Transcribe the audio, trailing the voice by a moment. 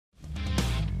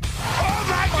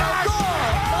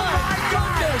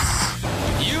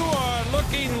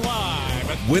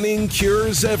Winning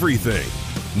cures everything.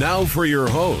 Now for your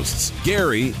hosts,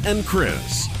 Gary and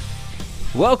Chris.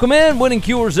 Welcome in, Winning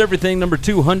Cures Everything, number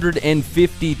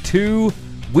 252.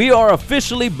 We are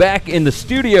officially back in the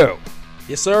studio.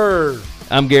 Yes, sir.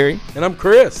 I'm Gary. And I'm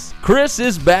Chris. Chris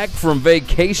is back from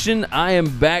vacation. I am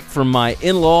back from my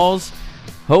in-laws.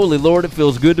 Holy Lord, it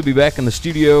feels good to be back in the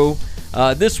studio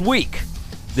this week.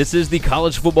 This is the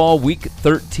College Football Week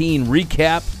 13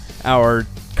 recap, our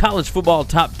College Football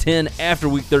Top 10 after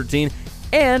Week 13,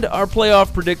 and our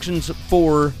playoff predictions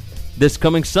for this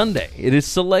coming Sunday. It is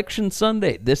Selection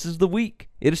Sunday. This is the week.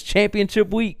 It is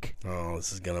Championship Week. Oh,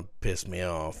 this is going to piss me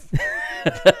off.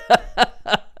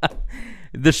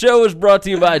 The show is brought to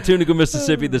you by Tunica,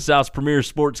 Mississippi, the South's premier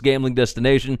sports gambling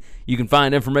destination. You can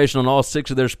find information on all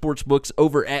 6 of their sports books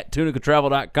over at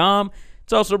tunicatravel.com.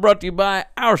 It's also brought to you by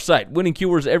our site,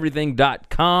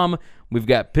 winningcureseverything.com. We've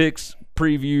got picks,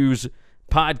 previews,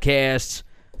 podcasts,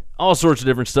 all sorts of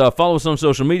different stuff. Follow us on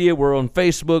social media. We're on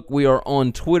Facebook. We are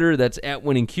on Twitter. That's at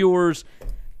Winning Cures.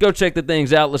 Go check the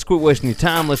things out. Let's quit wasting your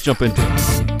time. Let's jump into it.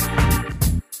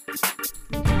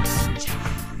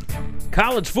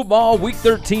 College Football Week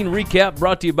 13 recap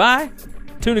brought to you by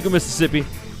Tunica, Mississippi,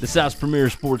 the South's premier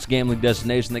sports gambling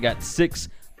destination. They got 6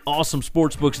 awesome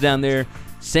sports books down there.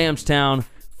 Sam's Town,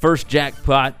 First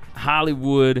Jackpot,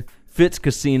 Hollywood, Fitz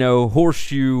Casino,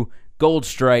 Horseshoe, Gold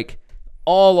Strike.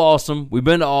 All awesome. We've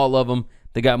been to all of them.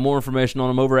 They got more information on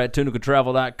them over at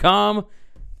tunicatravel.com.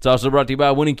 It's also brought to you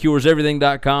by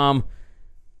winningcureseverything.com.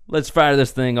 Let's fire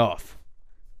this thing off.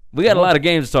 We got a lot of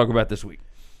games to talk about this week.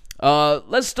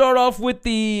 Let's start off with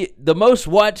the most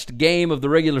watched game of the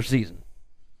regular season.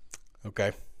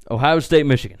 Okay. Ohio State,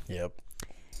 Michigan. Yep.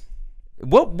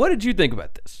 What did you think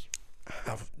about this?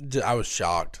 I was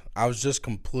shocked. I was just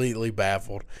completely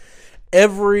baffled.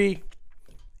 Every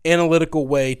analytical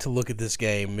way to look at this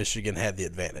game, Michigan had the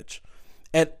advantage.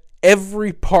 At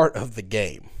every part of the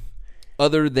game.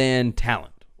 Other than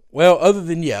talent. Well, other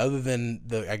than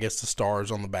the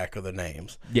stars on the back of their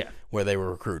names. Yeah. Where they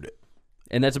were recruited.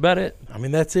 And that's about it. I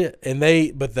mean, that's it. And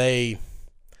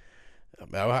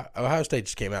Ohio State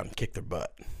just came out and kicked their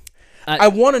butt. I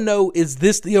want to know, is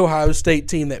this the Ohio State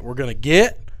team that we're going to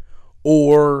get?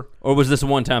 Or was this a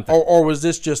one-time thing? Or was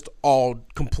this just all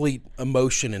complete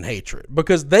emotion and hatred?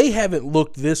 Because they haven't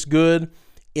looked this good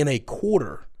in a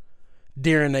quarter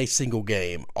during a single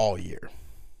game all year.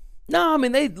 No, I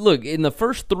mean, in the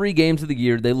first 3 games of the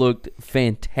year, they looked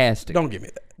fantastic. Don't give me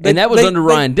that. And that was under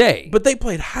Ryan Day. But they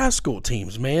played high school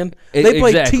teams, man. They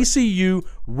played TCU,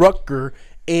 Rutgers,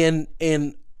 and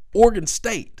Oregon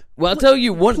State. Well, I'll tell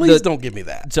you one. Please don't give me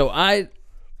that. So I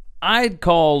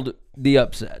called the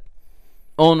upset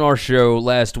on our show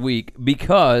last week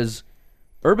because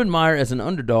Urban Meyer as an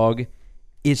underdog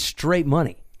is straight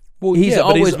money. Well, he's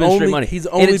always been straight money. He's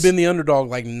only been the underdog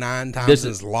like 9 times in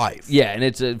his life. Yeah, and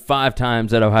it's 5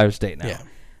 times at Ohio State now.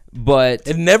 Yeah.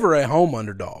 And never a home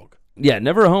underdog. Yeah,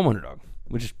 never a home underdog,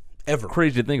 which is ever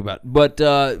crazy to think about. But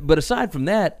aside from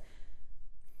that,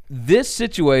 this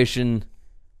situation,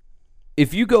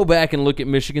 if you go back and look at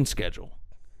Michigan's schedule,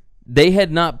 they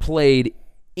had not played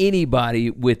anybody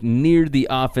with near the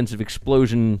offensive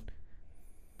explosion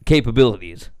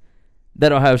capabilities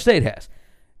that Ohio State has.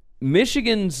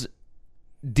 Michigan's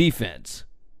defense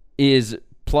is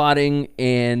plodding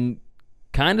and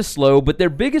kind of slow, but their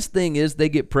biggest thing is they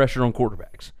get pressure on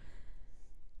quarterbacks.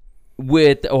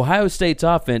 With Ohio State's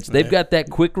offense, they've got that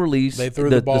quick release. They threw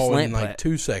the ball in like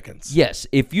 2 seconds. Yes,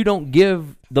 if you don't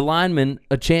give the lineman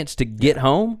a chance to get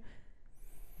home,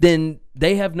 then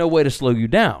they have no way to slow you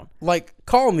down. Like,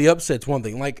 calling the upset's one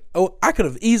thing. Like, I could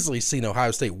have easily seen Ohio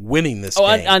State winning this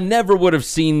game. I never would have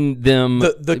seen them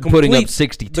putting up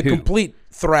 62. The complete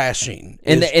thrashing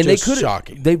and is they just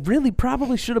shocking. They really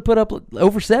probably should have put up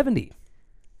over 70.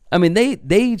 I mean,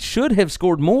 they should have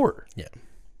scored more. Yeah.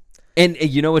 And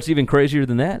you know what's even crazier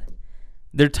than that?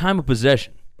 Their time of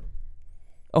possession.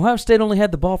 Ohio State only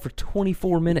had the ball for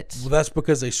 24 minutes. Well, that's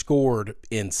because they scored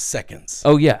in seconds.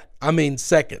 Oh, yeah. I mean,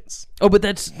 seconds. Oh, but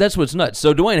that's what's nuts.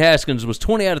 So Dwayne Haskins was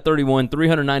 20 out of 31,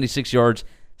 396 yards,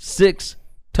 6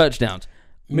 touchdowns.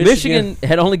 Michigan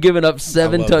had only given up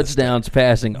 7 touchdowns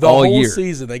passing all year. The whole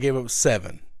season, they gave up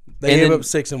 7. They gave up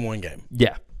 6 in one game.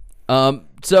 Yeah.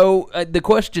 So the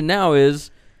question now is,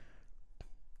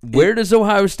 where does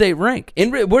Ohio State rank?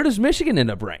 Where does Michigan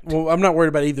end up ranked? Well, I'm not worried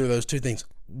about either of those two things.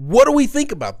 What do we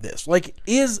think about this? Like,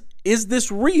 is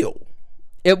this real?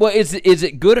 Is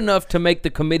it good enough to make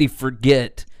the committee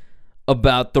forget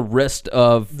about the rest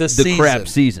of the crap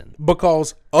season?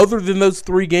 Because other than those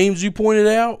 3 games you pointed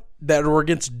out that are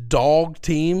against dog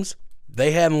teams,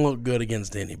 they hadn't looked good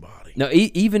against anybody. No,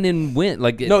 even in win,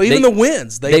 the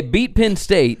wins. They beat Penn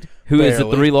State, who is a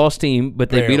 3-loss team, but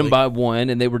they beat them by 1,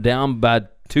 and they were down by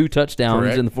 2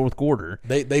 touchdowns in the fourth quarter.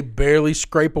 They barely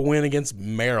scrape a win against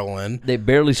Maryland. They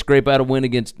barely scrape out a win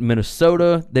against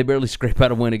Minnesota. They barely scrape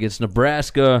out a win against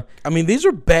Nebraska. I mean, these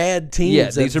are bad teams.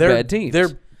 Yeah, these are bad teams.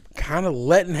 They're kind of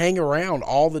letting hang around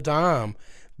all the time.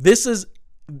 This is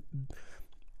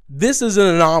an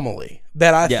anomaly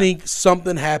that I think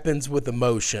something happens with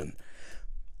emotion.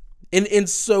 And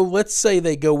so let's say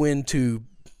they go into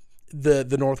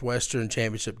the Northwestern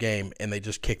championship game and they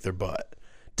just kick their butt.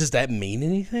 Does that mean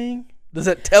anything? Does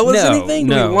that tell us anything?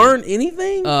 Do we learn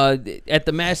anything? At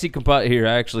the Massey composite here,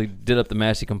 I actually did up the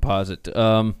Massey composite.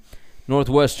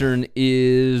 Northwestern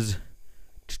is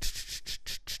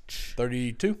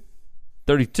 32.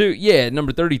 32, yeah,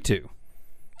 number 32.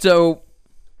 So,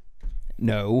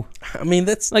 no. I mean,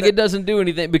 that's it doesn't do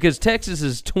anything because Texas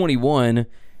is 21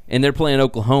 and they're playing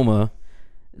Oklahoma.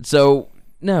 So,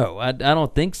 no, I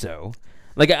don't think so.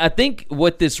 I think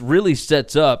what this really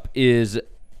sets up is,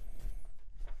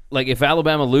 if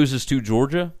Alabama loses to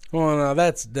Georgia. Well,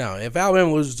 no. If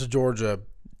Alabama loses to Georgia,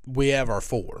 we have our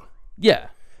 4. Yeah.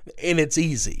 And it's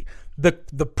easy.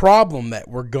 The problem that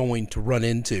we're going to run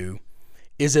into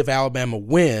is if Alabama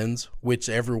wins, which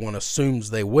everyone assumes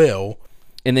they will.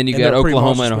 And then you got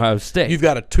Oklahoma and Ohio State. You've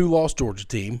got a 2-loss Georgia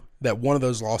team that one of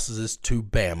those losses is to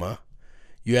Bama.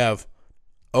 You have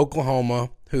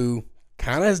Oklahoma, who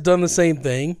kind of has done the same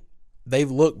thing. They've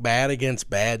looked bad against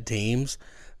bad teams.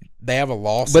 They have a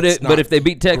loss. But if they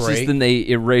beat Texas, then they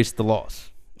erase the loss.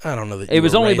 I don't know that it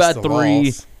was only by 3.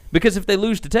 Loss. Because if they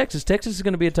lose to Texas, Texas is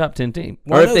going to be a top 10 team.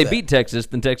 Or if they beat Texas,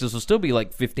 then Texas will still be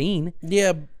 15.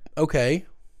 Yeah, okay.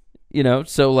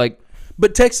 So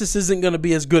But Texas isn't going to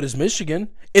be as good as Michigan.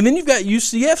 And then you've got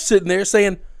UCF sitting there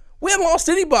saying, we haven't lost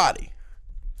anybody.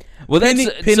 Well, pending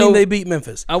they beat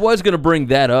Memphis. I was going to bring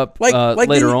that up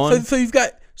later on.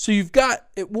 So you've got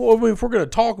well, if we're going to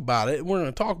talk about it,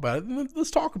 then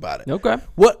let's talk about it. Okay.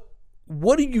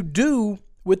 What do you do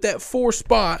with that 4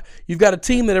 spot? You've got a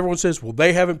team that everyone says, well,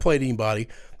 they haven't played anybody,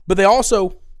 but they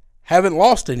also haven't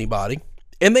lost anybody,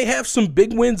 and they have some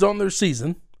big wins on their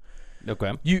season.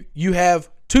 Okay. You have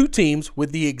 2 teams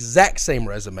with the exact same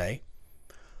resume.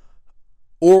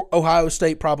 Or Ohio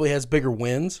State probably has bigger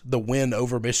wins. The win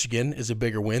over Michigan is a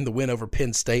bigger win. The win over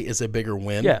Penn State is a bigger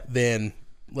win than,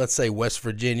 let's say, West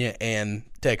Virginia and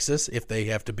Texas, if they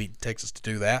have to beat Texas to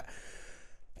do that.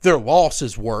 Their loss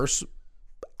is worse.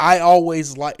 I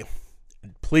always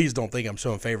please don't think I'm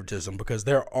showing favoritism because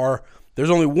there's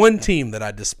only one team that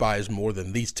I despise more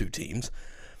than these 2 teams.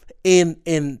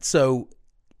 And so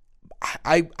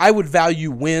I would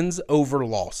value wins over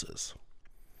losses.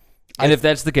 And if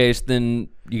that's the case, then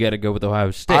you got to go with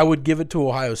Ohio State. I would give it to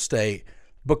Ohio State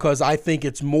because I think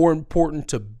it's more important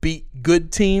to beat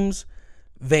good teams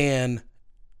than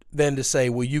to say,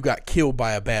 well, you got killed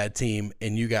by a bad team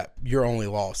and your only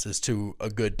loss is to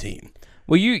a good team.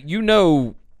 Well, you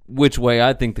know which way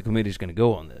I think the committee's going to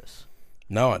go on this.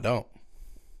 No, I don't.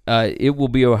 It will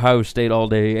be Ohio State all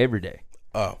day, every day.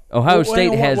 Oh, Ohio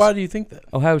State has. Why do you think that?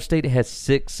 Ohio State has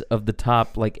 6 of the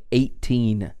top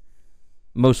 18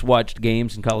 most watched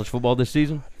games in college football this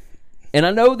season, and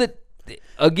I know that.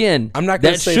 Again,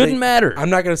 that shouldn't matter. I'm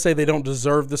not going to say they don't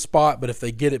deserve the spot, but if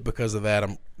they get it because of that,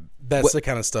 that's the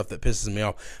kind of stuff that pisses me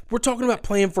off. We're talking about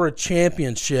playing for a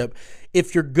championship.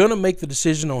 If you're going to make the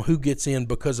decision on who gets in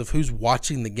because of who's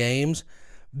watching the games,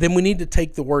 then we need to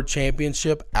take the word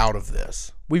championship out of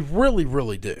this. We really,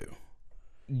 really do.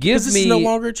 This is no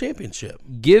longer a championship.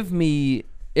 Give me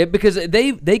it because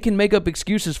they can make up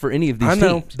excuses for any of these teams. I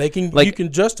know. They can. You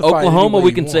can justify Oklahoma.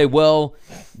 We can say, want. well,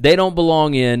 they don't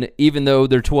belong in, even though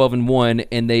they're 12-1,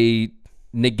 and they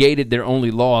negated their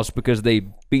only loss because they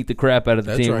beat the crap out of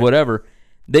the team. Right. Whatever.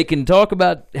 They can talk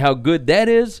about how good that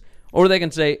is, or they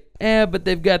can say, but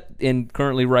they've got. And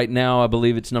currently, right now, I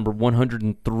believe it's number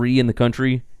 103 in the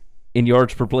country in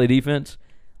yards per play defense.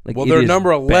 Well, they're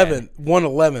number 11,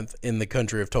 111th in the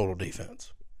country of total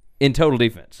defense. In total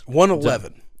defense.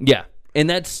 111. So, yeah. And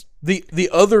that's the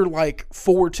other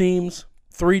 3 teams,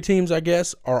 I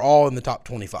guess, are all in the top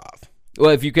 25.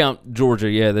 Well, if you count Georgia,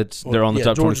 they're on the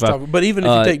top 25. But even if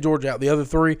you take Georgia out, the other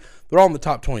 3, they're all in the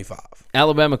top 25.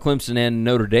 Alabama, Clemson, and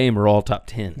Notre Dame are all top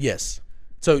 10. Yes.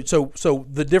 So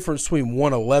the difference between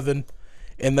 111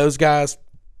 and those guys,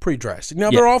 pretty drastic.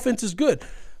 Now, their offense is good.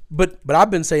 But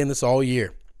I've been saying this all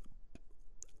year.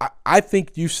 I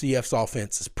think UCF's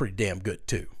offense is pretty damn good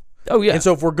too. Oh, yeah. And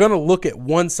so if we're going to look at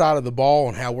one side of the ball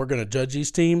and how we're going to judge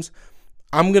these teams,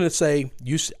 I'm going to say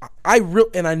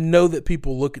and I know that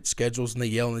people look at schedules and they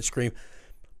yell and they scream.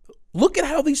 look at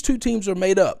how these two teams are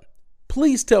made up.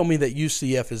 Please tell me that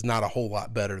UCF is not a whole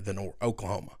lot better than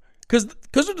Oklahoma. Because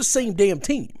they're the same damn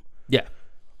team. Yeah.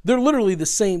 They're literally the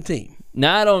same team.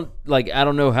 Now, I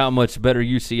don't know how much better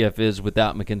UCF is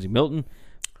without Mackenzie Milton,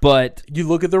 but you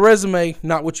look at the resume,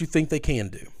 not what you think they can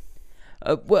do.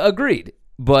 Well, agreed.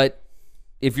 But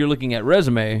if you're looking at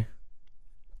resume,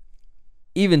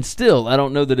 even still, I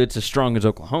don't know that it's as strong as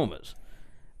Oklahoma's.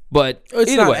 But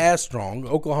it's either not way, as strong.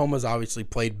 Oklahoma's obviously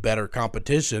played better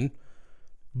competition,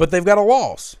 but they've got a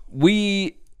loss.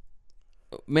 we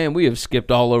have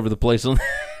skipped all over the place on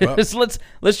Well, this.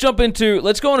 Let's jump into.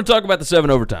 Let's go on and talk about the 7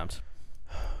 overtimes.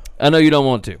 I know you don't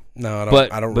want to. No, I don't.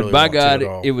 But I don't but really by want God, to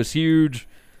at all. it was huge.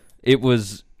 It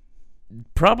was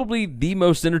probably the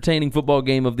most entertaining football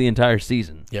game of the entire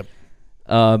season. Yep.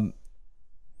 7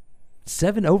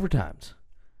 overtimes.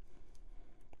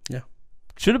 Yeah.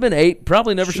 Should have been 8.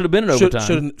 Probably never should have been an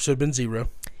overtime. Should have been 0.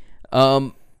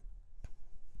 The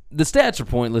stats are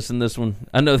pointless in this one.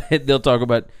 I know that they'll talk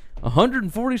about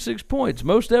 146 points,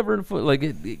 most ever in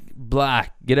foot. Blah.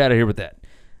 Get out of here with that.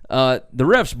 The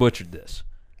refs butchered this.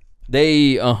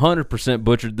 They 100%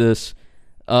 butchered this.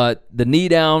 The knee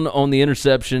down on the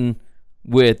interception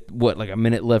with, a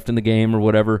minute left in the game or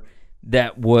whatever,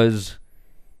 that was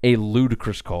a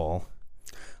ludicrous call.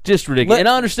 Just ridiculous. And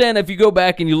I understand if you go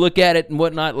back and you look at it and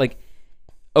whatnot,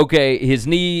 okay, his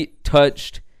knee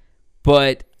touched,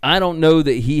 but I don't know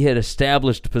that he had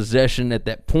established possession at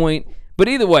that point. But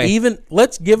either way.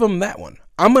 Let's give him that one.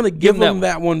 I'm going to give him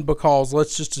that one because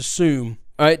let's just assume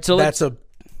all right, so that's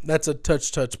a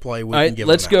touch play. All right,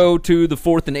 let's go to the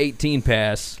 4th and 18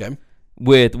 pass. Okay.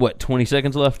 With, 20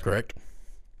 seconds left? Correct.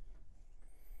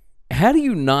 How do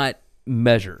you not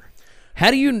measure?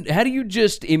 How do you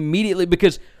just immediately,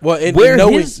 because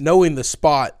knowing the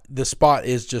spot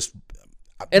is just,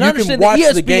 and you I understand can watch the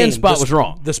ESPN the game. spot was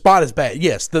wrong. The spot is bad.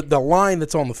 Yes, the line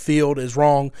that's on the field is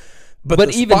wrong, but the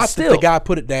even spot still, that the guy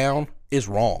put it down is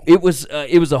wrong. It was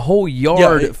a whole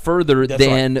yard further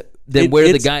than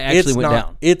where the guy actually went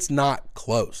down. It's not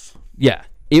close. Yeah,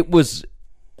 it was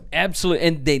absolutely,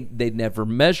 and they never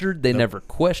measured, they never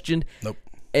questioned. Nope.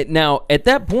 Now at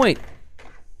that point,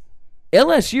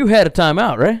 LSU had a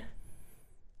timeout, right?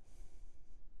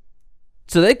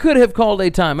 So they could have called a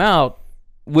timeout,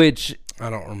 which I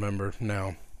don't remember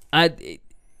now.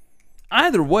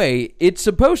 Either way, it's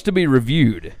supposed to be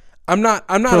reviewed. I'm not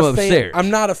a upstairs. fan. I'm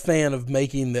not a fan of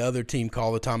making the other team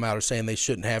call the timeout or saying they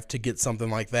shouldn't have to get something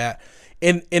like that.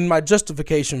 And my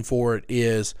justification for it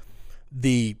is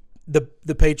the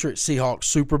Patriots Seahawks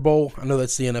Super Bowl. I know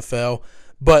that's the NFL,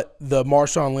 but the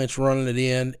Marshawn Lynch running it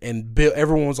in, and Bill,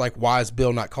 everyone was like, "Why is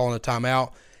Bill not calling a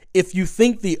timeout?" If you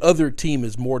think the other team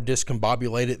is more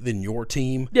discombobulated than your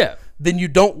team, then you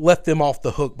don't let them off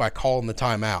the hook by calling the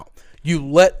timeout. You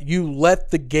let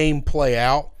the game play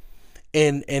out,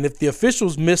 and if the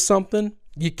officials miss something,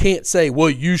 you can't say, well,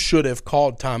 you should have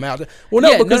called timeout. Well,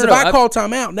 no, because if I call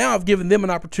timeout, now I've given them an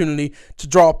opportunity to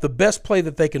draw up the best play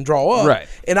that they can draw up, right.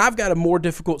 And I've got a more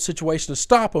difficult situation to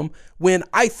stop them when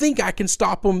I think I can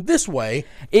stop them this way.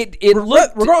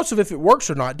 Regardless of if it works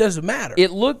or not, it doesn't matter.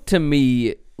 It looked to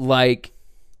me like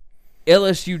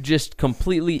LSU just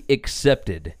completely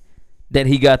accepted that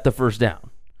he got the first down.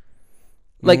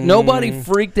 Like, nobody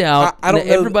freaked out. I don't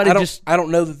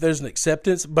know that there's an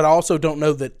acceptance, but I also don't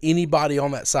know that anybody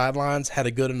on that sidelines had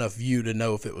a good enough view to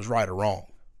know if it was right or wrong.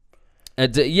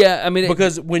 Yeah, I mean,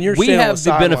 because when you're we have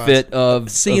the benefit of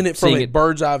seeing it from a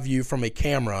bird's eye view from a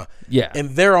camera, yeah,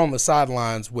 and they're on the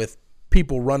sidelines with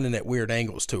people running at weird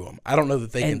angles to them. I don't know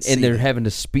that they can see. And they're having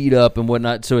to speed up and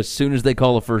whatnot. So as soon as they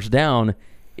call a first down,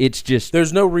 it's just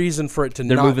there's no reason for it to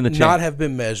not have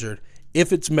been measured.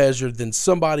 If it's measured, then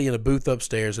somebody in a booth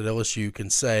upstairs at LSU can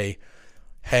say,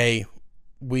 hey,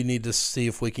 we need to see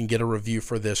if we can get a review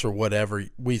for this or whatever.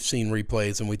 We've seen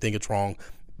replays and we think it's wrong.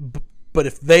 But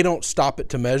if they don't stop it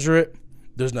to measure it,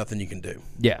 there's nothing you can do.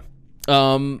 Yeah.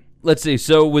 Let's see.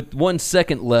 So with 1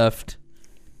 second left.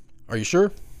 Are you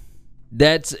sure?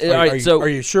 That's all right. So are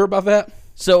you sure about that?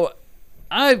 So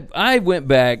I went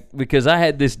back because I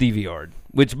had this DVR'd,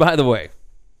 which, by the way,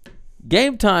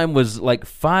 game time was like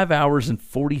 5 hours and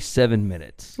 47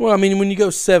 minutes. Well, I mean, when you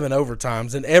go 7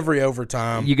 overtimes, and every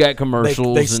overtime you got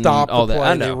commercials, they stop and all the play,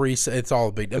 that. I know. They reset. It's all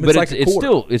a big deal. But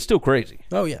it's still crazy.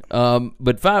 Oh yeah.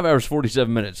 But 5 hours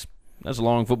 47 minutes. That's a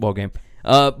long football game.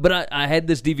 But I had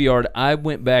this DVR'd. I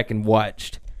went back and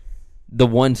watched the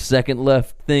 1 second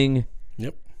left thing.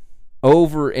 Yep.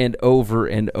 Over and over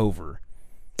and over,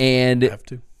 and I have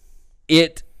to.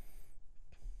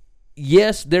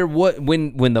 Yes, there was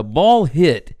when the ball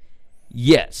hit.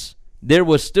 Yes, there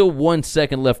was still 1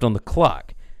 second left on the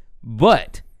clock,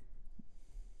 but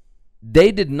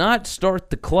they did not start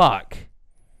the clock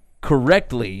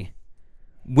correctly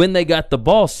when they got the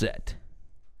ball set.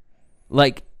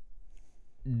 Like,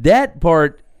 that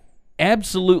part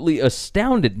absolutely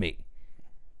astounded me.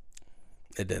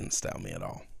 It didn't astound me at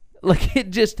all. Like, it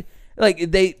just,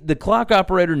 like, the clock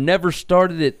operator never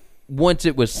started it once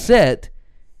it was set.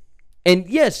 And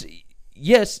yes,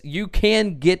 you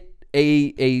can get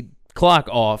a clock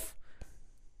off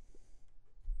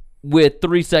with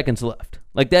 3 seconds left.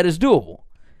 Like, that is doable.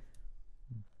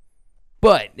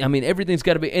 But, I mean, everything's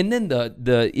got to be, and then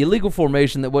the illegal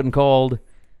formation that wasn't called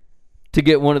to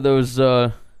get one of those,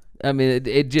 I mean,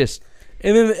 it just.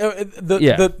 And then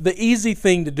the easy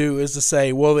thing to do is to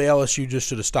say, well, the LSU just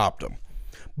should have stopped them.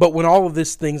 But when all of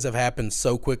these things have happened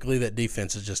so quickly, that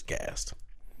defense is just gassed.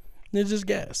 It's just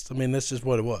gassed. I mean, that's just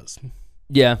what it was.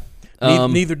 Yeah.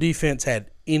 Neither defense had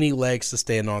any legs to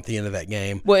stand on at the end of that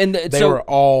game. Well, and they were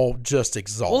all just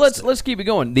exhausted. Well, let's keep it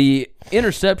going. The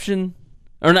interception,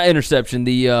 or not interception,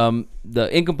 the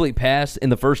incomplete pass in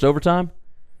the first overtime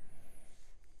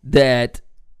that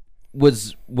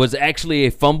was actually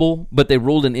a fumble, but they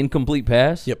ruled an incomplete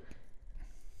pass. Yep.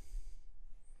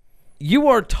 You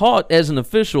are taught as an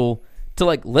official to,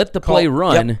 like, let the play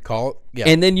run. Call it. Yeah.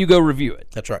 And then you go review it.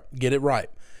 That's right. Get it right.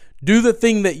 Do the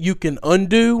thing that you can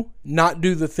undo, not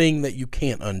do the thing that you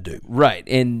can't undo. Right.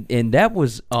 And that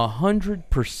was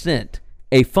 100%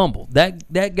 a fumble.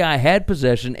 That guy had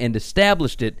possession and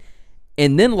established it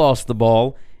and then lost the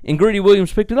ball, and Greedy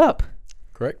Williams picked it up.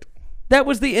 Correct. That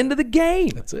was the end of the game.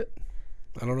 That's it.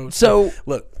 I don't know.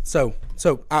 Look,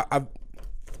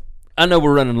 I know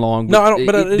we're running long. But no, I don't.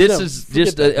 But this is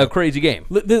just a crazy game.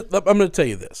 I'm going to tell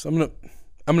you this. I'm going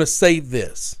to say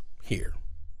this here.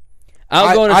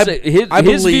 I'm going to say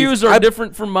his views are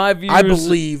different from my views. I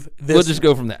believe this. We'll just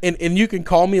go from that. And you can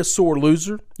call me a sore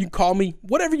loser. You can call me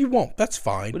whatever you want. That's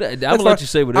fine. I'm going to let you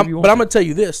say whatever you want. But I'm going to tell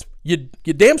you this. You're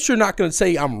damn sure not going to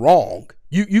say I'm wrong.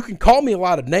 You can call me a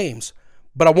lot of names,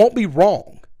 but I won't be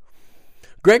wrong.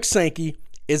 Greg Sankey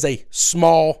is a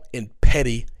small and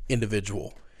petty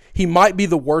individual. He might be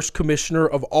the worst commissioner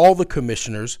of all the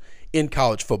commissioners in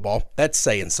college football. That's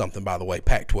saying something, by the way.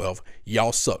 Pac-12,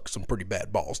 y'all suck some pretty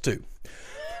bad balls too.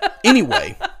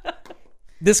 Anyway,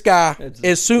 this guy,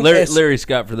 Larry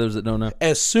Scott, for those that don't know,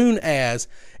 as soon as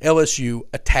LSU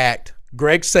attacked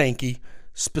Greg Sankey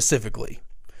specifically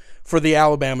for the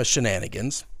Alabama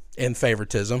shenanigans and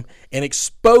favoritism and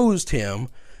exposed him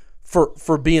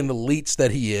for being the leech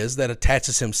that he is, that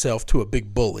attaches himself to a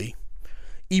big bully,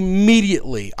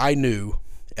 immediately I knew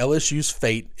LSU's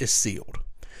fate is sealed.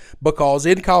 Because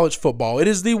in college football, it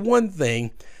is the one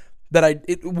thing that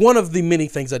one of the many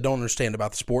things I don't understand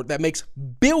about the sport that makes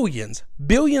billions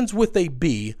with a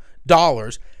B,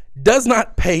 dollars, does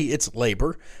not pay its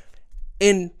labor,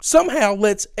 and somehow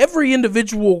lets every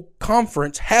individual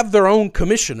conference have their own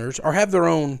commissioners or have their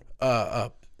own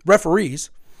referees,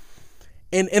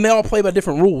 and they all play by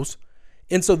different rules.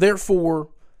 And so therefore,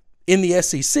 in the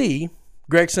SEC,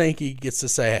 Greg Sankey gets to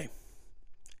say, hey,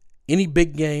 any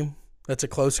big game that's a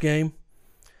close game,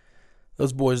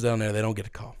 those boys down there, they don't get a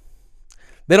call.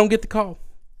 They don't get the call.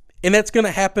 And that's going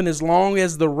to happen as long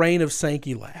as the reign of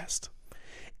Sankey lasts.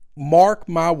 Mark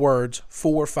my words,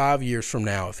 4 or 5 years from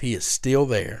now, if he is still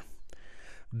there,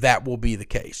 that will be the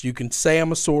case. You can say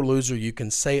I'm a sore loser. You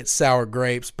can say it's sour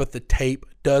grapes, but the tape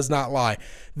does not lie.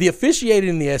 The officiating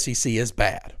in the SEC is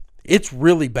bad. It's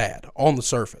really bad on the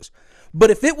surface.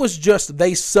 But if it was just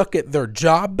they suck at their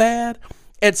job bad,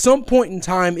 at some point in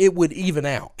time it would even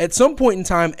out. At some point in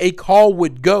time a call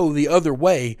would go the other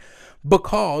way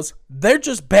because they're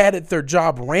just bad at their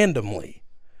job randomly.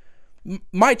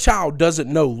 My child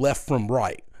doesn't know left from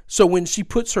right. So when she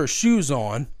puts her shoes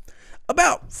on,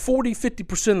 about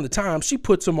 40-50% of the time she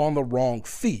puts them on the wrong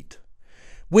feet.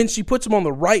 When she puts them on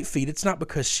the right feet, it's not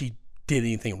because she did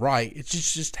anything right. It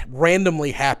just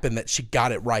randomly happened that she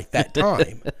got it right that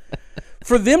time.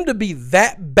 For them to be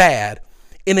that bad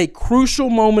in a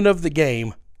crucial moment of the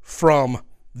game from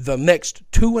the next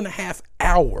 2.5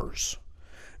 hours,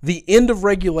 the end of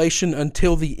regulation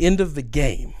until the end of the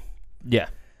game. Yeah.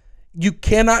 You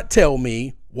cannot tell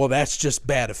me, well, that's just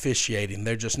bad officiating.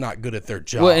 They're just not good at their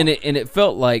job. Well, and it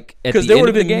felt like at the because there end would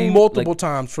of have the been game, multiple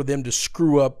times for them to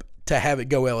screw up to have it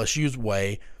go LSU's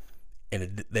way,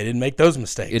 and they didn't make those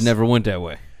mistakes. It never went that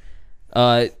way.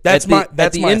 That's my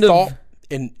thought,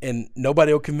 and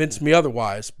nobody will convince me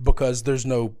otherwise because there's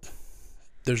no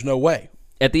way.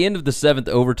 At the end of the 7th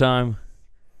overtime,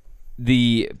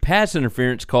 the pass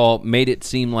interference call made it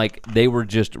seem like they were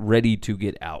just ready to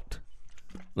get out.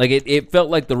 Like it felt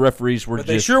like the referees were but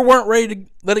they sure weren't ready to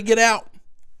let it get out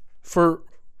for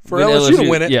LSU to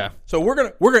win it. Yeah. So we're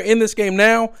gonna end this game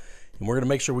now. and we're going to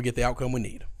make sure we get the outcome we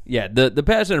need. Yeah, the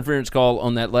pass interference call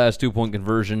on that last 2-point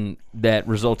conversion that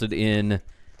resulted in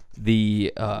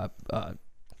the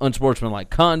unsportsmanlike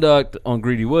conduct on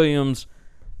Greedy Williams,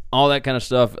 all that kind of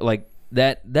stuff, like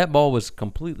that ball was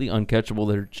completely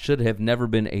uncatchable. There should have never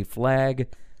been a flag.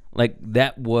 Like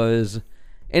that was,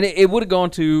 and it would have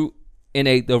gone to an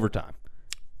 8th overtime.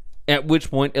 At which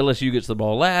point LSU gets the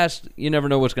ball last. You never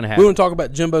know what's going to happen. We want to talk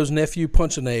about Jimbo's nephew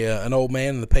punching an old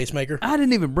man in the pacemaker. I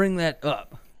didn't even bring that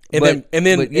up. And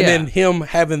then him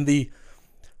having the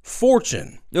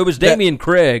fortune. It was Damian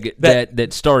Craig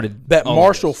that started that.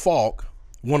 Marshall Faulk,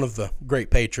 one of the great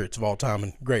Patriots of all time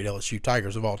and great LSU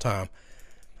Tigers of all time,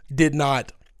 did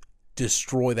not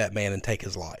destroy that man and take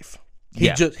his life.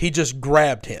 He just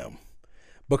grabbed him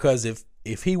because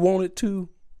if he wanted to,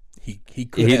 he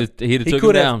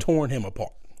could have torn him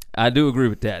apart. I do agree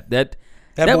with that. That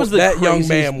young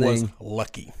man was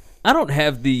lucky. I don't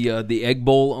have the Egg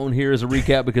Bowl on here as a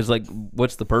recap because, like,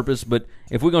 what's the purpose? But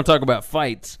if we're going to talk about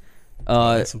fights,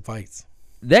 some fights.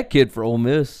 That kid for Ole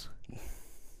Miss,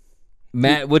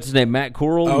 what's his name? Matt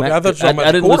Corral. Oh, I thought you were talking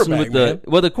about the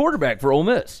quarterback, the quarterback for Ole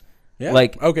Miss. Yeah.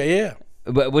 Yeah.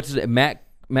 But what's his name?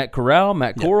 Matt Corral,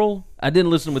 Matt Corral. I didn't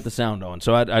listen with the sound on,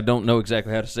 so I don't know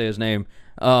exactly how to say his name.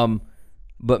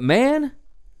 But man,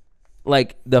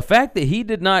 like the fact that he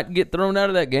did not get thrown out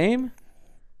of that game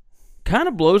kind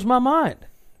of blows my mind.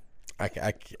 I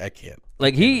can't.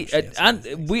 Like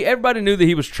everybody knew that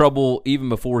he was trouble even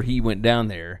before he went down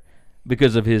there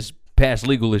because of his past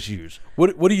legal issues.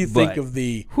 What do you think of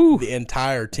the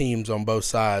entire teams on both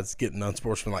sides getting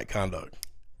unsportsmanlike conduct?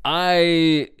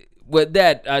 I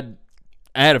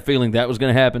had a feeling that was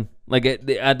going to happen. Like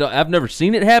I've never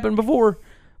seen it happen before,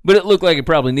 but it looked like it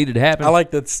probably needed to happen. I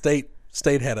like that State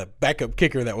had a backup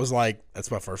kicker that was like, that's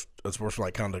my first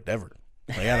unsportsmanlike conduct ever.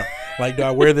 Like, do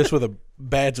I wear this with a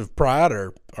badge of pride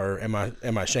or am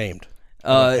I shamed?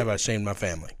 Have I shamed my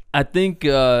family? I think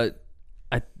I'll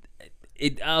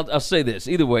say this.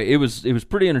 Either way, it was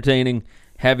pretty entertaining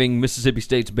having Mississippi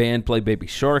State's band play Baby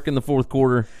Shark in the fourth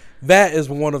quarter. That is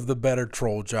one of the better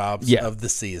troll jobs of the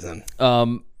season.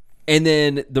 And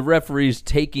then the referees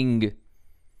taking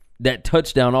that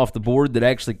touchdown off the board that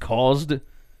actually caused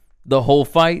the whole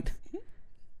fight.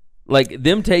 Like,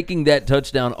 them taking that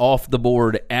touchdown off the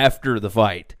board after the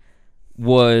fight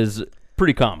was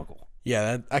pretty comical.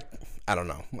 Yeah, I don't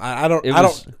know. I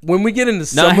don't. When we get into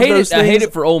some of those things, I hate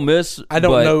it for Ole Miss. I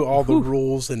don't know all the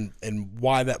rules and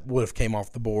why that would have came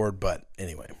off the board, but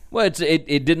anyway. Well,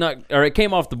 it did not, or it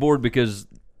came off the board because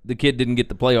the kid didn't get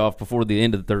the playoff before the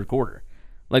end of the third quarter.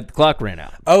 Like, the clock ran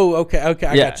out. Oh, okay, I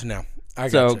got you now.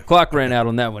 Clock ran out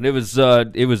on that one. It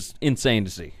was insane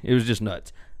to see. It was just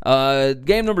nuts.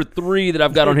 Game number 3 that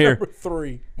I've got on here. Number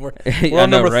 3. We're on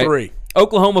number 3.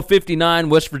 Oklahoma 59,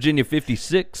 West Virginia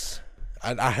 56.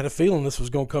 I had a feeling this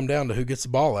was going to come down to who gets the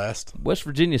ball last. West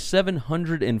Virginia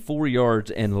 704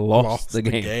 yards and lost the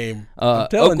game.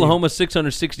 Oklahoma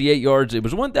 668 yards. It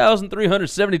was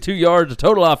 1,372 yards of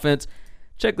total offense.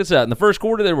 Check this out. In the first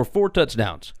quarter, there were 4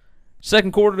 touchdowns.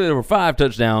 Second quarter, there were 5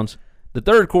 touchdowns. The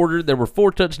third quarter, there were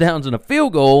 4 touchdowns and a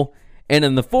field goal. And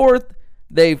in the fourth,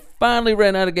 they finally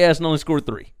ran out of gas and only scored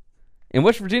 3. And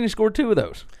West Virginia scored 2 of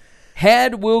those.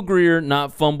 Had Will Grier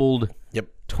not fumbled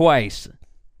twice,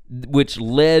 which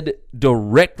led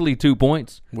directly 2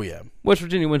 points, West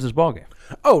Virginia wins this ballgame.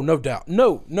 Oh, no doubt.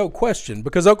 No question.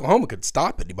 Because Oklahoma could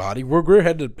stop anybody. Will Grier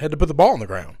had to put the ball on the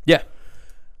ground. Yeah.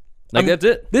 That's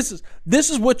it. This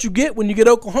is what you get when you get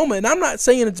Oklahoma. And I'm not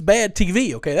saying it's bad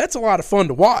TV, okay? That's a lot of fun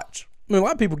to watch. I mean, a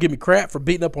lot of people give me crap for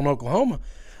beating up on Oklahoma.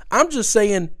 I'm just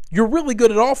saying you're really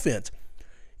good at offense.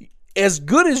 As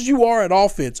good as you are at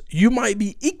offense, you might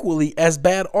be equally as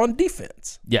bad on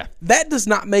defense. Yeah. That does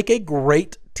not make a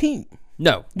great team.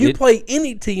 No. You play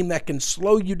any team that can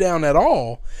slow you down at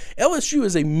all. LSU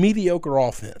is a mediocre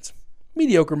offense.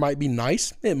 Mediocre might be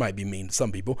nice. It might be mean to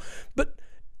some people. But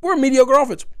we're a mediocre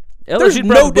offense. There's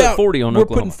no doubt 40 on we're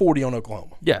Oklahoma. putting 40 on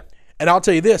Oklahoma. Yeah. And I'll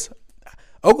tell you this.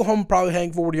 Oklahoma probably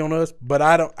hang 40 on us, but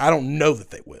I don't know that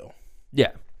they will.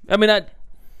 Yeah. I mean,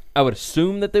 I would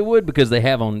assume that they would because they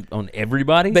have on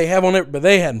everybody. They have on it, but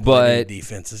they hadn't played any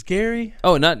defenses, Gary.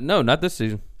 Oh, not this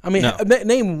season. I mean,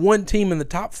 name one team in the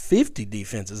top 50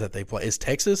 defenses that they play. Is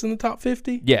Texas in the top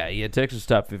 50? Yeah, Texas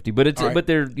top 50, but but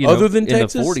they're other than in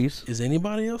Texas, the 40s. Is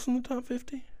anybody else in the top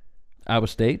 50? Iowa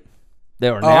State. They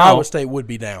are now. Iowa State would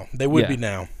be now. They would be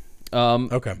now.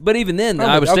 Okay, but even then, the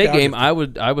Iowa State game,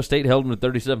 Iowa State held them to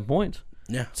 37 points.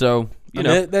 Yeah. So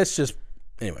that's just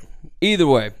anyway. Either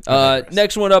way,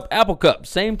 next one up, Apple Cup.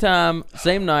 Same time,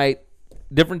 same night,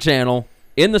 different channel,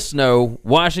 in the snow,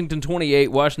 Washington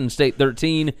 28, Washington State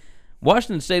 13.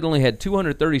 Washington State only had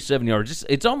 237 yards.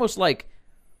 It's almost like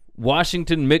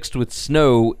Washington mixed with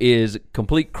snow is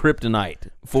complete kryptonite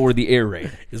for the air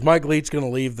raid. Is Mike Leach going to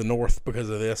leave the North because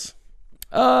of this?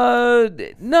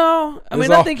 No.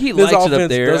 I think he likes it up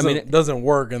there. It doesn't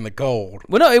work in the cold.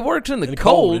 Well, no, it works in the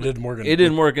cold. It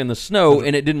didn't work in the snow,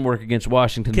 and it didn't work against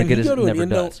Washington because it never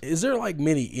does. Is there like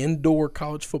many indoor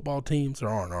college football teams? There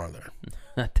aren't, are there?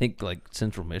 I think like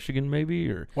Central Michigan maybe,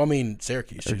 or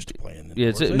Syracuse used to play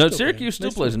indoors. Yeah, Syracuse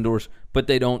still plays indoors, but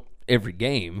they don't every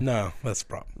game. No, that's the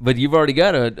problem. But you've already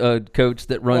got a coach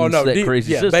that runs that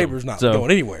crazy system. Yeah, Baber's not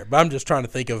going anywhere. But I'm just trying to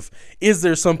think of, is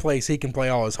there some place he can play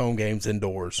all his home games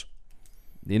indoors?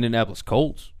 The Indianapolis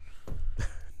Colts.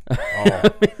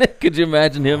 Could you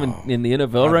imagine him in the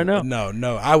NFL right now?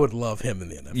 No, I would love him in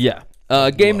the NFL. Yeah.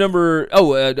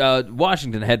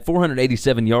 Washington had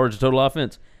 487 yards of total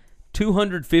offense,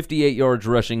 258 yards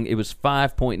rushing. It was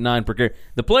 5.9 per carry.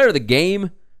 The player of the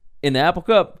game in the Apple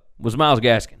Cup was Myles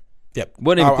Gaskin. Yep.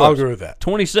 I'll agree with that.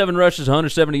 27 rushes,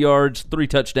 170 yards, 3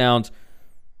 touchdowns.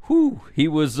 Whew, he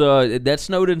was that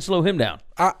snow didn't slow him down.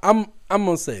 I'm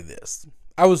gonna say this.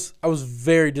 I was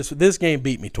very this game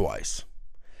beat me twice.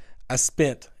 I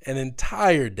spent an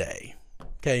entire day.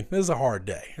 Okay, this is a hard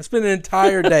day. I spent an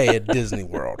entire day at Disney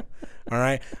World. All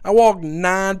right, I walked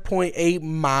 9.8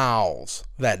 miles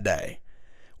that day.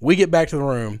 We get back to the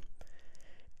room.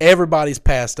 Everybody's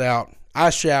passed out. I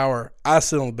shower. I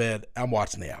sit on the bed. I'm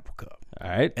watching the Apple Cup. All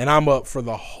right, and I'm up for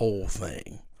the whole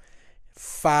thing.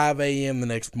 5 a.m. the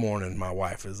next morning, my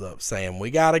wife is up saying,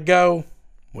 "We gotta go.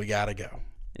 We gotta go."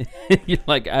 You're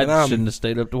like, I shouldn't have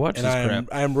stayed up to watch this crap.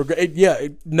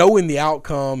 Knowing the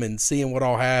outcome and seeing what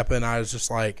all happened, I was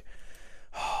just like,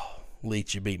 oh,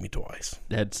 Leach, you beat me twice.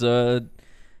 That's he'll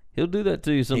do that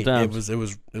to you sometimes. It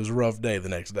was a rough day the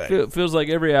next day. Feels like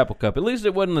every Apple Cup. At least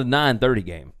it wasn't a 9:30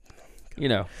 game. You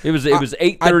know, it was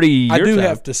 8:30. I do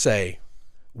have to say,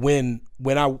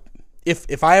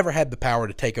 if I ever had the power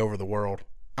to take over the world,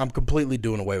 I'm completely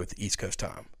doing away with the East Coast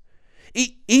time.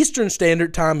 Eastern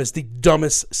Standard Time is the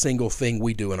dumbest single thing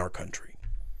we do in our country.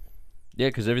 Yeah,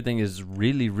 because everything is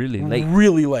really, really late.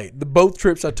 Really late. Both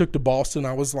trips I took to Boston,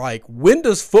 I was like, when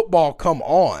does football come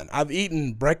on? I've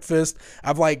eaten breakfast.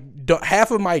 I've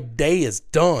half of my day is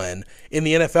done, and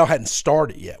the NFL hadn't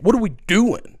started yet. What are we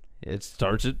doing? It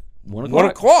starts at 1 o'clock. 1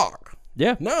 o'clock.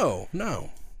 Yeah. No.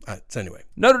 So anyway,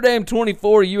 Notre Dame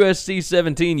 24, USC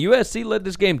 17. USC led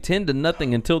this game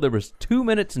 10-0 until there was 2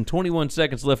 minutes and 21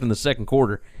 seconds left in the second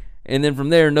quarter, and then from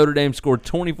there, Notre Dame scored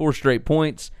 24 straight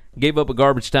points, gave up a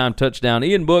garbage time touchdown.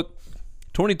 Ian Book,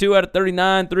 22 out of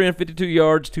 39, 352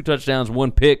 yards, 2 touchdowns,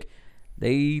 1 pick.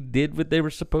 They did what they were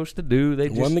supposed to do. They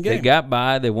won the game. They got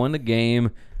by. They won the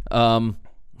game.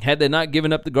 Had they not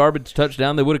given up the garbage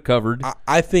touchdown, they would have covered.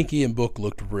 I think Ian Book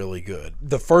looked really good.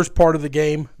 The first part of the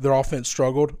game, their offense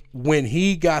struggled. When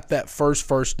he got that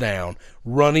first down,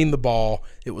 running the ball,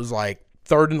 it was like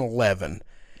 3rd and 11,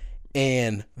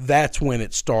 and that's when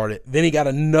it started. Then he got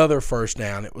another first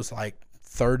down. It was like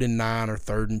 3rd and 9 or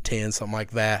 3rd and 10, something like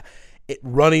that.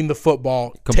 Running the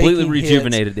football. Completely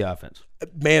rejuvenated the offense.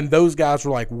 Man, those guys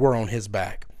were like, we're on his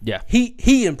back. Yeah.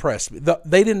 He impressed me.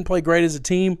 They didn't play great as a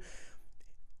team.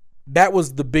 That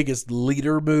was the biggest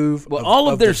leader move. Well, all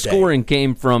of their scoring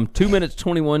came from 2 minutes,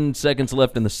 21 seconds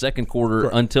left in the second quarter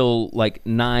until like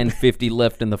 9:50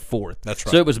 left in the fourth. That's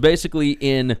right. So it was basically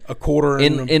in a quarter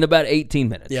in about 18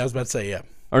 minutes. Yeah, I was about to say, yeah.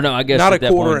 Or no, I guess not at a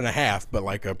quarter and a half, but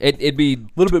like it'd be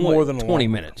a little bit more than 20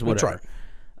 minutes, whatever.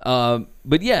 That's right.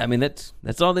 But yeah, I mean that's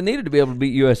all they needed to be able to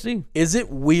beat USC. Is it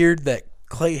weird that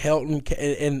Clay Helton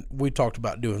and we talked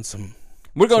about doing some?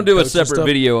 We're going to do a separate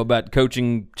video about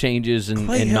coaching changes and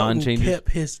non-changes. Clay Helton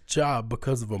kept his job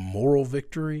because of a moral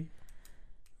victory.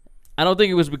 I don't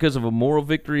think it was because of a moral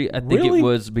victory. I think it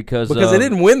was because they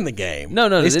didn't win the game. No,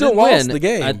 they still lost the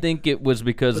game. I think it was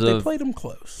because they played them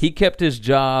close. He kept his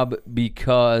job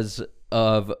because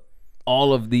of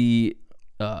all of the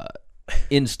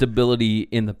instability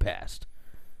in the past.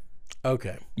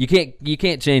 Okay, you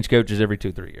can't change coaches every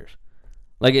 2-3 years.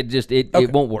 Like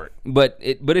it won't work. But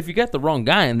if you got the wrong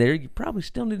guy in there, you probably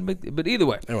still need to make. But either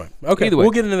way,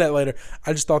 we'll get into that later.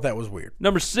 I just thought that was weird.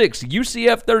 Number 6,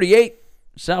 UCF 38,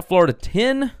 South Florida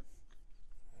 10,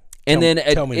 and then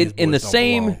in the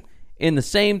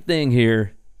same thing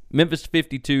here, Memphis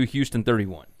 52, Houston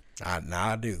 31.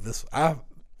 I do this. I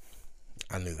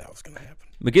knew that was going to happen.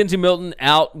 Mackenzie Milton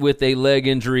out with a leg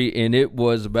injury, and it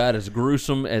was about as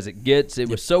gruesome as it gets. It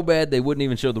was so bad they wouldn't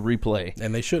even show the replay,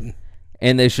 and they shouldn't.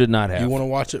 And they should not have. You want to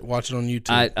watch it? Watch it on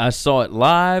YouTube. I saw it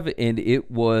live, and it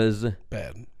was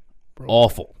bad,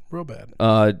 awful, real bad.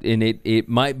 And it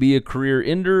might be a career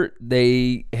ender.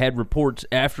 They had reports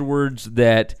afterwards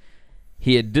that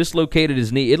He had dislocated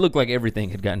his knee. It looked like everything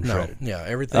had gotten shredded. Yeah,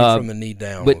 everything from the knee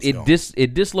down. But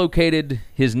it dislocated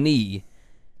his knee,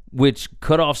 which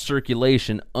cut off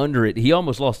circulation under it. He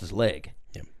almost lost his leg.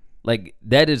 Yeah. Like,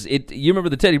 that is it. You remember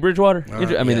the Teddy Bridgewater?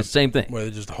 I mean, it's the same thing. Where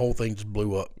the whole thing just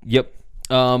blew up. Yep.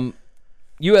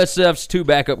 USF's 2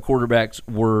 backup quarterbacks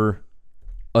were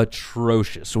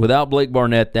atrocious. Without Blake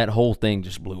Barnett, that whole thing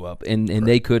just blew up, and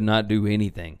they could not do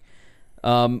anything.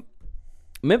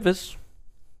 Memphis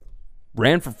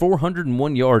ran for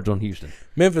 401 yards on Houston.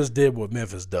 Memphis did what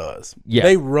Memphis does. Yeah.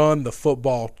 They run the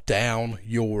football down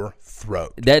your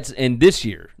throat. And this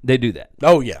year they do that.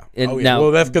 Oh, yeah. And now,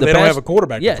 well, that's because they don't have a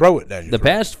quarterback to throw it down your throat. The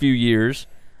past few years,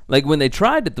 like when they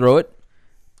tried to throw it,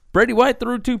 Brady White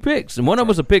threw 2 picks, and one of them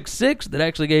was a pick 6 that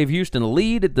actually gave Houston a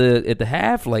lead at the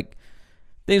half. Like,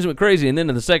 things went crazy, and then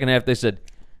in the second half they said,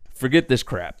 forget this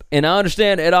crap. And I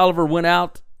understand Ed Oliver went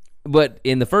out, but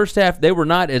in the first half they were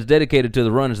not as dedicated to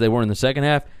the run as they were in the second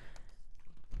half.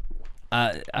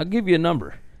 I'll give you a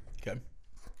number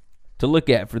to look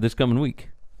at for this coming week.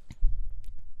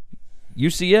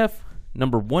 UCF,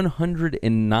 number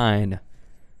 109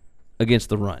 against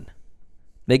the run.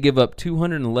 They give up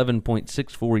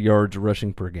 211.64 yards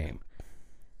rushing per game.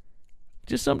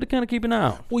 Just something to kind of keep an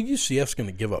eye on. Well, UCF's going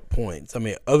to give up points. I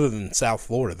mean, other than South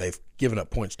Florida, they've given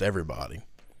up points to everybody.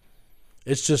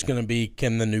 It's just going to be,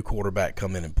 can the new quarterback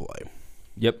come in and play?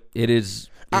 Yep, it is.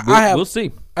 We'll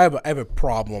see. I have a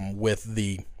problem with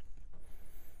the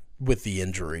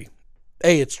injury.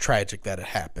 It's tragic that it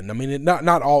happened. I mean,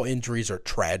 not all injuries are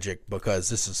tragic because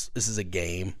this is a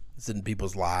game. It's in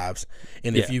people's lives.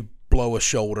 And if you blow a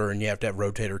shoulder and you have to have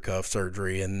rotator cuff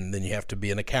surgery and then you have to be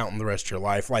an accountant the rest of your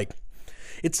life, like,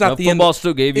 it's not the end. Football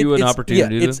still gave you an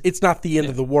opportunity. Yeah, it's not the end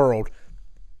of the world.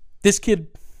 This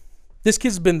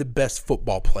kid's been the best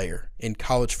football player in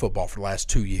college football for the last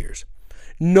 2 years.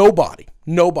 Nobody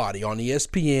on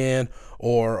ESPN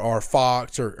or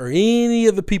Fox or any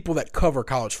of the people that cover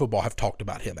college football have talked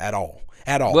about him at all.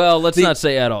 At all. Well, let's not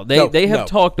say at all. They have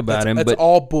talked about him, that's but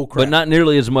all bullcrap. But not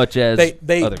nearly as much as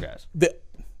other guys.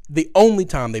 The only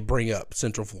time they bring up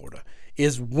Central Florida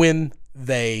is when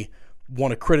they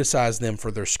want to criticize them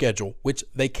for their schedule, which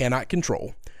they cannot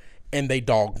control, and they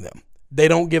dog them. They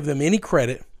don't give them any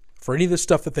credit for any of the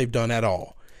stuff that they've done at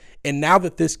all. And now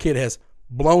that this kid has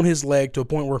blown his leg to a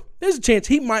point where there's a chance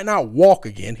he might not walk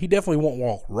again, he definitely won't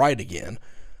walk right again,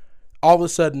 all of a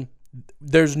sudden,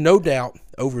 there's no doubt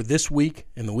over this week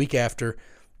and the week after,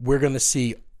 we're going to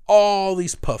see all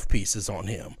these puff pieces on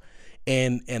him.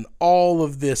 And all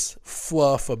of this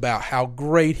fluff about how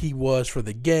great he was for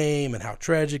the game and how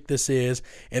tragic this is,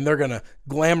 and they're going to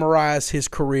glamorize his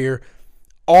career.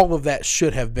 All of that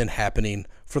should have been happening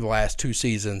for the last 2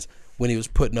 seasons when he was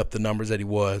putting up the numbers that he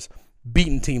was,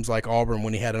 beating teams like Auburn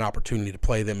when he had an opportunity to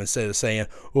play them instead of saying,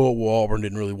 oh, well, Auburn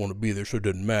didn't really want to be there, so it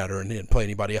didn't matter, and he didn't play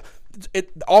anybody else.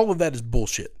 All of that is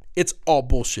bullshit. It's all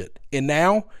bullshit. And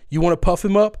now you want to puff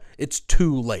him up? It's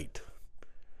too late.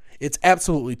 It's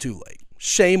absolutely too late.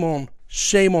 Shame on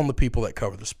the people that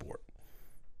cover the sport.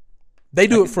 They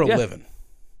do it for a living.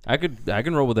 I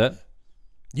can roll with that.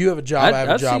 You have a job, I have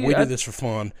a job. We do this for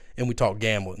fun, and we talk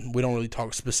gambling. We don't really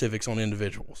talk specifics on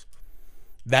individuals.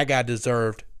 That guy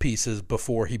deserved pieces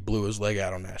before he blew his leg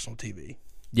out on national TV.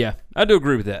 Yeah, I do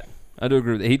agree with that.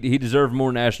 He deserved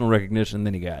more national recognition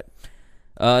than he got.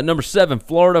 Number 7,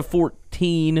 Florida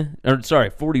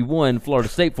 41, Florida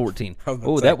State 14.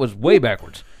 Oh, that was way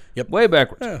backwards. Yep. Way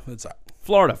backwards. Yeah, that's all right.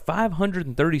 Florida,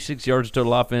 536 yards of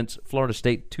total offense. Florida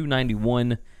State,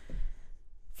 291.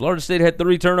 Florida State had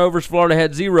 3 turnovers. Florida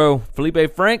had 0.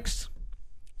 Felipe Franks,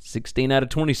 16 out of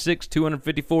 26,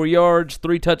 254 yards,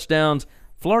 3 touchdowns.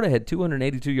 Florida had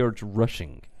 282 yards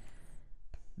rushing.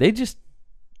 They just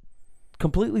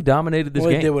completely dominated this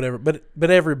game. They did whatever, but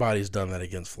everybody's done that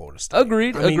against Florida State.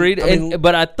 Agreed.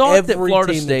 But I thought that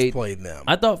Florida State played them.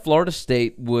 I thought Florida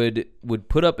State would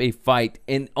put up a fight,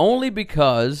 and only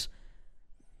because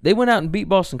they went out and beat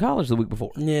Boston College the week before.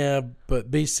 Yeah,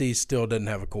 but BC still doesn't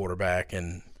have a quarterback,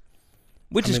 and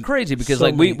which is crazy because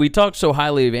we talked so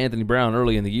highly of Anthony Brown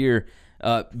early in the year.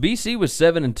 BC was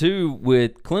 7-2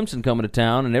 with Clemson coming to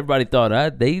town, and everybody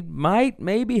thought they might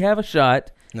maybe have a shot.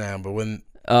 Nah, but when.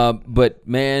 But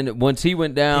man, once he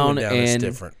went down, it's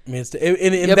different. I mean,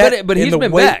 but he's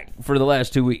been back for the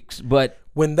last 2 weeks. But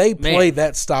when they play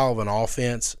that style of an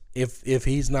offense, if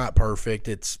he's not perfect,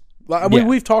 it's.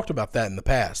 We've talked about that in the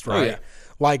past, right? Oh, yeah.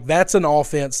 Like that's an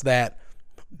offense that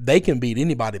they can beat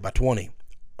anybody by 20,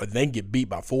 or they can get beat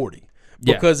by 40.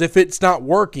 Because if it's not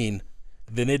working,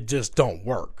 then it just don't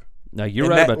work. No, you're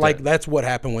right about that. Like that's what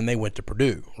happened when they went to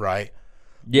Purdue, right?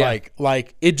 Yeah.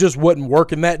 Like it just wasn't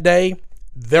working that day.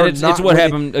 It's what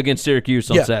happened against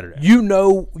Syracuse on Saturday. You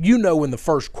know in the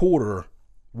first quarter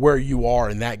where you are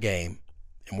in that game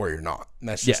and where you're not. And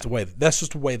that's just the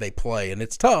way they play, and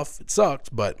it's tough. It sucks,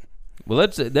 but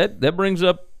that brings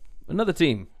up another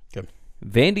team. Okay.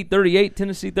 Vandy 38,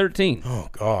 Tennessee 13. Oh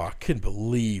God, I couldn't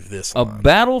believe this. A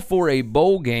battle for a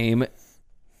bowl game.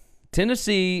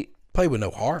 Tennessee played with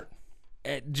no heart.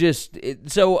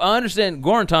 So I understand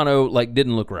Guarantano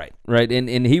didn't look right,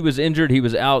 and he was injured. He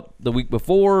was out the week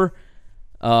before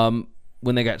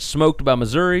when they got smoked by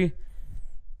Missouri.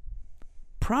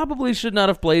 Probably should not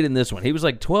have played in this one. He was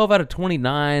 12 out of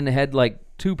 29, had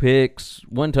 2 picks,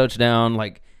 1 touchdown,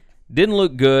 didn't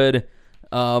look good.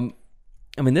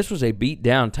 This was a beat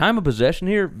down. Time of possession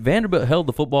here, Vanderbilt held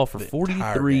the football for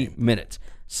 43 minutes.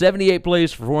 78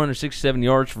 plays for 467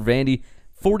 yards for Vandy.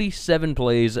 47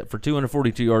 plays for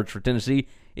 242 yards for Tennessee.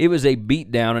 It was a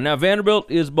beatdown, and now Vanderbilt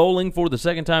is bowling for the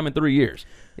second time in 3 years.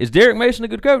 Is Derek Mason a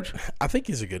good coach? I think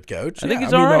he's a good coach. I think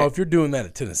he's all right. No, if you're doing that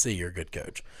at Tennessee, you're a good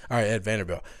coach. All right, at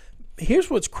Vanderbilt.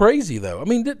 Here's what's crazy, though.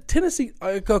 Tennessee,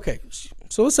 okay,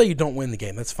 so let's say you don't win the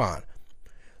game. That's fine.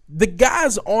 The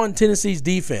guys on Tennessee's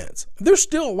defense, there's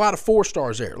still a lot of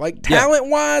 4-stars there.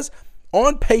 Talent-wise,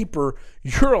 on paper,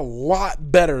 you're a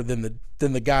lot better than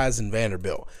the guys in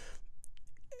Vanderbilt.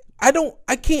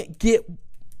 I can't get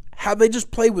how they just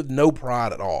play with no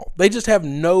pride at all. They just have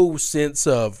no sense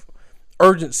of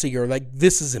urgency or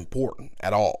this is important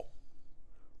at all.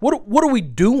 What are we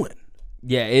doing?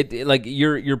 Yeah,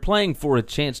 you're playing for a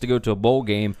chance to go to a bowl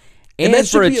game and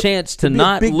for a chance to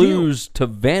not lose to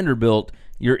Vanderbilt,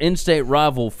 your in-state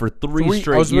rival, for three straight years.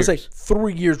 I was going to say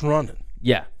 3 years running.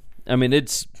 Yeah,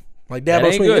 it's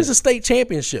Dabo Sweeney. It's a state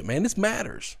championship, man. This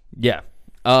matters. Yeah.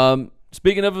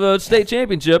 Speaking of a state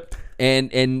championship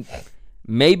and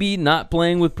maybe not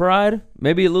playing with pride,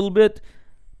 maybe a little bit,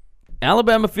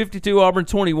 Alabama 52, Auburn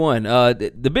 21.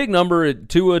 The big number,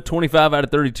 Tua 25 out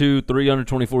of 32,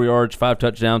 324 yards, 5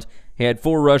 touchdowns. He had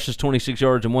 4 rushes, 26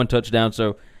 yards, and 1 touchdown.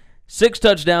 So 6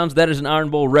 touchdowns. That is an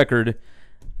Iron Bowl record.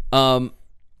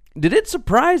 Did it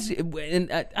surprise you?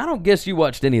 And I don't guess you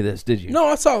watched any of this, did you? No,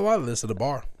 I saw a lot of this at the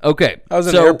bar. Okay. I was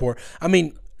at the airport.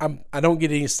 I don't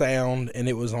get any sound, and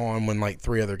it was on when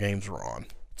 3 other games were on.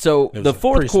 So the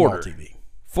fourth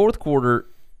quarter,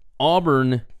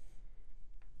 Auburn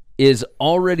is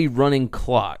already running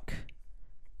clock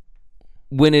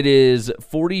when it is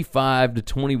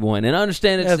 45-21. And I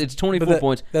understand it's 24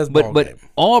 points, but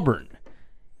Auburn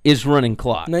is running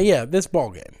clock. Now, yeah, this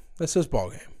ball game. That's this ball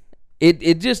game.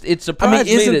 It surprised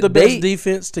me isn't that the best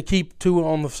defense to keep Tua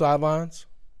on the sidelines?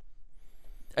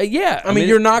 Yeah. I mean,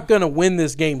 you're not going to win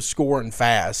this game scoring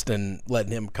fast and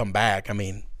letting him come back.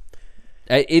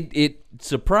 It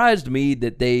surprised me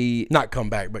that they not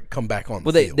come back, but come back on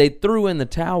the field. They threw in the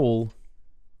towel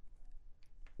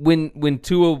when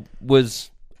Tua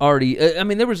was already.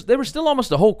 There was still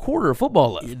almost a whole quarter of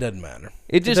football left. It doesn't matter.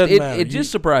 It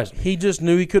just surprised me. He just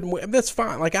knew he couldn't win. That's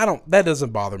fine. That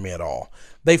doesn't bother me at all.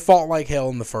 They fought like hell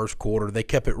in the first quarter. They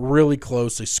kept it really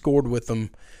close. They scored with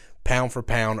them pound for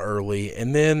pound early,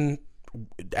 and then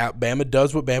Bama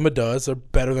does what Bama does. They're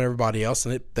better than everybody else,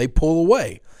 and they pull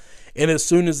away. And as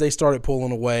soon as they started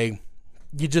pulling away,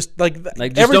 you just don't get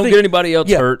anybody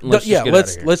else hurt.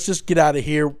 Let's just get out of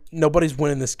here. Nobody's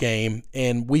winning this game,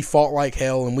 and we fought like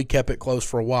hell, and we kept it close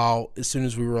for a while. As soon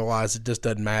as we realized it just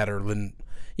doesn't matter, then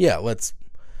let's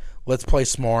play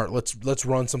smart. Let's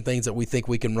run some things that we think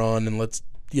we can run, and let's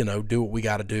do what we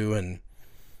got to do. And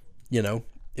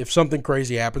if something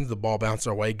crazy happens, the ball bounces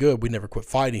our way. Good. We never quit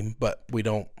fighting, but we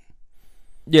don't.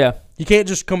 Yeah, you can't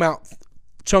just come out,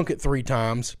 chunk it 3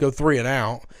 times, go 3 and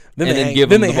out, then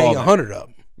they hang 100 up.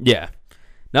 Yeah.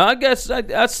 Now I guess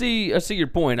I see your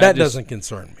point. That doesn't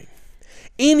concern me.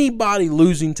 Anybody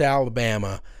losing to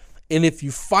Alabama, and if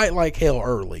you fight like hell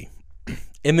early,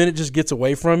 and then it just gets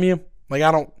away from you, I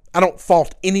don't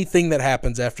fault anything that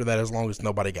happens after that as long as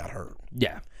nobody got hurt.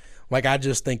 Yeah. I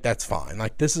just think that's fine.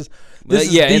 This is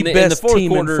the best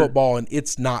team in football, and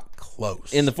it's not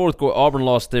close. In the fourth quarter, Auburn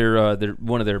lost their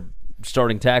one of their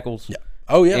starting tackles. Yeah.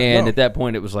 Oh yeah. And at that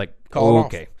point, it was like,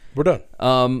 okay, we're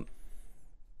done.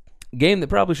 Game that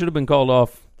probably should have been called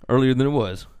off earlier than it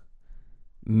was.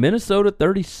 Minnesota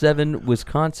 37,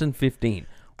 Wisconsin 15.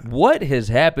 What has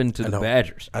happened to the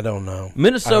Badgers? I don't know.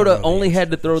 Minnesota only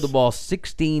had to throw the ball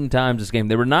 16 times this game.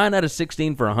 They were 9 out of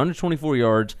 16 for 124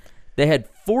 yards. They had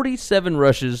 47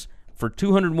 rushes for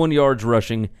 201 yards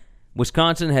rushing.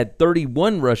 Wisconsin had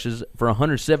 31 rushes for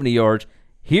 170 yards.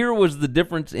 Here was the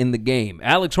difference in the game.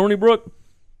 Alex Hornibrook,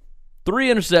 3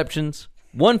 interceptions,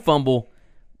 1 fumble,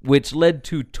 which led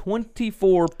to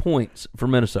 24 points for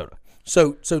Minnesota.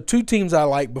 So two teams I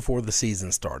liked before the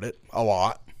season started a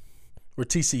lot were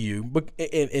TCU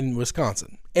in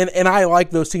Wisconsin. And I like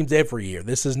those teams every year.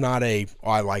 This is not I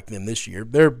like them this year.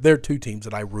 They're two teams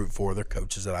that I root for. They're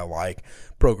coaches that I like,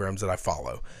 programs that I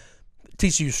follow.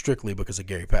 TCU strictly because of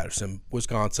Gary Patterson.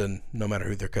 Wisconsin, no matter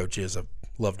who their coach is, I've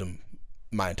loved him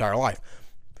my entire life.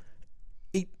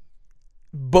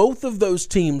 Both of those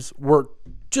teams were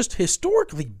just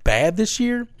historically bad this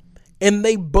year, and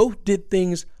they both did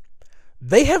things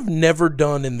they have never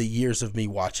done in the years of me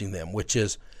watching them, which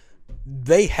is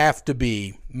they have to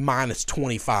be minus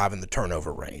 25 in the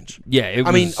turnover range. Yeah,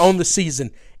 I mean, on the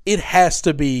season, it has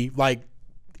to be like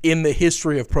in the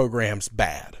history of programs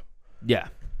bad. Yeah.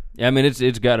 I mean, it's got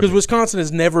to be. Because Wisconsin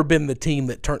has never been the team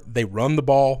that they run the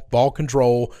ball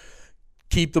control,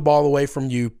 keep the ball away from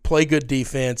you, play good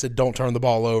defense, and don't turn the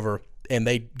ball over, and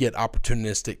they get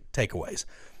opportunistic takeaways.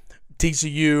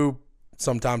 TCU,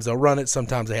 sometimes they'll run it,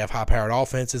 sometimes they have high-powered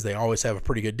offenses. They always have a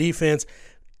pretty good defense,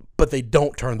 but they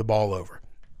don't turn the ball over.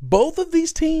 Both of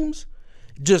these teams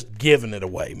just giving it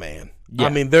away, man. Yeah. I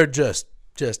mean, they're just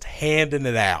handing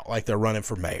it out like they're running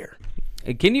for mayor.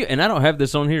 Can you? And I don't have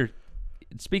this on here.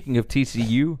 Speaking of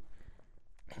TCU,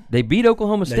 they beat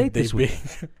Oklahoma State this week.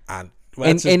 And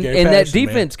that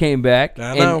defense came back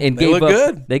and they look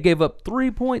good. They gave up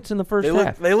 3 points in the first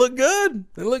half. They look good.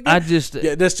 That's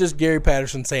just Gary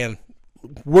Patterson saying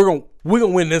we're gonna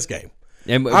win this game.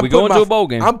 And we going to a bowl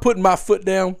game. I'm putting my foot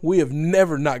down. We have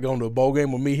never not gone to a bowl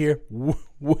game with me here.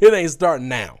 It ain't starting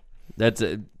now. That's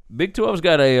it. Big 12's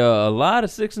got a lot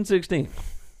of 6 and 16.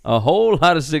 A whole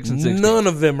lot of 6 and 16. None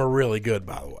of them are really good,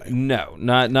 by the way. No,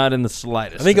 not in the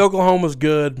slightest. I think Oklahoma's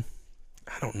good.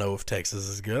 I don't know if Texas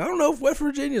is good. I don't know if West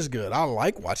Virginia's good. I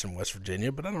like watching West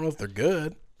Virginia, but I don't know if they're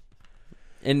good.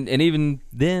 And even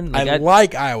then, I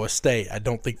like Iowa State. I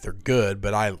don't think they're good,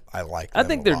 but I like them. I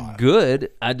think they're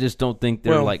good. I just don't think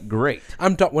they're like great.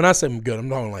 When I say I'm good, I'm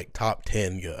talking like top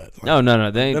 10 good. Like, no,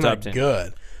 they ain't top 10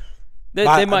 good.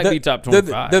 They might be top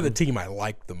 25. They're the team I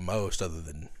like the most, other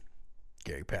than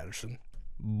Gary Patterson.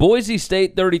 Boise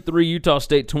State 33, Utah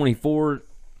State 24.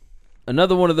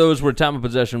 Another one of those where time of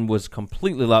possession was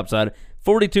completely lopsided.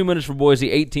 42 minutes for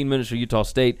Boise, 18 minutes for Utah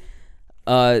State.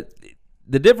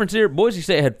 The difference here, Boise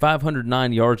State had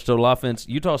 509 yards total offense.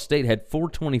 Utah State had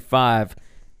 425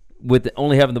 with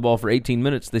only having the ball for 18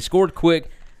 minutes. They scored quick,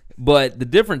 but the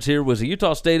difference here was a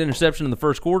Utah State interception in the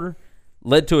first quarter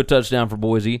led to a touchdown for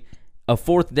Boise. A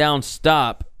fourth down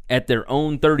stop at their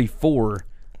own 34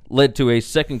 led to a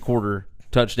second quarter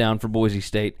touchdown for Boise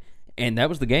State, and that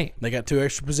was the game. They got 2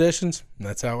 extra possessions, and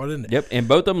that's how it ended. Yep, and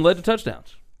both of them led to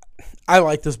touchdowns. I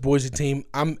like this Boise team.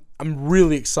 I'm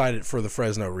really excited for the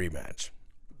Fresno rematch.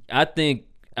 I think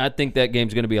that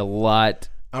game's going to be a lot.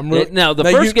 The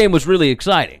first game was really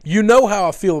exciting. You know how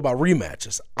I feel about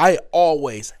rematches. I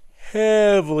always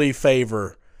heavily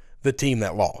favor the team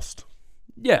that lost.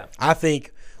 Yeah. I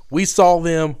think we saw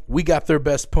them. We got their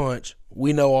best punch.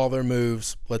 We know all their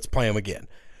moves. Let's play them again.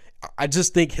 I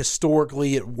just think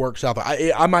historically it works out.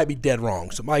 I might be dead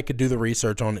wrong. Somebody could do the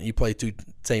research on it. You play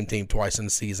same team twice in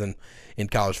the season in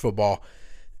college football,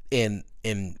 and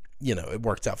it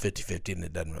works out 50-50, and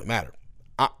it doesn't really matter.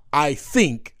 I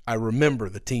think I remember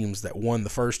the teams that won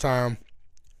the first time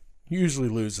usually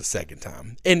lose the second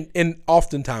time, and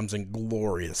oftentimes in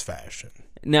glorious fashion.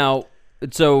 Now,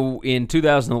 so in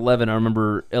 2011, I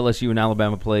remember LSU and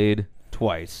Alabama played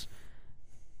twice.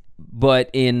 But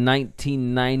in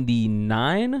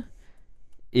 1999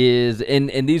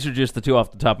 and these are just the two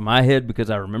off the top of my head because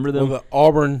I remember them. Well, the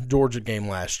Auburn-Georgia game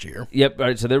last year. Yep. All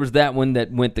right, so there was that one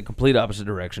that went the complete opposite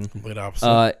direction. Complete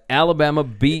opposite. Alabama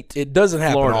beat It doesn't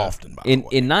happen Florida. often, by the way.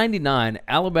 In 99,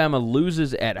 Alabama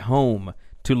loses at home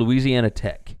to Louisiana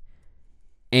Tech.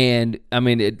 And, I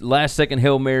mean, last-second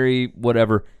Hail Mary,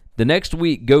 whatever. The next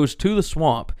week goes to the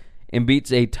Swamp and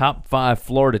beats a top-5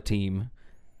 Florida team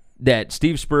that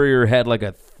Steve Spurrier had like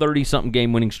a 30-something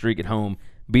game-winning streak at home,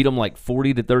 beat them like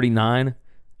 40-39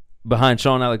 behind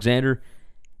Sean Alexander,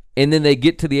 and then they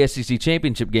get to the SEC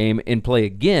championship game and play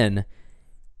again,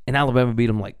 and Alabama beat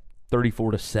them like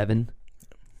 34-7.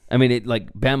 I mean,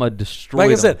 Bama destroyed them.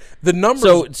 Like I said, the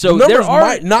numbers,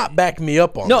 might not back me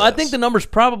up on this. No, I think the numbers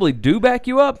probably do back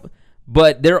you up,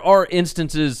 but there are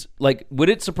instances, like, would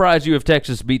it surprise you if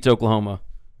Texas beats Oklahoma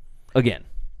again?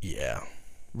 Yeah.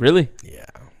 Really? Yeah.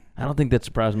 I don't think that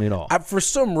surprised me at all. For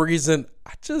some reason,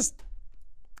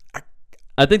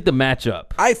 I think the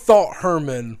matchup. I thought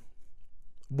Herman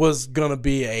was going to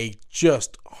be a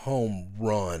just home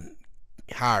run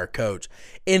hire coach,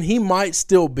 and he might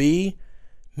still be.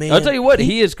 Man, I'll tell you what,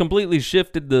 he has completely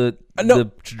shifted the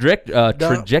the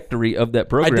trajectory of that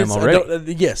program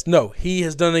already. He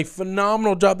has done a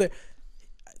phenomenal job there.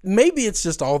 Maybe it's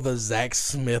just all the Zach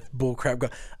Smith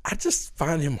bullcrap. I just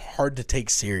find him hard to take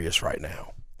serious right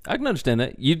now. I can understand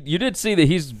that. You did see that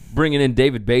he's bringing in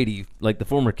David Beatty, like the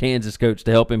former Kansas coach,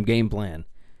 to help him game plan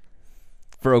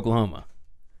for Oklahoma.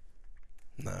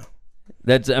 No.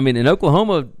 In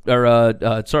Oklahoma,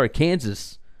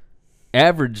 Kansas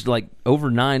averaged like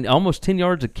over 9, almost 10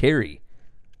 yards a carry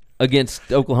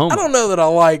against Oklahoma. I don't know that I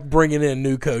like bringing in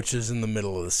new coaches in the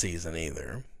middle of the season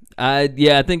either. I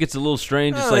think it's a little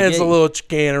strange. It's a little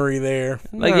chicanery there.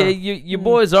 Your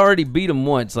boys already beat them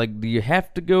once. Like, do you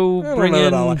have to go bring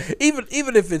in?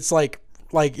 Even if it's like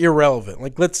irrelevant.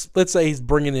 Like let's say he's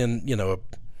bringing in a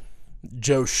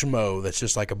Joe Schmo that's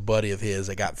just like a buddy of his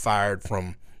that got fired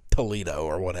from Toledo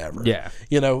or whatever. Yeah.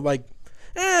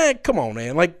 Come on,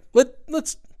 man. Like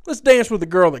let's dance with the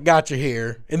girl that got you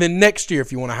here, and then next year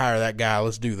if you want to hire that guy,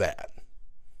 let's do that.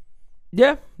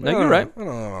 Yeah, you're right. I don't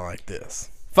know. I like this.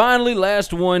 Finally,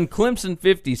 last one, Clemson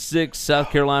 56, South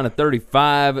Carolina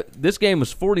 35. This game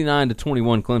was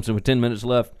 49-21 Clemson with 10 minutes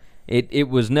left. It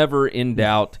was never in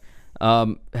doubt.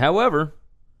 However,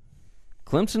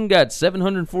 Clemson got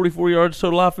 744 yards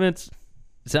total offense.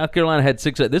 South Carolina had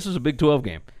 6. This was a Big 12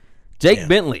 game. Jake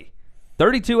Bentley,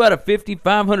 32 out of 50,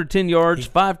 510 yards,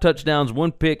 5 touchdowns,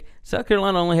 1 pick. South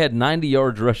Carolina only had 90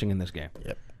 yards rushing in this game.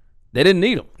 Yep. They didn't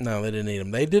need them. No, they didn't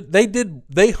need them.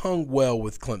 They hung well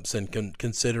with Clemson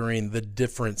considering the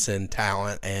difference in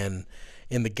talent and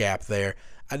in the gap there.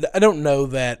 I don't know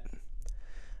that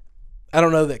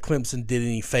Clemson did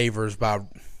any favors by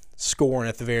scoring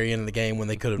at the very end of the game when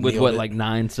they could have with kneeled it. like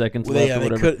 9 seconds left or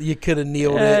whatever. You could have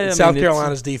kneeled it. South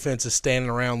Carolina's defense is standing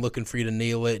around looking for you to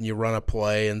kneel it, and you run a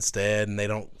play instead, and they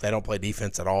don't play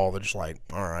defense at all. They're just like,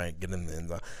 all right, get in the end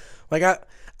zone. Like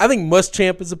I think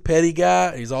Muschamp is a petty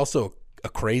guy. He's also a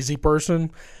crazy person.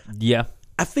 Yeah.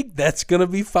 I think that's going to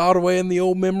be filed away in the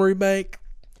old memory bank.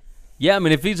 Yeah,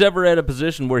 if he's ever at a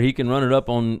position where he can run it up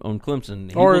on Clemson,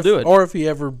 he will do it. Or if he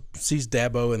ever sees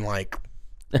Dabo in, like,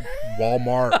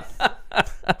 Walmart.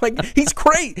 Like, he's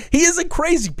crazy. He is a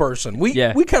crazy person. We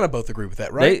kind of both agree with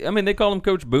that, right? They call him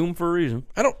Coach Boom for a reason.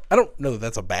 I don't know that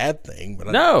that's a bad thing, but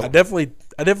no. I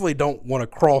definitely don't want to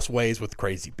cross ways with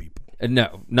crazy people.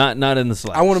 No, not in the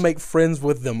slightest. I want to make friends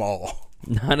with them all.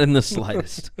 Not in the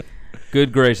slightest.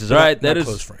 Good gracious. All right, that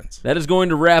is going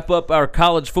to wrap up our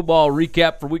college football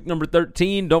recap for week number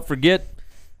 13. Don't forget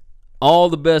all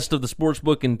the best of the sports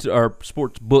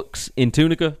books in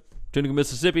Tunica,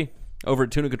 Mississippi, over at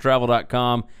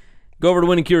tunicatravel.com. Go over to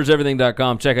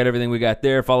winningcureseverything.com. Check out everything we got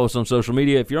there. Follow us on social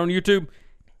media. If you're on YouTube,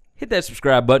 hit that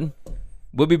subscribe button.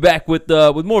 We'll be back with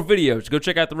more videos. Go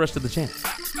check out the rest of the channel.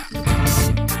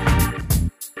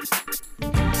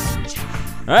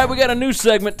 All right, we got a new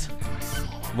segment.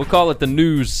 We'll call it the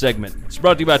news segment. It's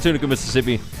brought to you by Tunica,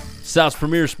 Mississippi, South's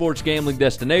premier sports gambling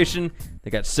destination.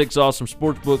 They got 6 awesome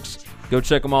sports books. Go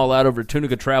check them all out over at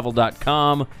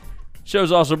tunicatravel.com.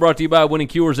 Show's also brought to you by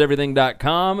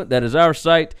winningcureseverything.com. That is our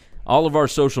site. All of our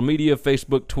social media,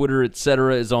 Facebook, Twitter,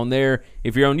 etc. is on there.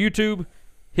 If you're on YouTube,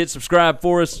 hit subscribe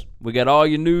for us. We got all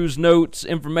your news, notes,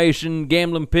 information,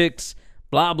 gambling picks,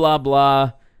 blah, blah,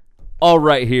 blah, all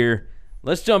right here.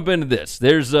 Let's jump into this.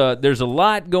 There's a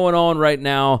lot going on right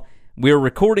now. We're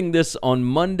recording this on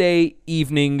Monday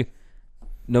evening,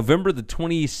 November the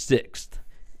 26th.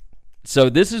 So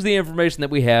this is the information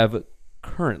that we have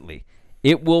currently.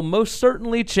 It will most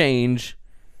certainly change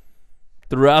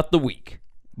throughout the week,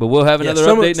 but we'll have another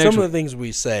update next week. Some of the things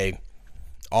we say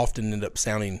often end up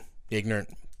sounding ignorant.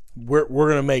 We're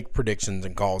going to make predictions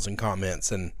and calls and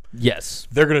comments, and yes,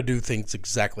 they're going to do things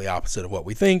exactly opposite of what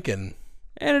we think, and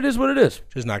it is what it is.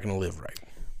 Just not going to live right.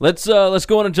 Let's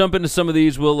go on and jump into some of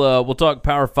these. We'll talk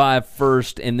Power 5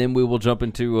 first, and then we will jump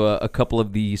into a couple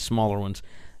of the smaller ones.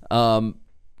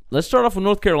 Let's start off with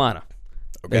North Carolina.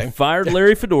 Okay. They fired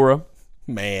Larry Fedora.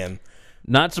 Man.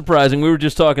 Not surprising. We were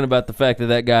just talking about the fact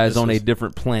that guy is on a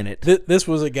different planet. This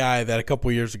was a guy that a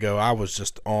couple years ago I was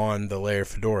just on the Larry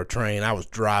Fedora train. I was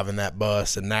driving that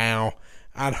bus, and now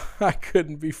I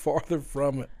couldn't be farther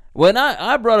from it. Well,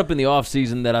 I brought up in the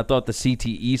offseason that I thought the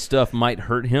CTE stuff might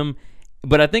hurt him,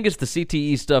 but I think it's the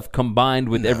CTE stuff combined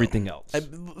with everything else.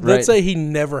 Let's say he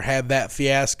never had that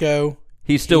fiasco.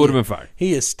 He still would have been fired.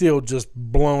 He is still just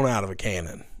blown out of a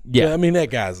cannon. Yeah. That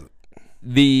guy's...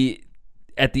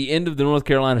 At the end of the North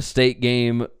Carolina State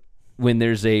game, when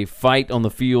there's a fight on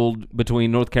the field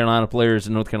between North Carolina players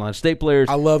and North Carolina State players.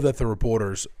 I love that the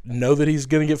reporters know that he's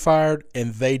going to get fired,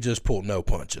 and they just pull no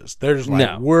punches. They're just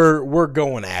like, we're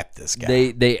going at this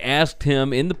guy. They asked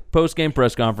him in the post-game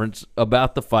press conference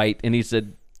about the fight, and he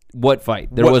said, What fight?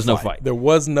 There was no fight. There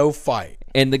was no fight.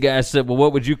 And the guy said, well,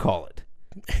 what would you call it?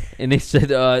 And he said,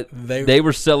 they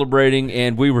were celebrating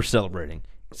and we were celebrating.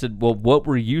 I said, well, what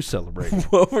were you celebrating?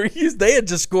 They had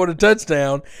just scored a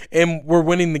touchdown and were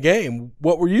winning the game.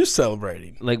 What were you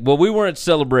celebrating? Like, well, we weren't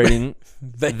celebrating.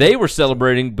 They were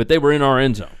celebrating, but they were in our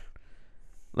end zone.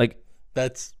 Like,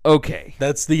 that's okay.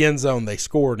 That's the end zone they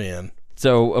scored in.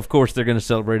 So, of course, they're going to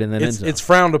celebrate in that end zone. It's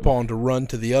frowned upon to run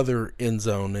to the other end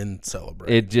zone and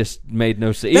celebrate. It just made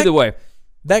no sense. Either way.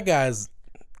 That guy's,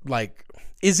 like,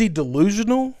 is he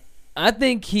delusional? I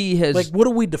think he has. Like, what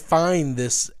do we define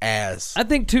this as? I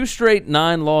think 2 straight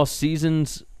 9-loss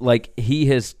seasons, like, he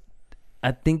has.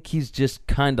 I think he's just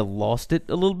kind of lost it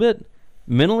a little bit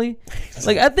mentally.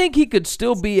 Like, I think he could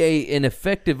still be an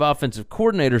effective offensive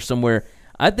coordinator somewhere.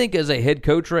 I think as a head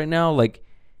coach right now, like,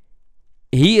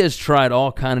 he has tried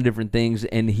all kind of different things,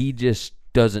 and he just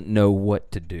doesn't know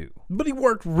what to do. But he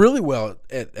worked really well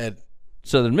at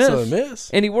Southern Miss.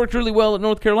 And he worked really well at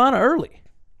North Carolina early.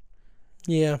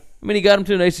 Yeah. I mean, he got him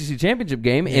to an ACC championship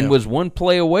game and was one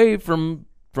play away from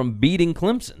beating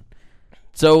Clemson.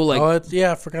 So, like,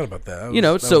 I forgot about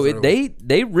that.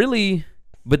 They really,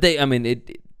 but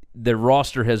their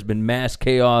roster has been mass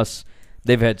chaos.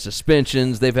 They've had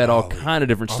suspensions. They've had all kind of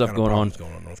different stuff going on.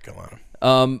 Going on in North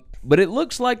Carolina. But it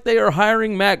looks like they are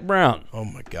hiring Mac Brown. Oh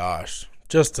my gosh!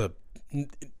 Just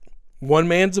one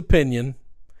man's opinion.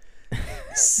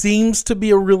 Seems to be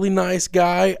a really nice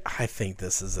guy. I think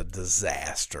this is a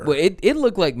disaster. Well, it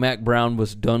looked like Mac Brown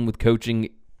was done with coaching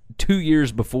 2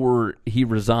 years before he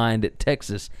resigned at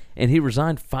Texas, and he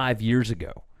resigned 5 years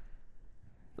ago.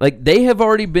 Like, they have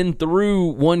already been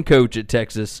through one coach at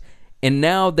Texas, and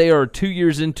now they are 2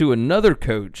 years into another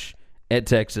coach at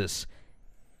Texas.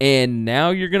 And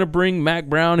now you're going to bring Mac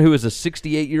Brown, who is a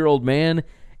 68-year-old man,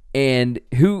 and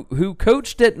who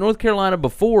coached at North Carolina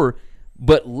before,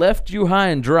 but left you high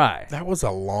and dry. That was a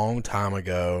long time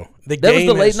ago. The That game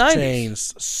was the late has 90s.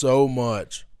 changed so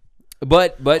much.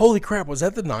 But holy crap, was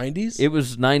that the 90s? It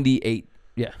was 98.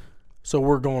 Yeah. So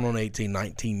we're going on 18,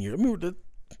 19 years. I mean,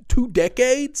 2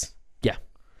 decades? Yeah.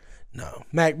 No.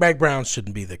 Mac Brown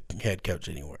shouldn't be the head coach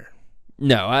anywhere.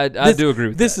 No, I do agree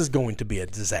with this. that. This is going to be a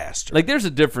disaster. Like, there's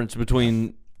a difference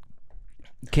between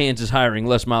Kansas hiring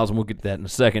Les Miles, and we'll get to that in a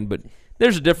second, but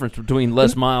there's a difference between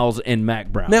Les Miles and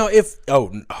Mac Brown. Now,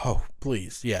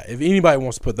 please, yeah. If anybody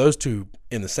wants to put those two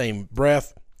in the same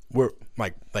breath, we're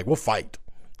we'll fight.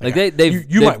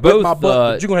 You might whip my butt,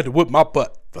 but you're gonna have to whip my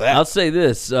butt for that. I'll say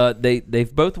this: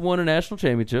 they've both won a national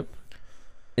championship,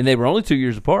 and they were only 2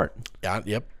 years apart. Yeah,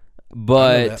 yep.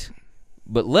 But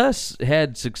Les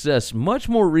had success much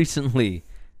more recently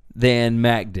than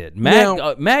Mac did.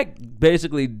 Mac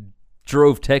basically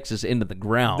drove Texas into the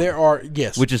ground.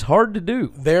 Which is hard to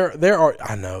do. There are.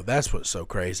 I know, that's what's so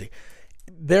crazy.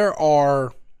 There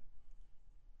are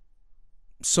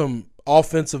some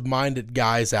offensive-minded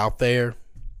guys out there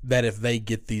that if they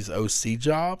get these OC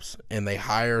jobs and they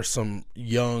hire some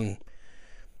young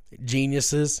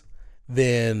geniuses,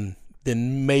 then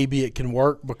maybe it can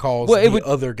work because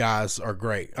other guys are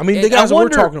great. I mean, the guys that we're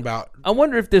talking about. I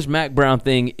wonder if this Mac Brown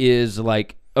thing is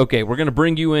like, okay, we're going to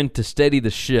bring you in to steady the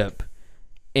ship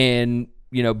and,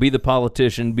 be the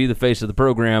politician, be the face of the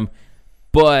program,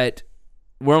 but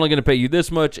we're only going to pay you this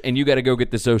much, and you got to go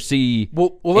get this OC,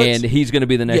 and he's going to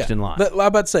be the next in line. I'm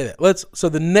about to say that. So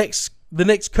the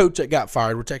next coach that got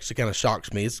fired, which actually kind of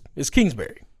shocks me, is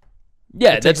Kingsbury.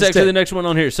 Yeah, that's actually the next one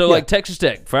on here. So, like, Texas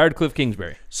Tech fired Cliff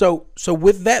Kingsbury. So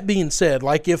with that being said,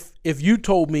 like, if you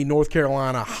told me North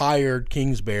Carolina hired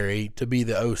Kingsbury to be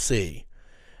the OC,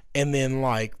 and then,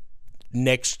 like,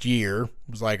 next year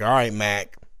was like, all right,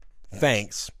 Mac,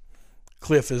 thanks.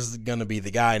 Cliff is going to be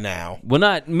the guy now.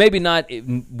 Well, maybe not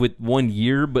with 1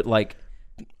 year, but, like,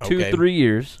 2-3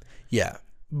 years. Yeah,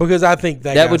 because I think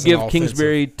that would give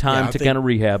Kingsbury time to kind of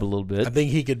rehab a little bit. I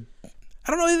think he could. I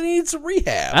don't know if he needs some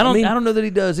rehab. I don't know that he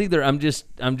does either. I'm just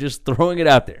throwing it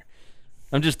out there.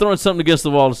 I'm just throwing something against the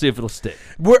wall to see if it'll stick.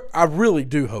 I really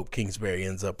do hope Kingsbury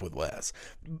ends up with Les,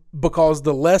 because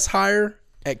the Les hire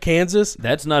at Kansas.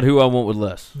 That's not who I want with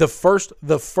Les. The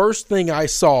first thing I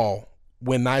saw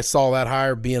when I saw that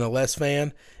hire, being a Les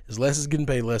fan, is Les is getting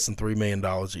paid less than $3 million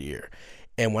a year.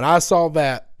 And when I saw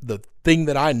that, the thing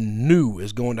that I knew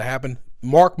is going to happen,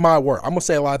 mark my word, I'm going to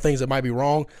say a lot of things that might be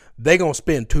wrong, they're going to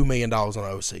spend $2 million on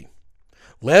OC.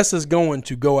 Les is going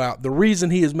to go out. The reason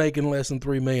he is making less than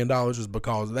 $3 million is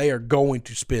because they are going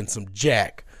to spend some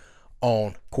jack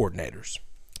on coordinators.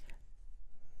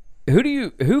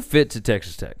 Who fits at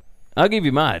Texas Tech? I'll give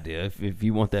you my idea if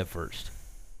you want that first.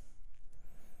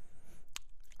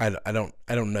 I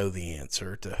don't know the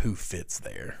answer to who fits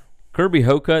there. Kirby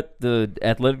Hocutt, the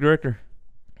athletic director,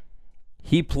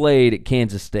 he played at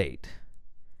Kansas State,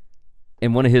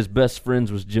 and one of his best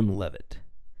friends was Jim Leavitt.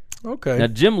 Okay. Now,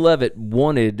 Jim Leavitt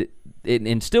wanted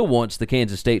and still wants the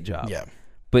Kansas State job. Yeah.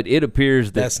 But it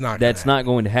appears that that's not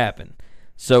going to happen.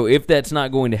 So if that's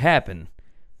not going to happen,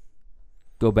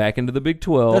 go back into the Big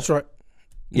 12. That's right.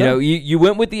 You know, you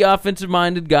went with the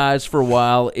offensive-minded guys for a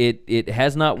while. It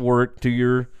has not worked to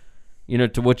your,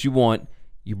 to what you want.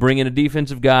 You bring in a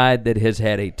defensive guy that has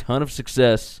had a ton of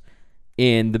success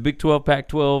in the Big 12,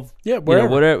 Pac-12. Yeah,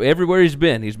 whatever. Everywhere he's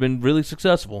been really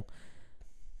successful.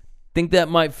 Think that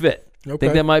might fit. Okay.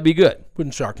 Think that might be good.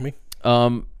 Wouldn't shock me.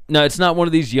 No, it's not one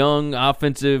of these young,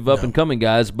 offensive, up-and-coming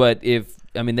guys, but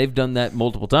they've done that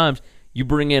multiple times. You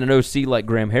bring in an OC like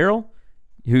Graham Harrell,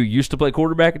 who used to play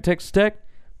quarterback at Texas Tech,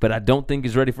 but I don't think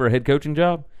he's ready for a head coaching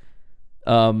job,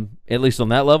 at least on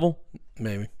that level.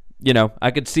 Maybe.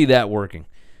 I could see that working.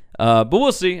 But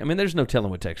we'll see. There's no telling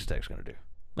what Texas Tech's going to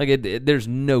do. There's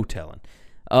no telling.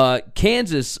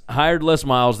 Kansas hired Les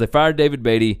Miles. They fired David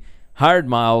Beatty, hired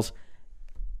Miles.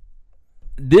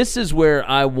 This is where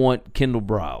I want Kendall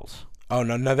Briles. Oh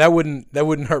no, that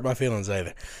wouldn't hurt my feelings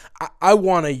either. I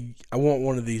want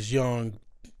one of these young,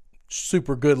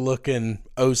 super good looking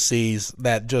OCs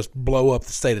that just blow up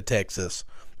the state of Texas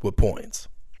with points.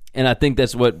 And I think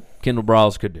that's what Kendall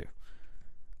Briles could do.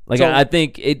 I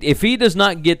think if he does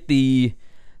not get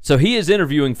so he is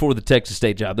interviewing for the Texas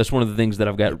State job. That's one of the things that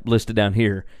I've got listed down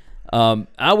here.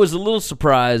 I was a little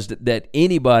surprised that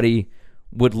anybody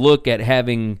would look at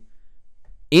having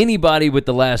anybody with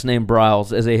the last name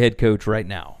Briles as a head coach right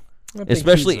now,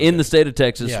 especially in the state of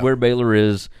Texas where Baylor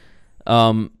is.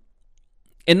 And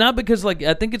not because,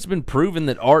 I think it's been proven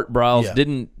that Art Briles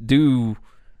didn't do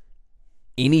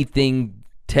anything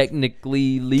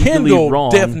technically, legally Kendall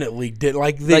wrong. Definitely did.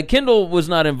 Kendall was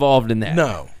not involved in that.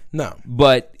 No.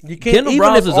 But you can't, Kendall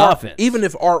Briles' offense. Even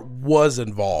if Art was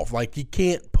involved, you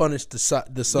can't punish the son.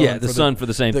 Son for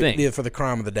the same thing. Yeah, for the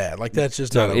crime of the dad. That's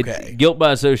just not okay. Guilt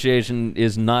by association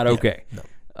is not okay.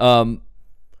 No.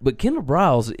 But Kendall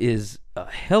Briles is a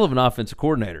hell of an offensive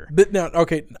coordinator. But now,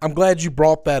 okay, I'm glad you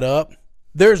brought that up.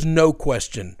 There's no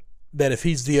question that if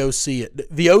he's the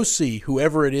OC,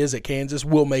 whoever it is at Kansas,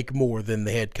 will make more than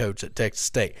the head coach at Texas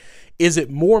State. Is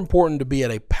it more important to be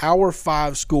at a Power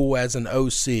 5 school as an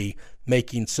OC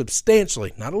making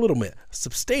substantially, not a little bit,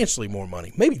 substantially more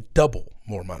money, maybe double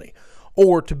more money,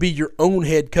 or to be your own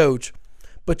head coach,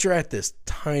 but you're at this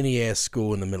tiny-ass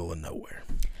school in the middle of nowhere?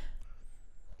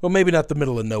 Well, maybe not the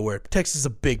middle of nowhere. Texas is a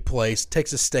big place.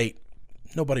 Texas State,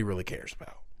 nobody really cares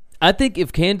about. I think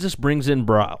if Kansas brings in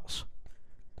Briles,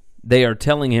 they are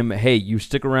telling him, hey, you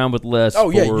stick around with Les.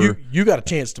 Oh, yeah, you got a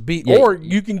chance to beat. Yeah. Or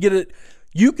you can get it.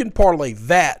 You can parlay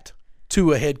that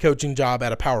to a head coaching job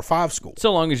at a Power 5 school.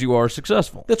 So long as you are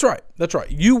successful. That's right.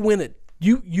 You win it.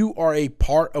 You are a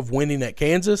part of winning at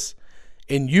Kansas,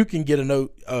 and you can get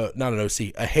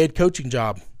a head coaching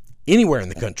job anywhere in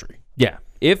the country. Yeah.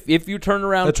 If you turn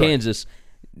around That's Kansas,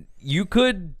 you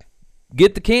could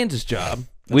get the Kansas job,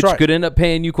 which right. could end up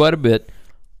paying you quite a bit.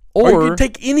 Or you can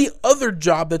take any other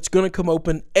job that's going to come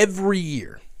open every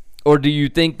year. Or do you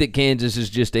think that Kansas is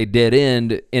just a dead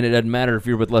end, and it doesn't matter if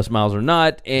you're with Les Miles or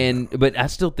not? But I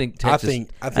still think Texas.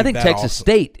 I think Texas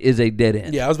State is a dead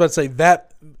end. Yeah, I was about to say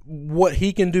that what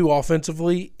he can do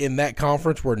offensively in that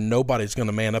conference where nobody's going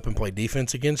to man up and play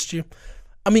defense against you.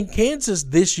 Kansas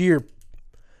this year,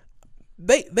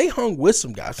 they hung with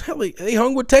some guys. Hell, they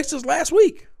hung with Texas last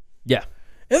week. Yeah,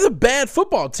 they're a bad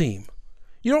football team.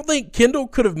 You don't think Kendall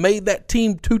could have made that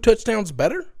team 2 touchdowns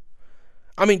better?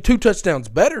 2 touchdowns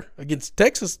better against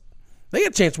Texas. They got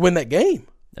a chance to win that game.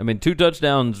 2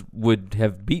 touchdowns would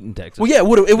have beaten Texas. Well, yeah, it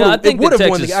would have won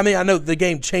the game. I know the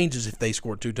game changes if they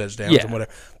score 2 touchdowns and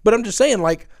whatever. But I'm just saying,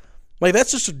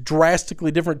 that's just a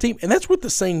drastically different team. And that's with the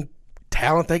same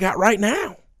talent they got right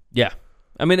now. Yeah.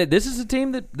 This is a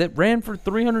team that ran for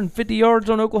 350 yards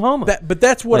on Oklahoma. But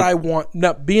that's what I want.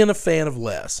 Now, being a fan of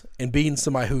Les and being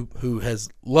somebody who has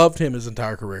loved him his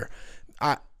entire career,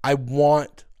 I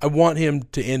want him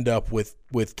to end up with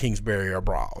Kingsbury or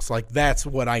Briles. That's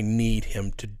what I need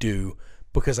him to do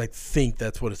because I think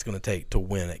that's what it's going to take to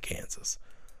win at Kansas.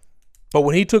 But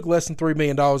when he took less than $3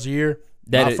 million a year,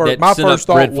 my first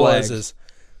thought was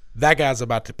that guy's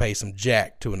about to pay some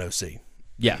jack to an OC.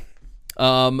 Yeah.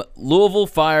 Louisville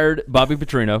fired Bobby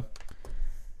Petrino,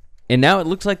 and now it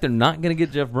looks like they're not going to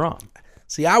get Jeff Brom.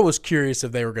 See, I was curious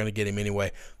if they were going to get him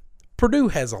anyway. Purdue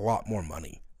has a lot more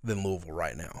money than Louisville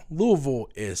right now. Louisville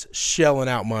is shelling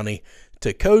out money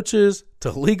to coaches,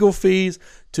 to legal fees,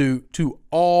 to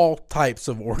all types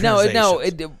of organizations.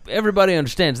 No, everybody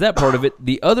understands that part of it.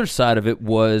 The other side of it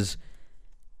was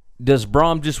does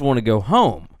Brom just want to go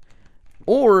home?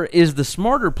 Or is the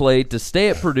smarter play to stay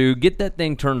at Purdue, get that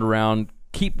thing turned around,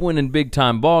 keep winning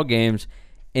big-time ball games,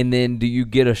 and then do you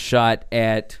get a shot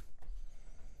at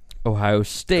Ohio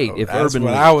State if That's Urban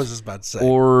what leaves? I was just about to say.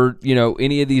 Or,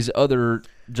 any of these other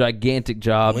gigantic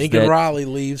jobs Lincoln that, Riley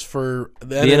leaves for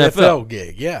the NFL. NFL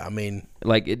gig. Yeah, I mean.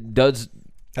 like, it does.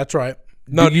 That's right.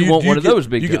 No, do you want one of those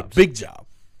big jobs? You get a big job.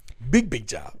 Big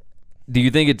job. Do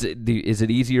you think is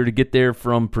it easier to get there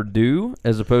from Purdue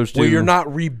as opposed to? Well, you're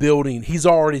not rebuilding. He's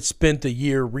already spent a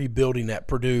year rebuilding at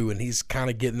Purdue, and he's kind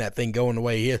of getting that thing going the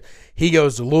way he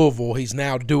goes to Louisville. He's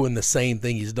now doing the same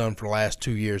thing he's done for the last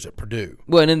 2 years at Purdue.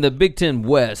 Well, and in the Big Ten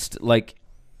West, like,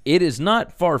 it is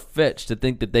not far-fetched to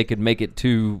think that they could make it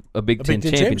to a Big Ten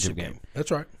championship game.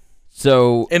 That's right.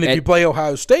 So, and if you play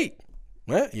Ohio State,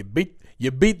 well, you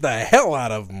beat the hell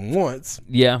out of them once.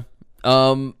 Yeah.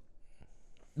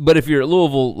 But if you're at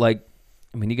Louisville, like,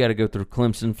 I mean, you got to go through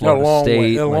Clemson, Florida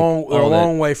State. A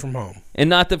long way from home. And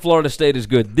not that Florida State is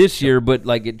good this year, but,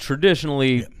 like,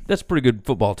 traditionally, that's a pretty good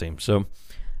football team. So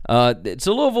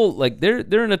Louisville, like,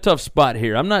 they're in a tough spot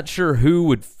here. I'm not sure who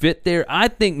would fit there. I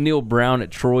think Neil Brown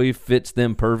at Troy fits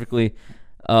them perfectly.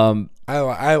 I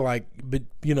like, but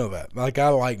you know that. Like, I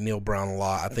like Neil Brown a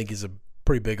lot. I think he's a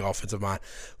pretty big offensive mind.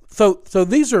 So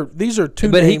these are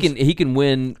two. But names. he can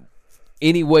win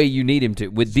any way you need him to,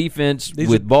 with defense,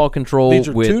 with ball control, these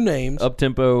are with two names up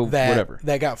tempo, whatever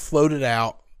that got floated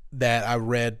out that I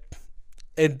read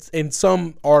in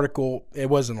some article. It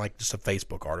wasn't like just a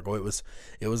Facebook article. It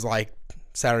was like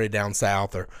Saturday Down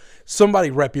South or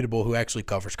somebody reputable who actually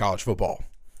covers college football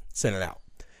sent it out.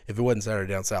 If it wasn't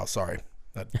Saturday Down South, sorry,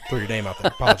 I threw your name out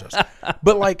there. Apologize.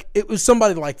 But like it was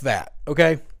somebody like that,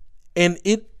 okay? And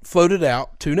it floated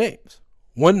out two names.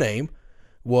 One name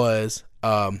was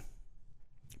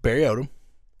Barry Odom,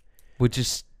 which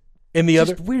is and the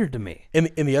just other weird to me. And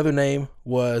the other name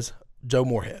was Joe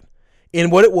Moorhead.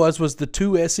 And what it was the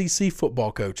two SEC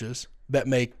football coaches that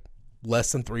make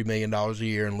less than $3 million a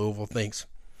year in Louisville thinks,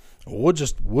 we'll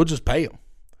just pay them.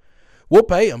 We'll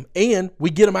pay them, and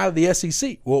we get them out of the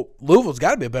SEC. Well, Louisville's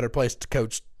got to be a better place to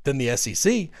coach than the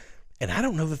SEC, and I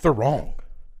don't know that they're wrong.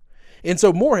 And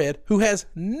so Moorhead, who has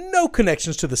no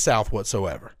connections to the South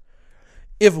whatsoever,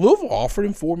 if Louisville offered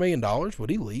him $4 million, would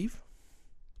he leave?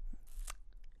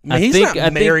 I mean, he's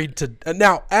not married to –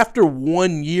 now, after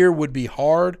 1 year would be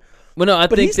hard. Well, no, I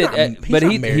think that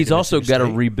he's also got to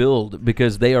rebuild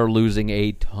because they are losing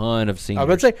a ton of seniors. I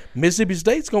was about to say, Mississippi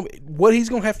State's going – what he's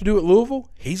going to have to do at Louisville,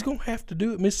 he's going to have to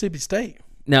do at Mississippi State.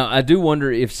 Now, I do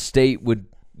wonder if State would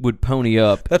pony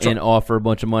up offer a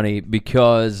bunch of money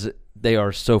because – they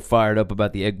are so fired up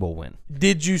about the Egg Bowl win.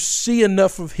 Did you see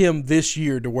enough of him this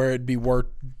year to where it'd be worth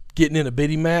getting in a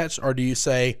bidding match, or do you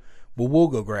say, well, we'll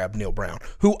go grab Neil Brown,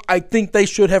 who I think they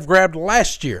should have grabbed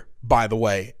last year, by the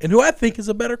way, and who I think is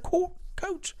a better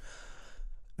coach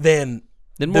than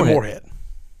Moorhead.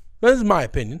 That is my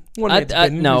opinion. One man's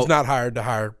opinion. Who's not hired to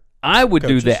hire I would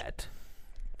coaches. do that.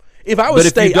 If I was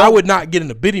State, I would not get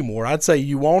in a bidding war. I'd say,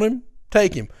 you want him?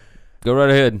 Take him. Go right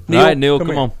ahead. All right, Neil,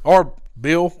 come on. Or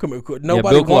Bill,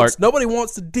 nobody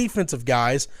wants the defensive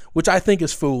guys, which I think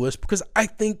is foolish because I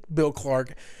think Bill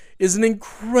Clark is an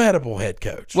incredible head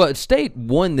coach. Well, State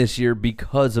won this year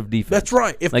because of defense. That's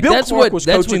right. If Bill Clark was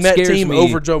coaching that team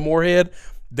over Joe Moorhead,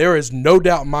 there is no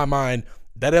doubt in my mind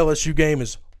that LSU game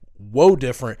is woe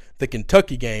different. The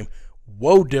Kentucky game,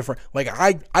 woe different. Like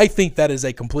I think that is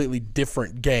a completely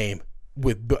different game.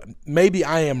 Maybe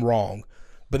I am wrong,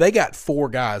 but they got 4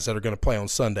 guys that are going to play on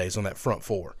Sundays on that front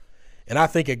 4. And I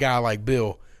think a guy like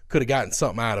Bill could have gotten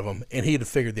something out of him, and he'd have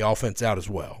figured the offense out as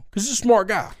well. Because he's a smart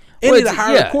guy. And he'd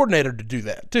hire a coordinator to do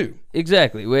that, too.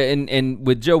 Exactly. And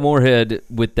with Joe Moorhead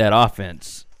with that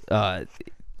offense, I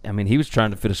mean, he was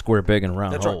trying to fit a square peg in a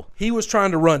round hole. Right. He was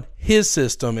trying to run his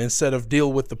system instead of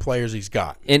deal with the players he's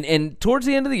got. And towards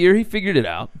the end of the year, he figured it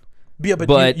out. Yeah,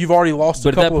 but you've already lost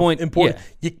a couple of important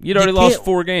 – you'd already lost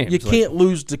 4 games. You can't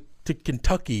lose to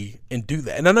Kentucky and do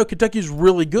that. And I know Kentucky's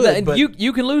really good. But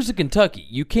you can lose to Kentucky.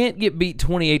 You can't get beat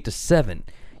 28-7.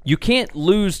 You can't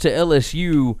lose to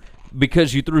LSU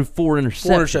because you threw 4 interceptions.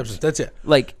 4 interceptions. That's it.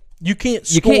 Like you can't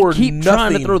keep nothing.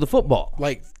 Trying to throw the football.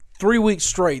 Like 3 weeks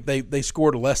straight, they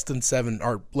scored less than 7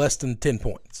 or less than 10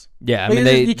 points. Yeah, I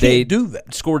mean you can't do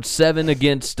that. Scored 7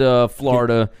 against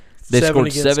Florida. They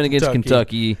scored 7 against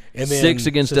Kentucky, and then 6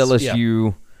 against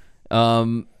LSU.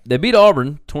 Yeah. They beat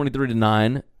Auburn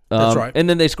 23-9. That's right. And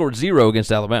then they scored 0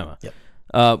 against Alabama,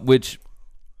 which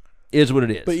is what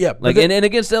it is. But yeah, and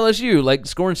against LSU, like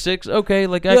scoring 6, okay,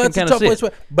 like I can kind of see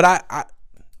it. But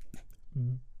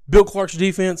Bill Clark's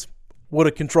defense would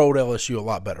have controlled LSU a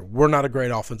lot better. We're not a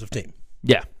great offensive team.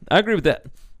 Yeah, I agree with that.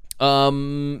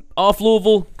 Off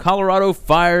Louisville, Colorado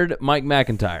fired Mike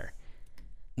McIntyre.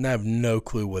 And I have no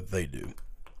clue what they do.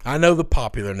 I know the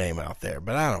popular name out there,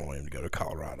 but I don't want him to go to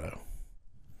Colorado.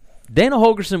 Dana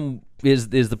Holgorsen is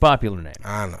the popular name.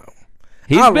 I know.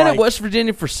 He's been at West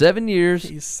Virginia for 7 years.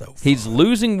 He's so fun. He's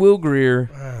losing Will Greer.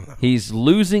 I know. He's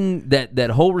losing that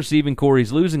whole receiving core.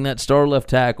 He's losing that star left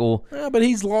tackle. Yeah, but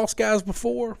he's lost guys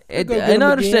before. And I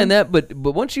understand that, but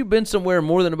once you've been somewhere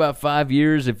more than about 5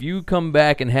 years, if you come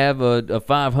back and have a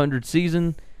 500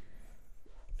 season,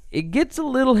 it gets a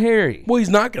little hairy. Well, he's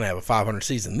not going to have a 500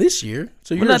 season this year,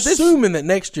 so you're assuming that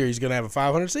next year he's going to have a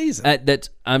 500 season.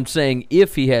 I'm saying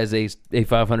if he has a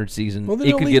 500 season, well,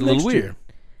 it could get a little weird. Year.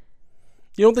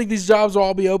 You don't think these jobs will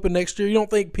all be open next year? You don't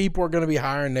think people are going to be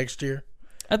hiring next year?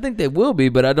 I think they will be,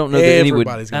 but I don't know that any would.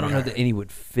 I don't know that any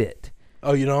would fit.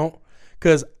 Oh, you don't?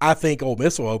 Because I think Ole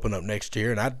Miss will open up next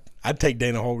year, and I'd take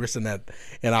Dana Holgorsen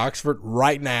in Oxford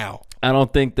right now. I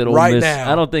don't think that Ole Miss.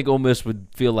 I don't think Ole Miss would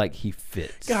feel like he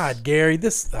fits. God, Gary,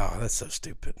 that's so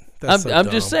stupid. I'm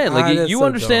just saying, like you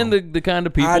understand the kind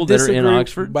of people that are in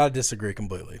Oxford. But I disagree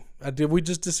completely. We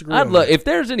just disagree. If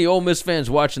there's any Ole Miss fans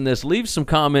watching this, leave some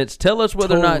comments. Tell us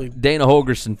whether or not Dana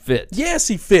Holgorsen fits. Yes,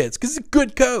 he fits because he's a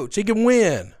good coach. He can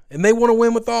win, and they want to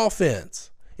win with offense,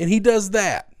 and he does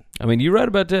that. I mean, you're right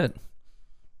about that.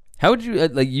 How would you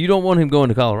you don't want him going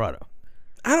to Colorado?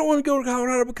 I don't want to go to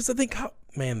Colorado because I think,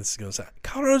 man, this is going to sound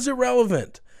Colorado's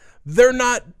irrelevant. They're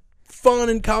not fun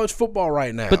in college football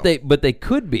right now. But they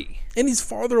could be. And he's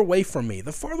farther away from me.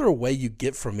 The farther away you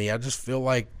get from me, I just feel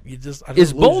like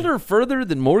is Boulder further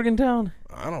than Morgantown?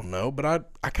 I don't know, but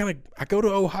I go to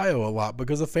Ohio a lot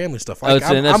because of family stuff. Like,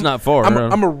 that's not far.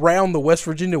 I'm around the West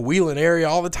Virginia Wheeling area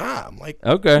all the time. Like,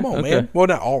 okay, come on, man. Well,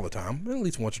 not all the time. At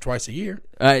least once or twice a year.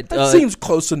 All right, that seems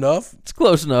close enough. It's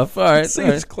close enough. All right, it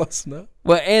seems close enough.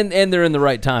 Well, and they're in the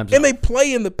right time zone. And they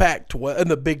play in the Pac-12 in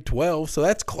the Big 12, so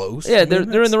that's close. Yeah,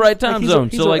 they're in the right time zone.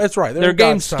 So that's right. Their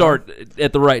games start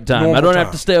at the right time. I don't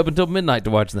have to stay up until midnight to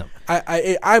watch them.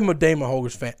 I'm a Dana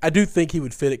Holgorsen fan. I do think he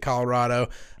would fit at Colorado.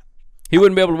 He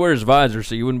wouldn't be able to wear his visor,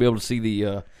 so you wouldn't be able to see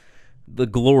the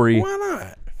glory. Why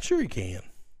not? Sure, you can.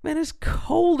 Man, it's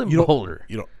cold in Boulder.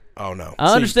 You don't. Oh no.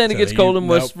 I understand it gets cold in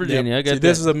West Virginia. I got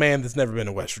this is a man that's never been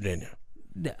to West Virginia.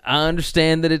 I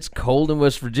understand that it's cold in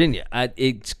West Virginia.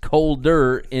 It's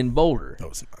colder in Boulder. No,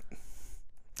 it's not.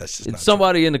 That's just not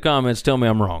somebody true. In the comments tell me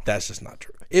I'm wrong. That's just not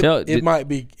true. It might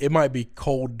be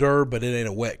colder, but it ain't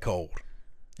a wet cold.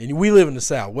 And we live in the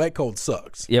South. Wet cold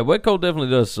sucks. Yeah, wet cold definitely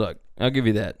does suck. I'll give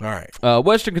you that. All right.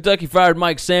 Western Kentucky fired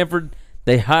Mike Sanford.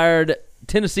 They hired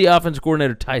Tennessee offensive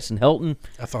coordinator Tyson Helton.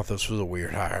 I thought this was a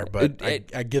weird hire, but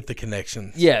I get the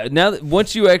connection. Yeah, now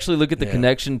once you actually look at the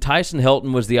connection, Tyson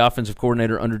Helton was the offensive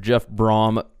coordinator under Jeff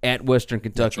Brom at Western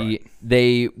Kentucky. Right.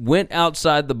 They went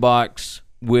outside the box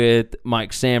with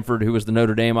Mike Sanford, who was the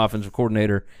Notre Dame offensive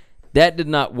coordinator. That did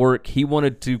not work. He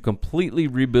wanted to completely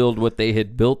rebuild what they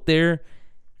had built there.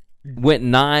 Went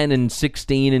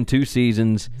 9-16 in 2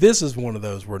 seasons. This is one of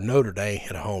those where Notre Dame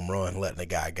hit a home run letting the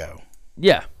guy go.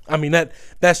 Yeah. I mean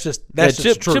that's just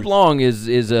truth. Chip Long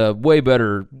is a way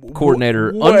better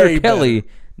coordinator under Kelly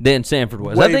than Sanford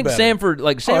was. I think better. Sanford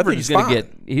is going to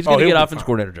get offensive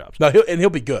coordinator jobs. No,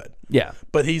 he'll be good. Yeah,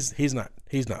 but he's not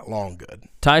long good.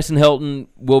 Tyson Helton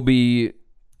will be.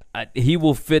 He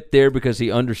will fit there because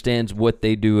he understands what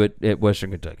they do at Western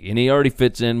Kentucky, and he already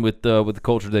fits in with the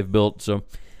culture they've built. So.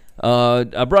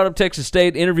 I brought up Texas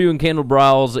State interviewing Kendall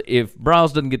Briles. If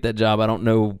Briles doesn't get that job, I don't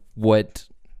know what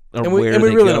or where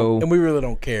they go. And we really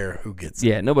don't care who gets it.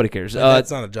 Yeah, nobody cares.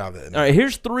 That's not a job. All right,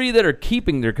 here's 3 that are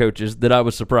keeping their coaches that I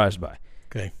was surprised by.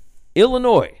 Okay.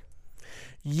 Illinois.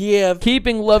 Yeah.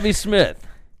 Keeping Lovie Smith.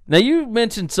 Now, you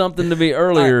mentioned something to me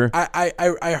earlier.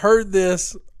 I heard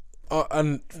this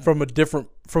from a different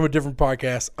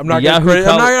podcast. I'm not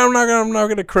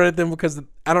going to credit them because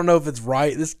I don't know if it's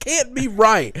right. This can't be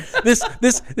right.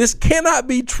 This cannot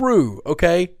be true.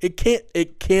 Okay,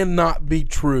 it cannot be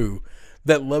true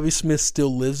that Lovie Smith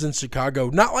still lives in Chicago.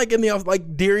 Not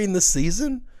like during the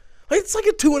season. Like it's like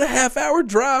a 2.5 hour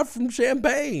drive from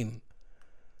Champaign.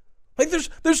 Like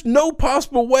there's no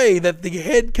possible way that the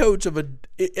head coach of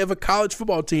a college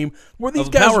football team where these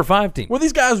guys Power 5 team where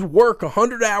these guys work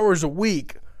 100 hours a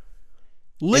week.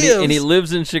 And he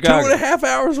lives in Chicago. 2.5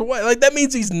 hours away. Like that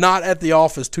means he's not at the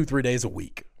office 2-3 days a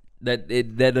week. That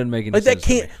doesn't make any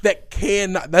sense. That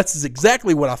cannot. That's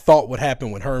exactly what I thought would happen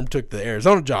when Herm took the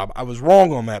Arizona job. I was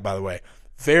wrong on that, by the way.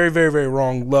 Very, very, very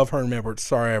wrong. Love Herm Edwards.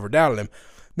 Sorry I ever doubted him.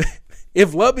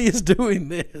 If Lovie is doing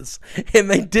this and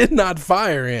they did not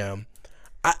fire him,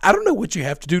 I don't know what you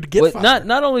have to do to get fired.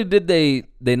 Not only did they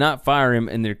not fire him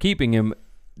and they're keeping him,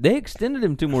 they extended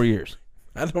him 2 more years.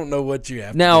 I don't know what you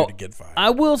have Now, to do to get fired. I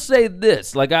will say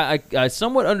this. Like, I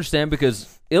somewhat understand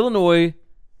because Illinois,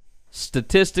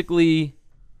 statistically,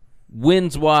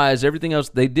 wins-wise, everything else,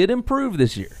 they did improve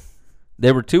this year.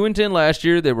 They were 2-10 last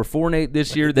year. They were 4-8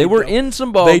 this year. They were in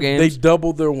some ball games. They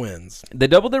doubled their wins. They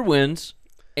doubled their wins,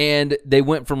 and they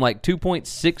went from like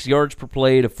 2.6 yards per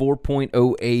play to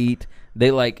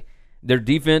 4.08. Their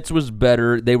defense was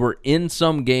better. They were in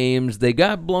some games. They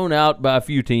got blown out by a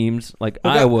few teams, like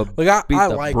Iowa beat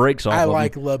the brakes off of them. I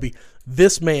like Lubby.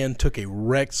 This man took a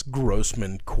Rex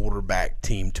Grossman quarterback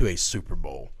team to a Super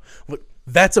Bowl. Look,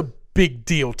 that's a big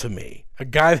deal to me. A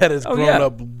guy that has grown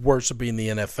up worshiping the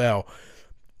NFL.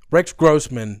 Rex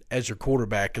Grossman as your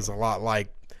quarterback is a lot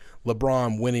like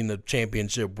LeBron winning the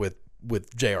championship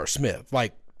with J.R. Smith.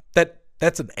 Like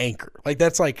that's an anchor. Like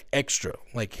that's like extra.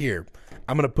 Like here,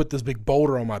 I'm going to put this big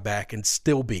boulder on my back and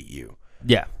still beat you.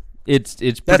 Yeah. It's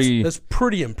pretty That's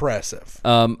pretty impressive.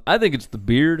 I think it's the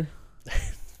beard.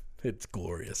 It's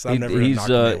glorious. I've never knocked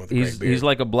a man with a great beard. He's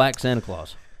like a black Santa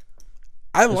Claus.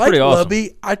 I like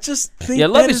Lubby. I just think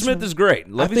Lovie Smith is great.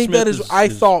 I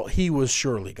thought he was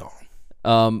surely gone.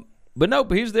 But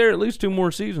nope, he's there at least 2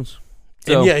 more seasons.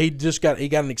 So, and he got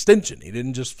an extension. He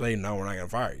didn't just say no, we're not going to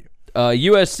fire you.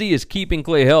 USC is keeping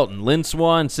Clay Helton. Lynn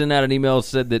Swann sent out an email,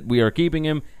 said that we are keeping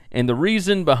him, and the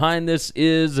reason behind this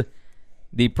is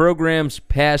the program's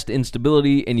past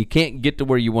instability, and you can't get to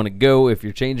where you want to go if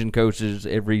you're changing coaches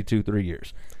every 2-3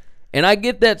 years. And I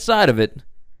get that side of it,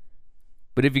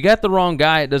 but if you got the wrong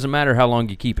guy, it doesn't matter how long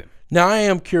you keep him. Now, I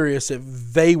am curious if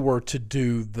they were to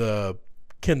do the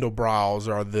Kendall Briles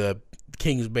or the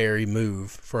Kingsbury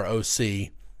move for OC,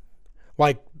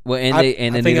 like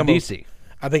then DC.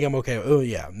 I think I'm okay. Oh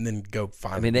yeah, and then go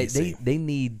find. DC. They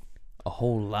need a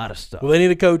whole lot of stuff. Well, they need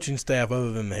a coaching staff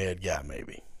other than the head guy,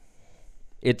 maybe.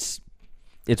 It's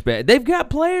bad. They've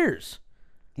got players.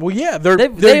 Well, yeah, they've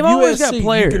USC. Always got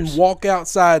players. You can walk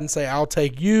outside and say, "I'll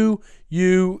take you,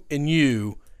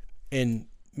 and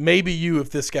maybe you if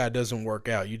this guy doesn't work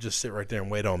out. You just sit right there and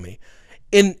wait on me."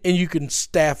 And you can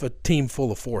staff a team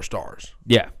full of 4 stars.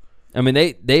 Yeah. I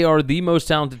mean, they are the most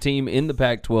talented team in the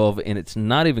Pac-12, and it's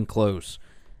not even close.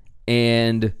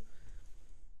 And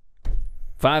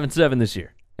 5-7 this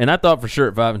year. And I thought for sure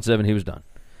at 5-7 he was done.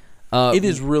 It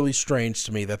is really strange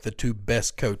to me that the 2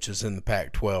 best coaches in the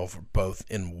Pac-12 are both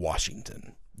in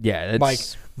Washington. Yeah. Like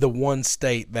the one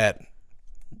state that,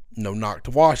 no knock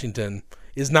to Washington,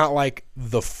 is not like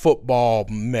the football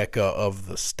mecca of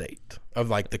the state, of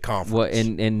like the conference. Well,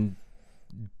 and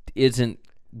isn't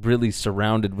really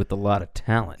surrounded with a lot of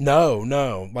talent.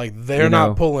 No. Like they're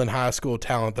not pulling high school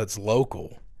talent that's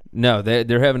local. No,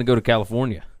 they're having to go to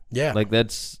California. Yeah. Like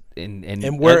that's and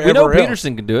wherever we know else.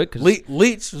 Peterson can do it.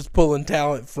 Leach was pulling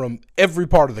talent from every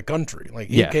part of the country. Like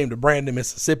he came to Brandon,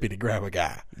 Mississippi to grab a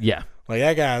guy. Yeah. Like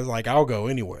that guy's like, I'll go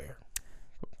anywhere.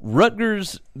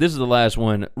 Rutgers, this is the last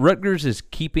one. Rutgers is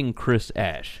keeping Chris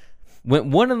Ash.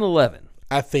 Went 1-11.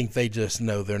 I think they just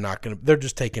know they're not going to – they're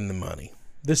just taking the money.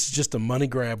 This is just a money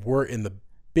grab. We're in the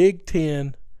Big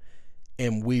Ten,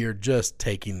 and we are just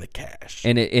taking the cash.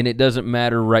 And it doesn't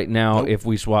matter right now if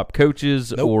we swap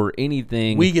coaches or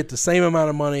anything. We get the same amount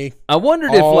of money. I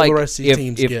wondered all if the rest of these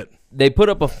teams get. They put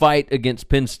up a fight against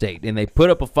Penn State, and they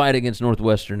put up a fight against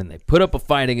Northwestern, and they put up a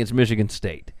fight against Michigan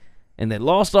State. And they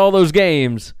lost all those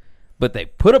games, but they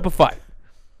put up a fight.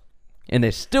 And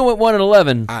they still went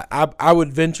 1-11. I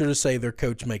would venture to say their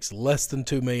coach makes less than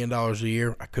 $2 million a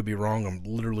year. I could be wrong. I'm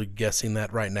literally guessing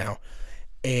that right now.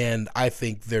 And I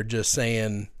think they're just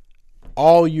saying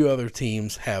all you other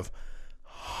teams have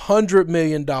 $100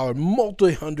 million,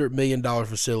 multi-$100 million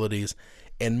facilities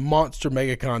and monster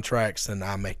mega contracts, and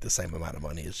I make the same amount of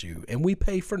money as you. And we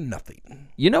pay for nothing.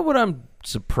 You know what I'm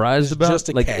surprised about? Just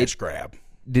a cash grab.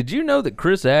 Did you know that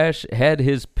Chris Ash had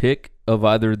his pick of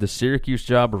either the Syracuse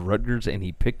job or Rutgers, and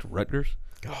he picked Rutgers?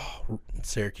 Oh,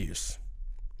 Syracuse.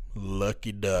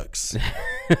 Lucky Ducks.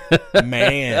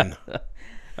 Man.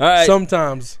 All right.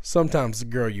 Sometimes the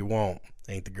girl you want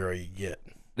ain't the girl you get.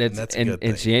 That's a good thing.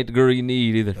 And she ain't the girl you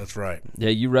need either. That's right. Yeah,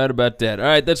 you're right about that. All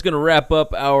right, that's going to wrap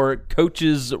up our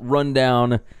coaches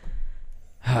rundown.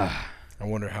 I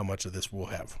wonder how much of this we'll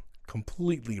have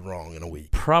completely wrong in a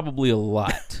week. Probably a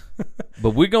lot.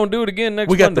 But we're going to do it again next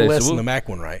Monday. We got the Les and the Mac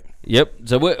one right. Yep.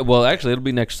 So, actually, it'll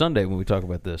be next Sunday when we talk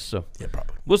about this. So yeah,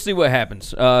 probably. We'll see what happens.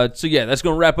 So, yeah, that's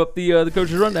going to wrap up the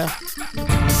coaches rundown.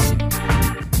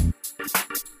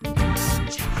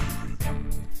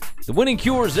 The winning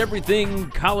cure is everything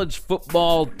college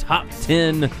football top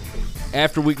 10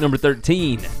 after week number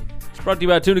 13. It's brought to you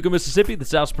by Tunica, Mississippi, the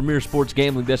South's premier sports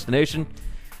gambling destination.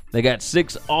 They got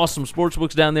 6 awesome sports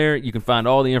books down there. You can find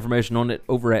all the information on it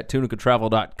over at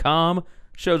tunicatravel.com.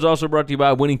 Show's also brought to you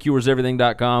by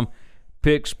winningcureseverything.com.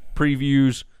 Picks,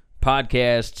 previews,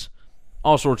 podcasts,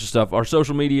 all sorts of stuff. Our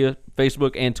social media,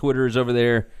 Facebook and Twitter is over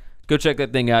there. Go check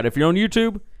that thing out. If you're on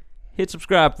YouTube, hit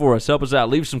subscribe for us. Help us out.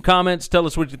 Leave some comments. Tell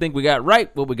us what you think we got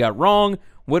right, what we got wrong.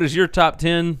 What is your top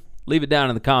 10? Leave it down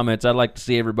in the comments. I'd like to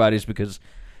see everybody's because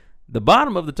the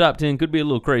bottom of the top 10 could be a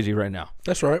little crazy right now.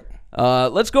 That's right.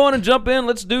 Let's go on and jump in.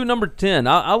 Let's do number 10.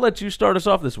 I'll let you start us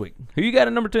off this week. Who you got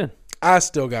at number 10? I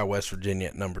still got West Virginia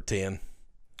at number 10.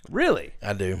 Really?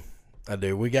 I do.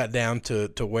 We got down to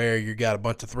where you got a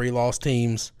bunch of 3-loss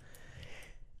teams,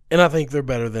 and I think they're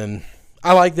better than –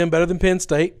 I like them better than Penn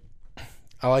State.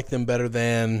 I like them better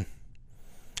than,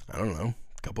 I don't know,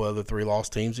 a couple other 3-loss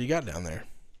teams you got down there.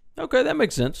 Okay, that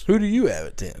makes sense. Who do you have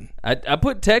at 10? I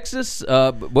put Texas.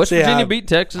 West Virginia beat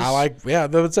Texas. I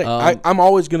would say I'm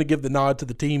always going to give the nod to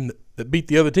the team that beat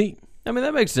the other team. I mean,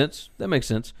 that makes sense. I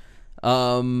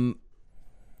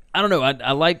don't know.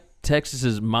 I like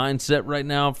Texas's mindset right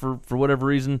now for whatever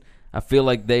reason. I feel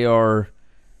like they are.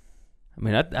 I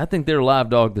mean, I think they're a live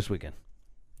dog this weekend,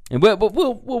 and but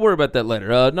we'll worry about that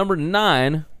later. Number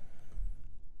 9,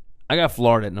 I got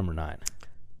Florida at number 9.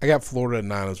 I got Florida at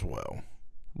 9 as well.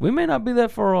 We may not be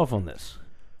that far off on this.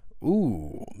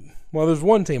 Ooh, well, there's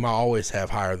one team I always have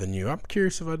higher than you. I'm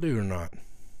curious if I do or not.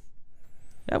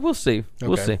 Yeah, we'll see. Okay.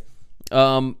 We'll see.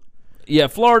 Yeah,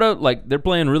 Florida, like they're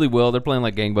playing really well. They're playing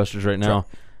like gangbusters right now.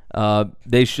 Sure.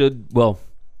 They should, well,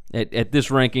 at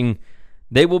this ranking,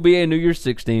 they will be a New Year's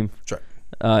Six team. Sure.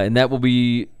 And that will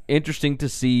be interesting to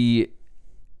see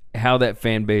how that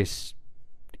fan base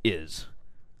is.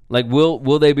 Like,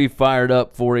 will they be fired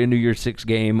up for a New Year's Six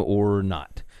game or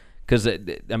not? Because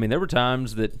I mean, there were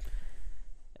times that,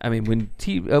 I mean, when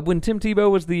Tim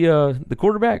Tebow was the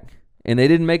quarterback and they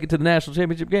didn't make it to the national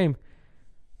championship game,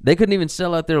 they couldn't even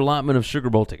sell out their allotment of Sugar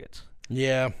Bowl tickets.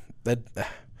 Yeah,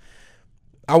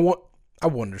 I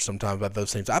wonder sometimes about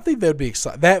those things. I think they'd be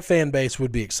excited. That fan base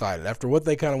would be excited after what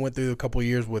they kind of went through a couple of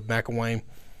years with McElwain.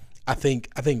 I think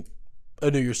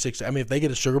a New Year's Six. I mean, if they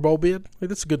get a Sugar Bowl bid, like,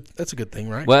 that's a good thing,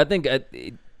 right? Well, I think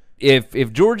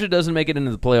if Georgia doesn't make it into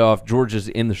the playoff, Georgia's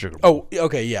in the Sugar Bowl. Oh,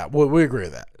 okay, yeah, well, we agree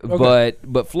with that. Okay.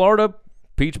 But Florida,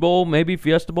 Peach Bowl, maybe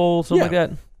Fiesta Bowl, something like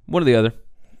that. One or the other.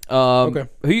 Okay.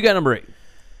 Who you got number 8?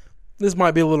 This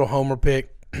might be a little homer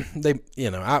pick. I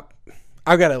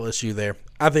got LSU there.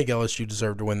 I think LSU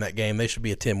deserved to win that game. They should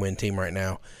be a 10-win team right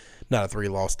now, not a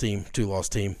 3-loss team, 2-loss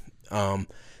team.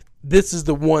 This is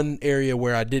the one area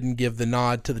where I didn't give the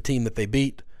nod to the team that they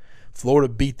beat.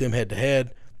 Florida beat them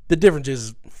head-to-head. The difference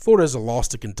is Florida has a loss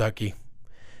to Kentucky.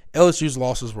 LSU's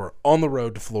losses were on the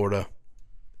road to Florida,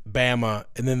 Bama,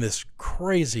 and then this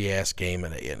crazy-ass game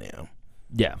at A&M.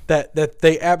 Yeah. That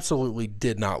they absolutely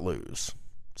did not lose.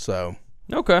 So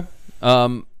okay.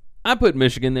 I put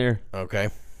Michigan there. Okay.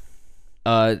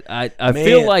 I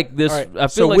feel like this. Right. I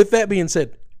feel like, with that being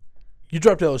said, you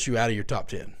dropped LSU out of your top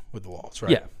 10 with the loss,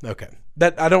 right? Yeah. Okay.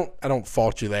 That I don't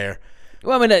fault you there.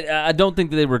 Well, I mean, I don't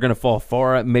think that they were going to fall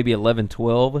far. Maybe 11,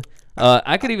 12.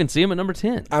 I could even see them at number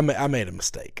 10. I made a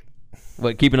mistake.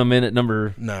 What, keeping them in at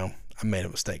number? No, I made a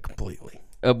mistake completely.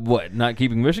 What, not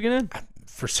keeping Michigan in?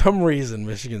 For some reason,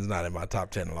 Michigan's not in my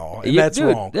top 10 at all, and Yeah, that's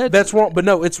dude, wrong. That's wrong. But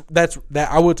no,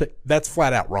 I would say that's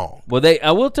flat out wrong. Well,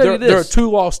 I will tell you this: they're a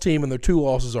 2-loss team, and their 2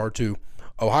 losses are to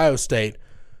Ohio State,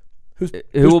 who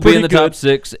will be in the good, top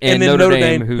 6, and then Notre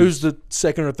Dame, who's the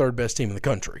second or third best team in the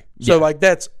country. So, like,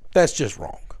 that's just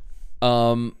wrong.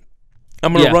 I'm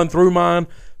going to run through mine.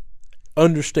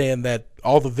 Understand that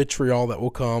all the vitriol that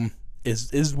will come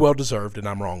is well deserved, and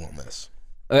I'm wrong on this.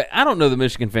 I don't know that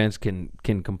Michigan fans can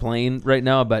complain right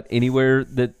now about anywhere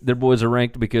that their boys are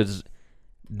ranked because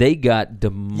they got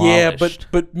demolished. Yeah,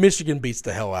 but Michigan beats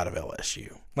the hell out of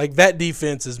LSU. Like, that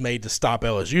defense is made to stop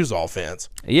LSU's offense.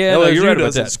 Yeah, LSU you're right about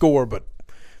doesn't that. score but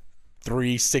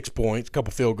 3-6 points, a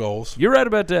couple field goals. You're right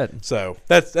about that. So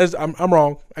that's I'm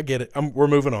wrong. I get it. We're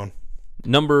moving on.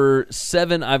 Number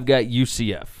 7, I've got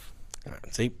UCF. All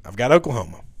right, see, I've got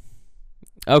Oklahoma.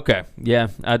 Okay, yeah,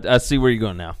 I see where you're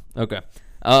going now. Okay.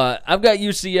 I've got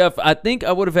UCF. I think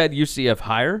I would have had UCF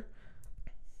higher.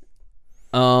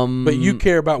 But you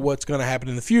care about what's going to happen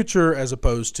in the future as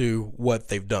opposed to what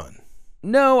they've done.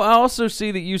 No, I also see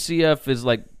that UCF is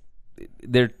like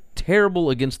they're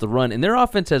terrible against the run, and their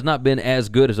offense has not been as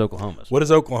good as Oklahoma's. What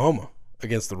is Oklahoma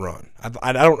against the run?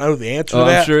 I don't know the answer to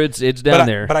that. I'm sure it's down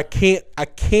there. But I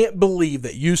can't believe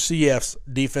that UCF's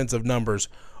defensive numbers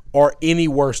are any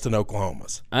worse than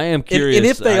Oklahoma's. I am curious. And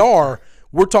if they are,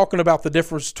 we're talking about the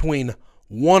difference between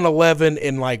 111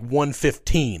 and like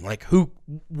 115. Like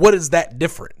what is that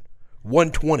different?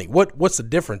 120. What's the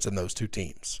difference in those two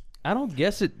teams? I don't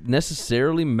guess it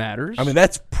necessarily matters. I mean,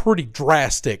 that's pretty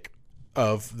drastic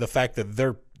of the fact that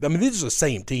these are the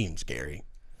same teams, Gary.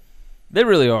 They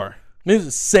really are. These are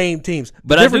the same teams.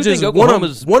 But the I difference do think is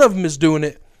Oklahoma's one of them is doing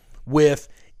it with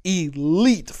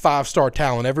elite 5-star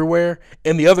talent everywhere,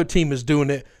 and the other team is doing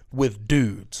it with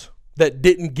dudes that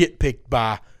didn't get picked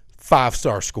by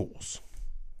 5-star schools.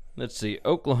 Let's see.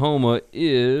 Oklahoma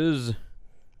is...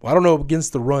 Well, I don't know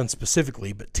against the run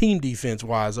specifically, but team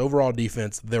defense-wise, overall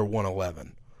defense, they're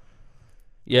 111.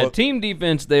 Yeah, team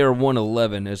defense, they are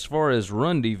 111. As far as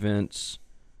run defense,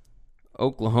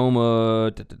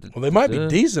 Oklahoma... Well, they might be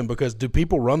decent because do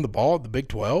people run the ball at the Big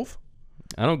 12?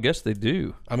 I don't guess they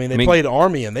do. I mean, they played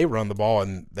Army and they run the ball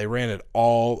and they ran it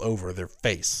all over their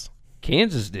face.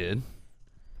 Kansas did.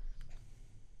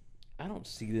 I don't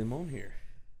see them on here.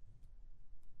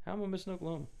 How am I missing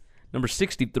Oklahoma? Number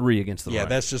 63 against the run. Yeah,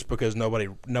 that's just because nobody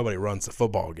runs the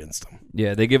football against them.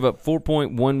 Yeah, they give up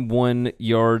 4.11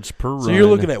 yards per run. So you're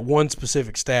looking at one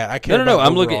specific stat. I care No. about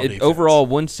I'm looking at defense. overall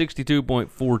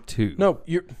 162.42. No,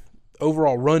 you're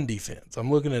overall run defense. I'm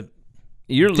looking at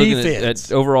You're looking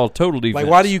defense. at overall total defense.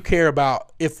 Like, why do you care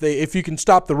about if you can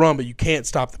stop the run but you can't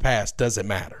stop the pass? Does it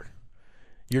matter?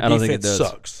 Your I don't think defense it does.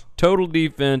 sucks. Total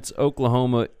defense,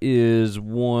 Oklahoma is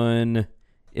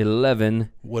 111.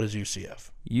 What is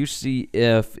UCF?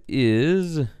 UCF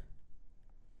is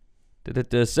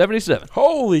 77.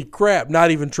 Holy crap!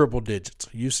 Not even triple digits.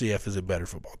 UCF is a better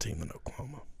football team than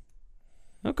Oklahoma.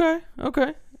 Okay.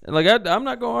 Like I'm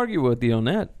not gonna argue with you on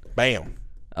that. Bam.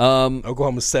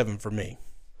 Oklahoma's 7 for me.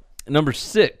 Number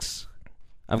 6,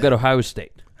 I've got Ohio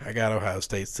State. I got Ohio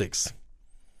State 6.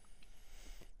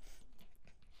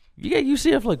 You got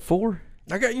UCF like 4?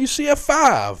 I got UCF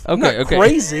 5. I'm not Okay.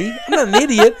 crazy. I'm not an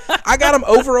idiot. I got them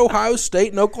over Ohio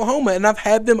State and Oklahoma, and I've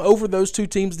had them over those two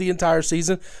teams the entire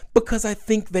season because I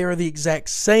think they are the exact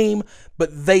same,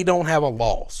 but they don't have a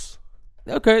loss.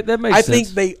 Okay, that makes sense. I think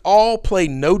they all play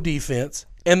no defense,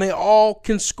 and they all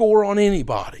can score on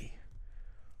anybody.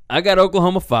 I got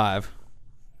Oklahoma 5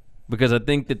 because I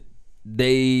think that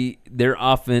their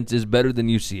offense is better than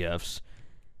UCF's.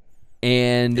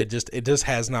 And It just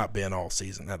has not been all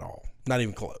season at all. Not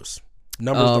even close.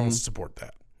 Numbers don't support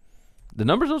that. the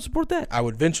numbers don't support that. I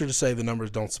would venture to say the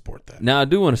numbers don't support that. Now, I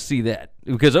do want to see that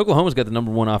because Oklahoma's got the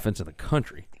number 1 offense in the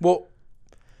country. Well,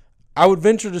 I would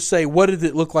venture to say, what did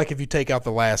it look like if you take out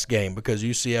the last game? Because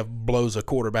UCF blows a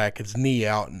quarterback his knee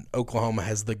out, and Oklahoma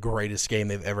has the greatest game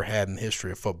they've ever had in the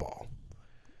history of football.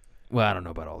 Well, I don't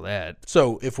know about all that.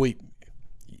 So if we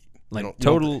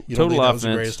Total think that was offense.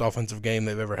 the greatest offensive game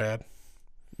they've ever had?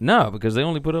 No, because they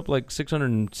only put up like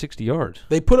 660 yards.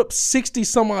 They put up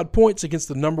 60-some-odd points against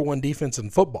the number 1 defense in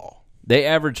football. They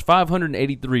averaged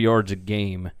 583 yards a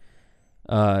game.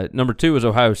 Number 2 is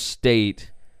Ohio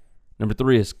State. Number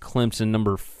 3 is Clemson.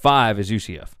 Number 5 is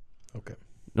UCF. Okay.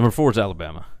 Number 4 is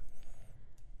Alabama.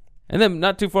 And then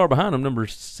not too far behind them, number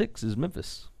 6 is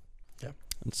Memphis. Yeah.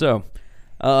 And so,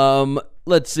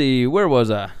 let's see. Where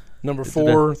was I? Number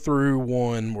 4 through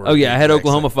 1 were Oh, yeah, the I had exact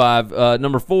Oklahoma same. 5.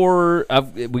 Number 4,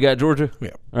 we got Georgia.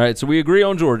 Yeah. All right, so we agree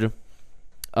on Georgia.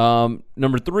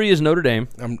 Number 3 is Notre Dame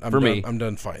me. I'm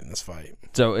done fighting this fight.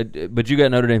 So, but you got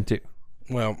Notre Dame too.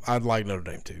 Well, I'd like Notre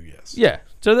Dame too, yes. Yeah.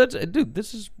 So that's dude.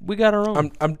 We got our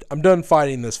own. I'm done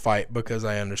fighting this fight because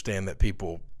I understand that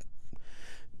people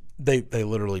they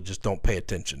literally just don't pay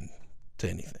attention to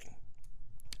anything.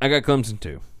 I got Clemson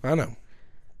too. I know.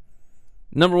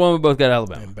 Number 1, we both got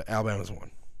Alabama. But Alabama's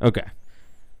 1. Okay.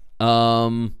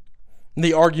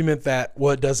 The argument that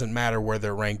it doesn't matter where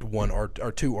they're ranked 1 or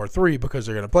 2 or 3 because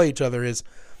they're going to play each other is,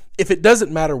 if it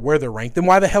doesn't matter where they're ranked, then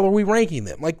why the hell are we ranking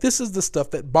them? Like, this is the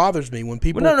stuff that bothers me when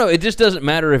people. Well, no, it just doesn't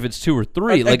matter if it's 2 or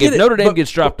 3. I get if it, Notre Dame but-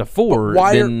 gets dropped to 4,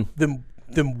 why then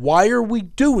then why are we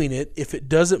doing it if it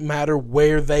doesn't matter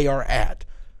where they are at?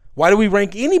 Why do we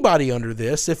rank anybody under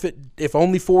this if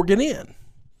only 4 get in?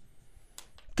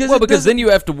 Because then you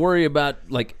have to worry about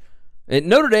at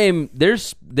Notre Dame.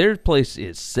 Their place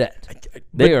is set.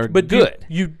 They are good.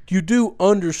 You do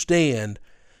understand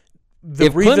the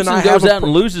If reason Clemson I goes have out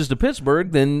and loses to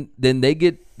Pittsburgh, then they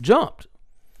get jumped.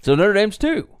 So Notre Dame's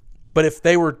 2. But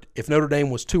if Notre Dame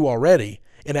was 2 already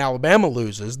and Alabama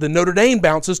loses, then Notre Dame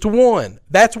bounces to 1.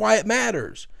 That's why it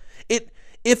matters.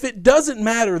 If it doesn't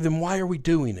matter, then why are we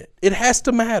doing it? It has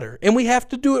to matter, and we have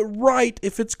to do it right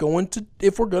if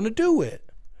we're going to do it.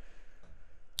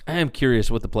 I am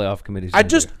curious what the playoff committee's I going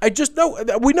to do. just know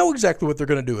we know exactly what they're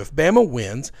going to do. If Bama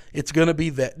wins, it's going to be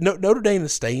that Notre Dame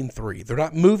is staying 3. They're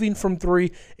not moving from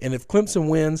 3. And if Clemson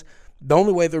wins, the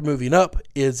only way they're moving up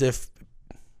is if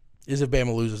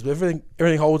Bama loses. If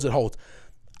everything holds, it holds.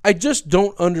 I just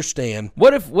don't understand.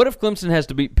 What if Clemson has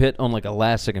to beat Pitt on like a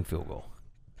last-second field goal?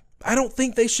 I don't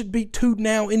think they should beat 2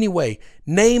 now anyway.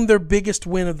 Name their biggest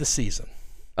win of the season.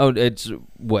 Oh, it's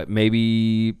what,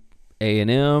 maybe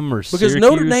A&M or because Syracuse?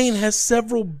 Notre Dame has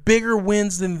several bigger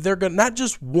wins than they're going to. Not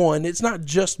just one. It's not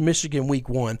just Michigan week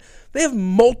 1. They have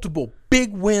multiple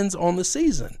big wins on the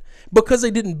season because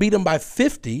they didn't beat them by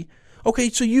 50. Okay,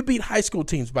 so you beat high school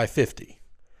teams by 50.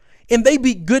 And they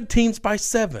beat good teams by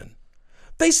 7.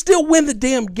 They still win the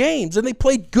damn games, and they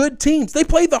played good teams. They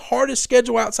played the hardest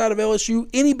schedule outside of LSU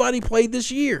anybody played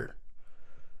this year.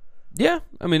 Yeah,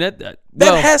 I mean that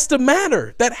has to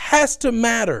matter. That has to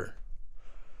matter.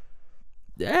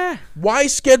 Yeah. Why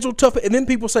schedule tough? And then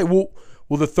people say, "Well,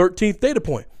 the 13th data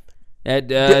point."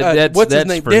 That's what's his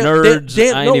name? For nerds.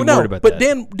 I ain't even worried about but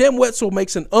that. Dan Wetzel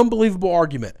makes an unbelievable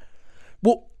argument.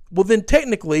 Well, then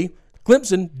technically,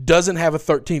 Clemson doesn't have a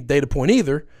 13th data point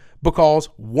either, because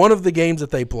one of the games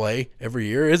that they play every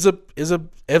year is a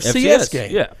FCS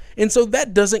game. Yeah. And so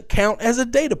that doesn't count as a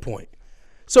data point.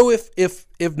 So if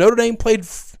Notre Dame played,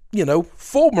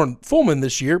 Fulman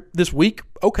this week,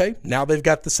 okay, now they've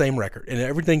got the same record and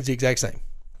everything's the exact same.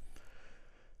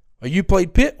 You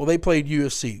played Pitt, well, they played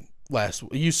USC last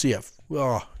week.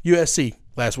 Well,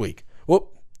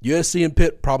 USC and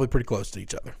Pitt probably pretty close to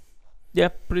each other. Yeah,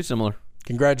 pretty similar.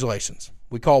 Congratulations.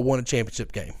 We call one a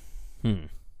championship game.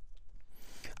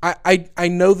 I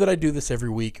know that I do this every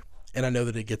week, and I know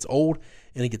that it gets old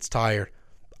and it gets tired.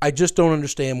 I just don't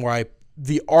understand why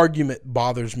the argument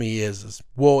bothers me is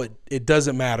it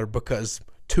doesn't matter because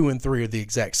 2 and 3 are the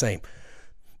exact same.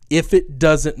 If it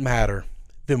doesn't matter,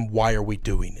 then why are we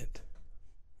doing it?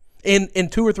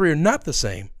 And 2 or 3 are not the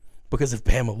same because if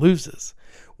Bama loses,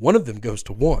 one of them goes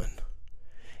to 1,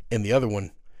 and the other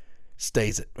one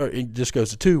it just goes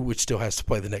to 2, which still has to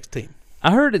play the next team.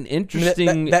 I heard an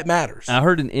interesting that matters. I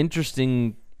heard an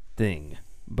interesting thing,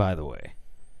 by the way,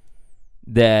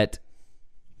 that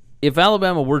if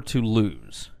Alabama were to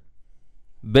lose,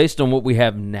 based on what we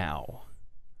have now,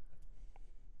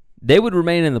 they would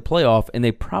remain in the playoff, and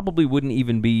they probably wouldn't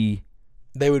even be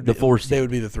the 4 seed. They would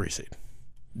be the 3 seed.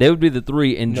 They would be the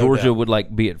 3, and No Georgia doubt.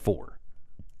 would be at 4,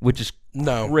 which is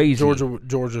crazy.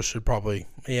 Georgia should probably,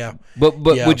 yeah. But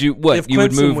yeah. would you If you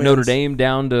would Clemson move wins, Notre Dame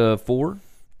down to 4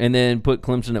 and then put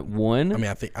Clemson at 1? I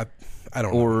mean, I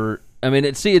don't know. Or I mean,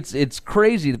 it's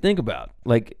crazy to think about.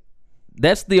 Like,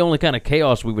 that's the only kind of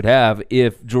chaos we would have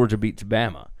if Georgia beats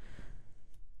Bama.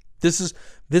 This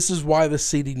is why the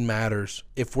seeding matters.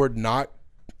 If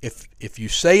you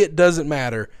say it doesn't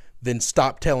matter, then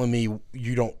stop telling me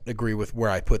you don't agree with where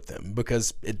I put them,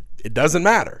 because it doesn't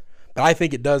matter. But I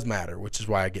think it does matter, which is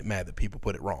why I get mad that people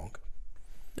put it wrong.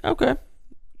 Okay.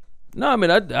 No, I mean,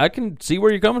 I can see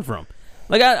where you're coming from.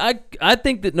 Like, I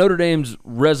think that Notre Dame's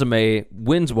resume,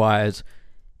 wins-wise,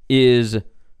 is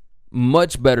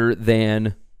much better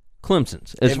than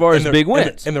Clemson's as far as big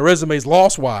wins. And the resume's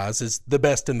loss-wise is the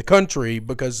best in the country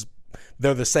because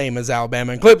they're the same as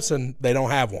Alabama and Clemson. They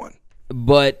don't have one.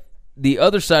 But the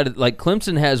other side, like,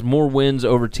 Clemson has more wins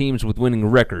over teams with winning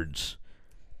records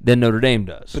than Notre Dame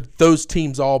does. But those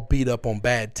teams all beat up on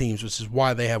bad teams, which is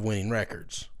why they have winning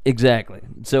records. Exactly.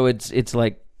 So it's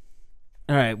like,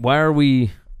 all right, why are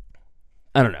we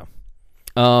 – I don't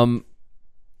know.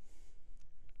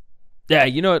 Yeah,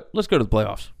 you know what? Let's go to the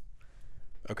playoffs.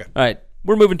 Okay. All right,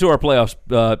 we're moving to our playoffs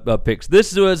picks.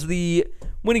 This was the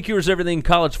Winning Cures Everything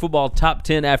College Football Top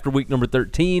 10 after week number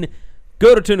 13.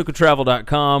 Go to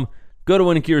tunicatravel.com. Go to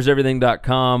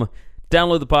winningcureseverything.com.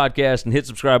 Download the podcast and hit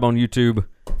subscribe on YouTube.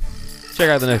 Check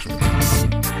out the next one.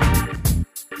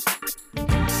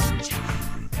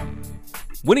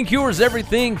 Winning Cures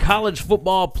Everything College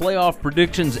Football Playoff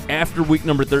Predictions after week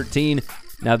number 13.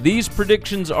 Now, these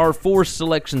predictions are for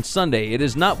Selection Sunday. It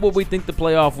is not what we think the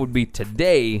playoff would be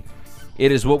today.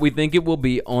 It is what we think it will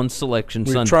be on Selection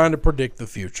Sunday. We're trying to predict the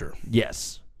future.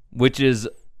 Yes, which is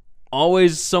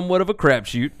always somewhat of a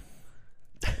crapshoot.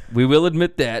 We will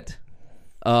admit that.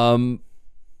 But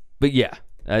yeah,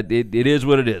 it is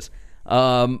what it is.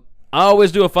 I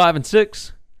always do a 5 and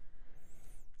 6.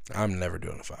 I'm never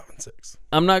doing a 5 and 6.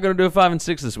 I'm not going to do a 5 and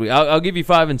 6 this week. I'll give you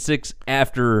 5 and 6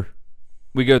 after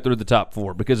we go through the top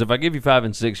 4, because if I give you 5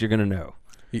 and 6, you're going to know.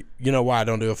 You know why I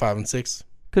don't do a 5 and 6?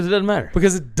 Because it doesn't matter.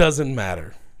 Because it doesn't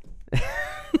matter.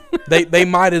 They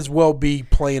might as well be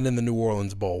playing in the New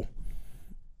Orleans Bowl.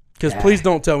 Because please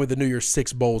don't tell me the New Year's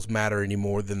 6 bowls matter any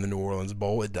more than the New Orleans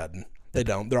Bowl. It doesn't. They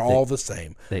don't. They're all the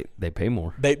same. They pay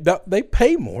more. They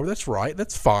pay more. That's right.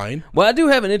 That's fine. Well, I do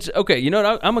have an itch. Okay, you know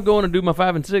what? I'm going to go on and do my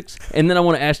 5 and 6, and then I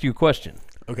want to ask you a question.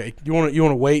 Okay. You want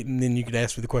to wait, and then you can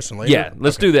ask me the question later? Yeah,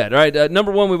 let's do that. All right,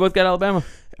 number 1, we both got Alabama.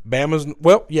 Bama's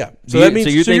yeah. So that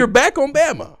means you're back on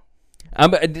Bama.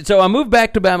 So I moved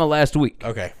back to Bama last week.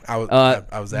 Okay, I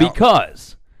was out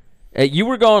because you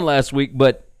were gone last week,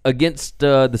 but against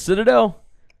the Citadel,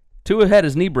 Tua had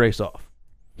his knee brace off.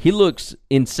 He looks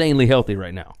insanely healthy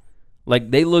right now.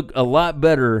 Like, they look a lot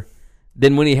better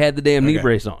than when he had the damn knee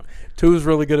brace on. Tua's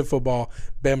really good at football.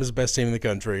 Bama's the best team in the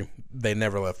country. They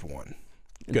never left one.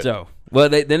 Good. So, well,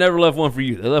 they never left one for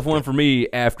you. They left one for me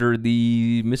after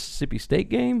the Mississippi State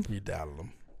game. You doubted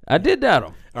them. I did doubt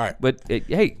them. All right. But,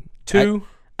 hey, Two.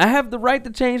 I have the right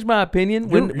to change my opinion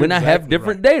when You're I have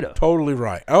different right. data. Totally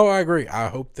right. Oh, I agree. I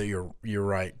hope that you're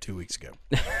right 2 weeks ago.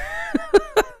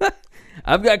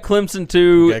 I've got Clemson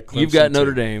 2. You've got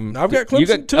Notre Dame. I've got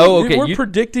Clemson 2. Oh, okay. We're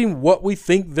predicting what we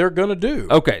think they're going to do.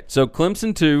 Okay, so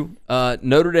Clemson 2,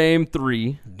 Notre Dame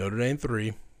 3. Notre Dame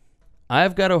 3.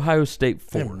 I've got Ohio State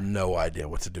 4. I have no idea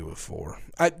what to do with 4.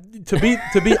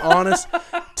 To be honest,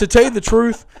 to tell you the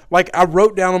truth, like, I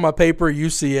wrote down on my paper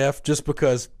UCF just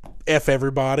because F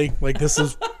everybody. Like, this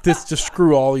just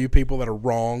screw all you people that are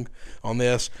wrong on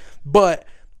this. But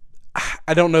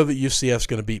I don't know that UCF's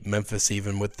going to beat Memphis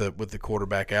even with the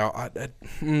quarterback out.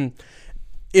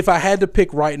 If I had to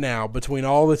pick right now between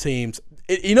all the teams,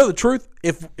 you know the truth,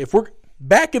 if we're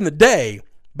back in the day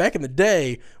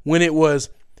when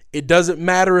it doesn't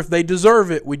matter if they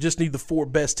deserve it, we just need the 4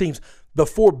 best teams. The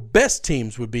 4 best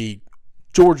teams would be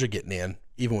Georgia getting in,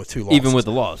 even with 2 losses. Even with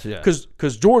the loss, yeah.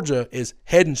 Because Georgia is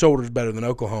head and shoulders better than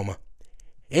Oklahoma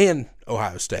and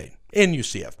Ohio State and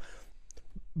UCF.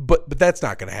 But that's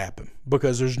not going to happen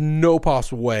because there's no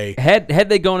possible way. Had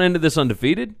they gone into this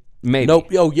undefeated, maybe. Nope.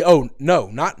 No,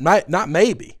 not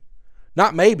maybe.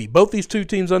 Not maybe. Both these 2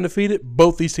 teams undefeated.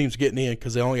 Both these teams getting in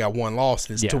because they only got 1 loss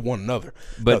and it's to one another.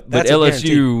 But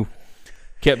LSU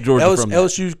kept Georgia from that.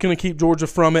 LSU's going to keep Georgia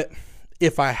from it.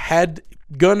 If I had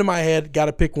gun to my head, got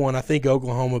to pick one, I think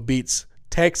Oklahoma beats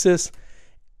Texas.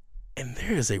 And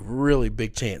there is a really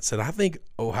big chance that I think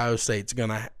Ohio State's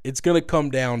it's gonna come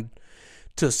down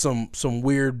to some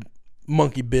weird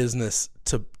monkey business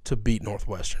to beat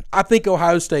Northwestern. I think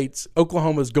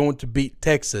Oklahoma is going to beat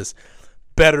Texas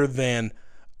better than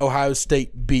Ohio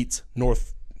State beats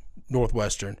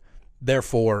Northwestern.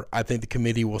 Therefore, I think the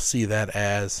committee will see that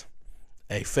as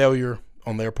a failure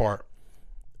on their part,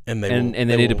 and they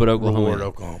need to put Oklahoma in.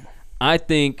 Oklahoma. I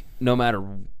think no matter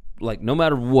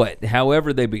what,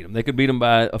 however they beat them, they could beat them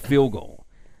by a field goal.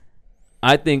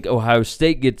 I think Ohio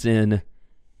State gets in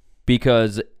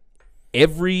because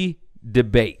every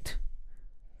debate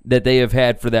that they have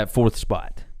had for that 4th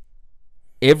spot,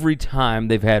 every time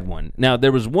they've had one. Now,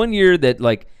 there was one year that,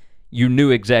 like, you knew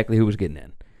exactly who was getting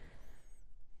in.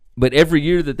 But every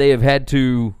year that they have had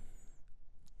to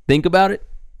think about it,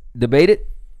 debate it,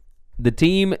 the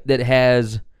team that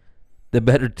has the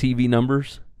better TV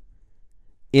numbers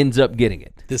ends up getting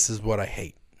it. This is what I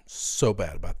hate so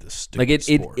bad about this stupid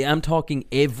sport. I'm talking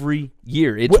every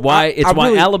year. It's why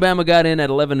Alabama got in at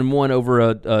 11-1 over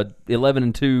a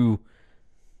 11-2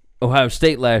 Ohio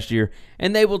State last year,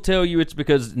 and they will tell you it's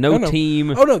because no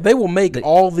team. Oh no, they will make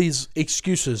all these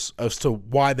excuses as to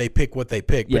why they pick what they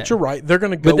pick. But you're right, they're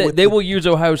going to go. But they will use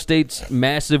Ohio State's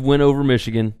massive win over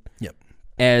Michigan. Yep.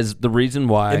 As the reason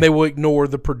why, and they will ignore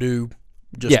the Purdue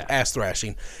ass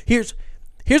thrashing. Here's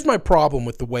my problem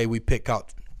with the way we pick college.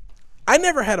 I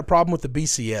never had a problem with the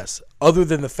BCS other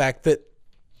than the fact that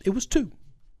it was 2.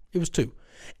 It was 2.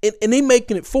 And they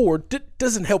making it 4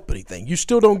 doesn't help anything. You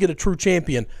still don't get a true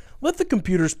champion. Let the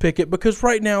computers pick it because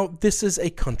right now this is a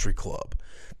country club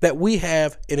that we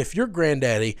have. And if your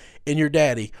granddaddy and your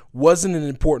daddy wasn't an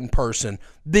important person,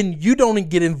 then you don't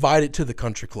get invited to the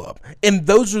country club. And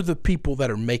those are the people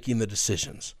that are making the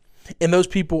decisions. And those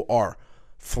people are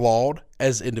flawed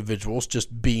as individuals,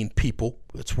 just being people.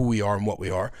 That's who we are and what we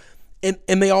are.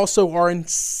 And they also are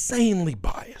insanely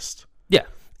biased. Yeah.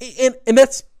 And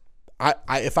that's,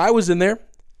 if I was in there,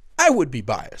 I would be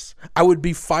biased. I would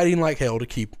be fighting like hell to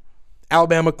keep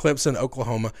Alabama, Clemson,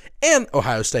 Oklahoma, and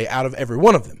Ohio State out of every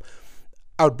one of them.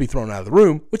 I would be thrown out of the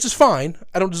room, which is fine.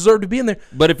 I don't deserve to be in there.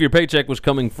 But if your paycheck was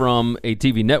coming from a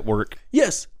TV network,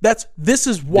 yes, this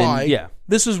is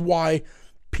why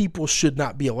people should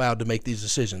not be allowed to make these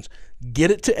decisions.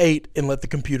 Get it to 8 and let the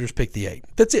computers pick the 8.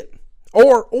 That's it.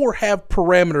 Or have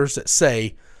parameters that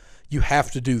say you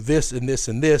have to do this and this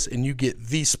and this, and you get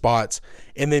these spots,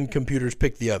 and then computers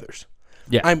pick the others.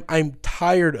 Yeah, I'm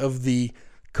tired of the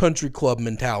country club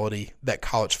mentality that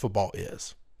college football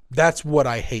is. That's what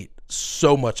I hate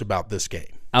so much about this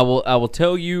game. I will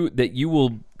tell you that you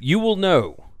will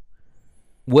know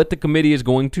what the committee is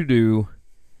going to do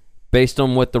based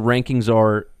on what the rankings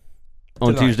are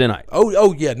on Tuesday night.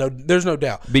 Oh yeah, no, there's no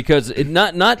doubt. Because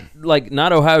not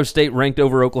Ohio State ranked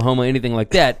over Oklahoma, anything like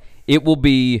that. It will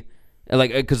be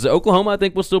because Oklahoma, I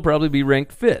think, will still probably be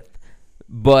ranked 5th.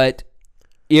 But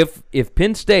if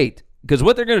Penn State, because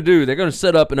what they're going to do, they're going to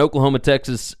set up an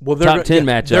Oklahoma-Texas top 10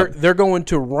 matchup. They're going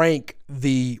to rank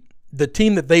the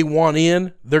team that they want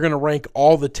in. They're going to rank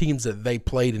all the teams that they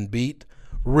played and beat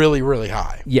really, really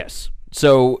high. Yes.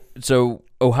 So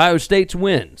Ohio State's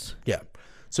wins. Yeah.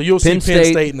 So you'll see Penn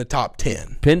State in the top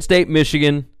 10. Penn State,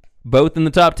 Michigan, both in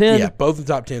the top 10. Yeah, both in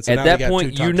the top 10. So at that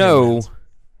point,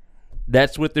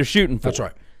 that's what they're shooting for. That's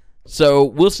right. So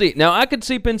we'll see. Now, I could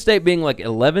see Penn State being like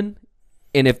 11,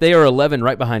 and if they are 11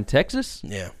 right behind Texas,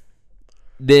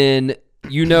 then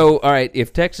all right,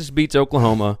 if Texas beats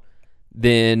Oklahoma,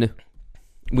 then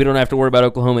we don't have to worry about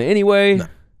Oklahoma anyway,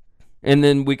 and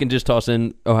then we can just toss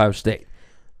in Ohio State.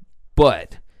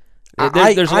 But there's a lot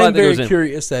I'm that goes very in.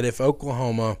 curious that if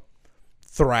Oklahoma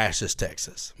thrashes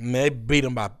Texas, maybe beat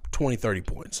them by 20, 30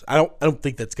 points. I don't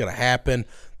think that's going to happen,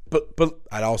 but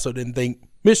I also didn't think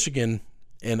Michigan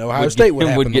and Ohio State would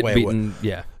happen the way it would.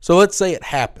 Yeah. So let's say it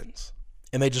happens,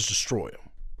 and they just destroy them.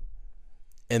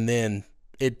 And then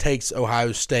it takes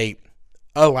Ohio State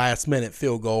a last-minute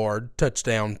field goal or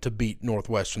touchdown to beat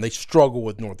Northwestern. They struggle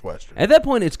with Northwestern. At that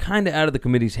point, it's kind of out of the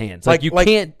committee's hands.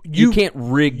 You can't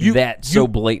rig that so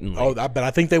blatantly. Oh, but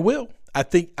I think they will. I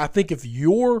think if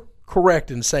you're correct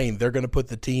in saying they're going to put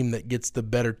the team that gets the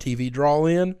better TV draw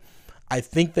in, I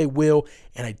think they will.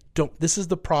 And I don't. This is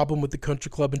the problem with the country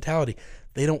club mentality.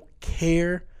 They don't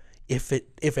care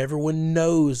if everyone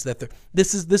knows that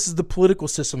this is the political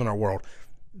system in our world.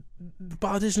 The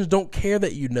politicians don't care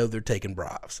that they're taking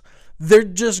bribes. They're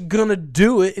just going to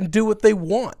do it and do what they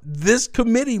want. This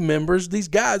committee members, these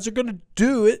guys are going to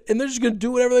do it, and they're just going to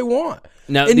do whatever they want.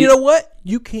 Now, you know what?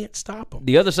 You can't stop them.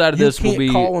 The other side of this will be...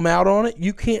 You can't call them out on it.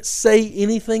 You can't say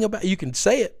anything about it. You can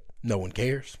say it. No one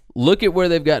cares. Look at where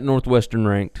they've got Northwestern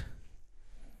ranked.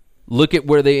 Look at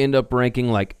where they end up ranking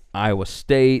like Iowa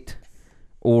State,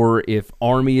 or if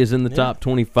Army is in the top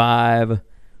 25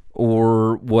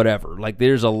 or whatever. Like,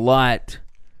 there's a lot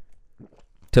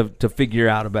to figure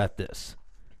out about this.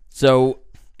 So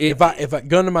if I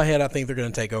gun to my head, I think they're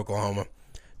going to take Oklahoma,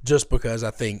 just because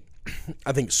I think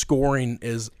scoring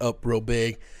is up real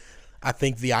big. I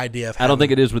think the idea of I don't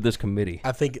think it is with this committee.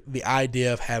 I think the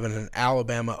idea of having an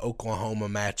Alabama-Oklahoma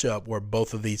matchup where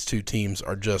both of these two teams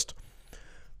are just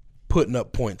putting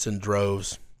up points in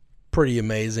droves, pretty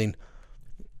amazing.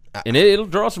 And it'll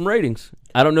draw some ratings.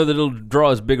 I don't know that it'll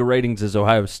draw as big a ratings as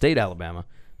Ohio State, Alabama,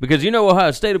 because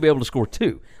Ohio State will be able to score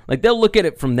too. Like, they'll look at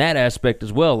it from that aspect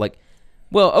as well. Like,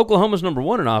 well, Oklahoma's number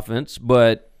 1 in offense,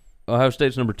 but Ohio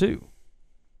State's number 2.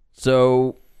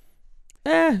 So,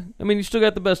 you still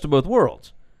got the best of both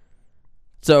worlds.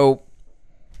 So,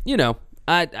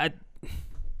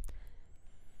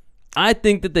 I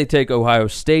think that they take Ohio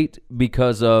State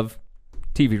because of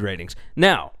TV ratings.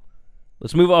 Now,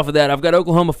 let's move off of that. I've got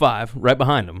Oklahoma 5 right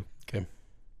behind them. Okay.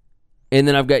 And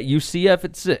then I've got UCF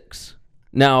at 6.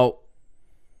 Now,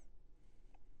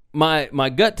 my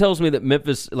gut tells me that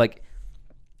Memphis,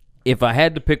 if I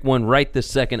had to pick one right this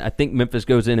second, I think Memphis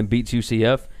goes in and beats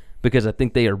UCF because I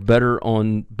think they are better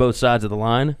on both sides of the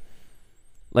line.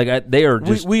 They are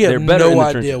just we have they're better no in the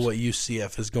idea trenches. what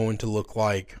UCF is going to look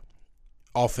like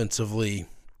offensively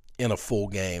in a full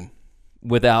game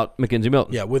without Mackenzie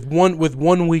Milton. Yeah, with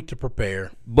one week to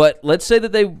prepare. But let's say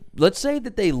that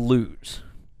they lose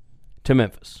to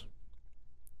Memphis.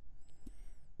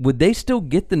 Would they still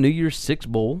get the New Year's Six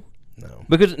Bowl? No.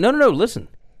 Because no, listen.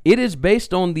 It is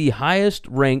based on the highest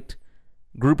ranked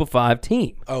Group of 5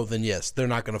 team. Oh, then yes, they're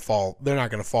not going to fall. They're not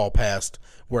going to fall past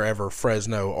wherever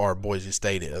Fresno or Boise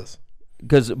State is.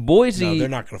 Because Boise, they're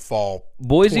not going to fall.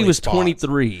 Boise was spots.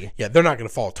 23. Yeah, they're not going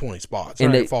to fall 20 spots. They're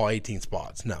not going to fall 18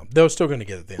 spots. No, they're still going to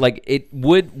get it then.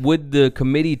 Would the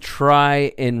committee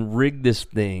try and rig this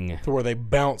thing to where they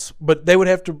bounce? But they would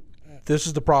have to. This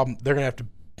is the problem. They're going to have to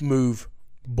move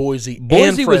Boise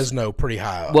and Fresno pretty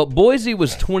high up. Well, Boise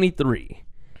was 23,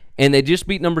 and they just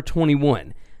beat number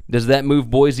 21. Does that move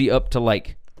Boise up to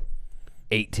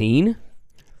 18?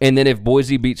 And then if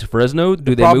Boise beats Fresno,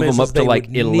 do they move them up to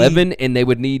 11, and they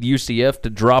would need UCF to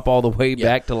drop all the way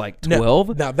back to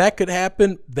 12? Now, that could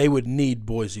happen. They would need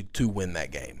Boise to win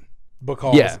that game.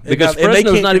 Because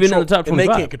Fresno's not even in the top 25. And they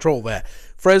can't control that.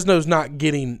 Fresno's not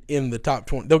getting in the top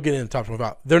 20. They'll get in the top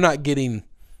 25. They're not getting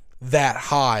that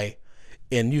high,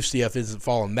 and UCF isn't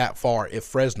falling that far if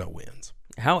Fresno wins.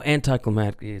 How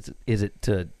anticlimactic is it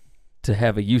to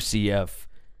have a UCF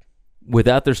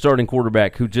without their starting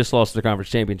quarterback who just lost the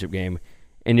conference championship game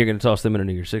and you're going to toss them in a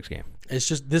New Year's Six game. It's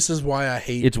just, this is why I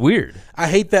hate. It's weird. I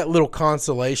hate that little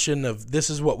consolation of this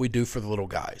is what we do for the little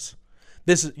guys.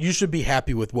 You should be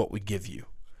happy with what we give you.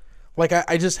 Like,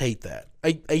 I just hate that.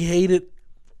 I hate it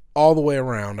all the way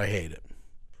around. I hate it.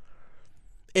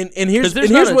 And here's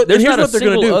what they're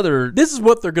going to do. This is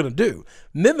what they're going to do.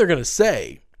 And then they're going to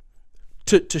say,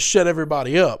 to shut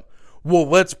everybody up, well,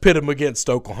 let's pit them against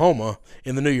Oklahoma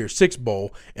in the New Year's Six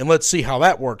Bowl, and let's see how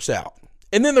that works out.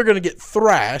 And then they're going to get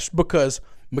thrashed because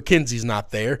McKenzie's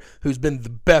not there, who's been the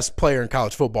best player in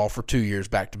college football for 2 years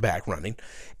back-to-back running.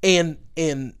 And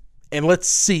let's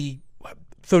see.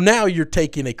 So now you're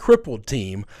taking a crippled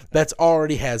team that's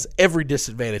already has every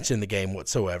disadvantage in the game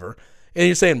whatsoever, and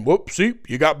you're saying, whoop, see,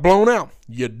 you got blown out.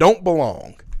 You don't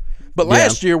belong. But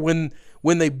last year when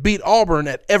they beat Auburn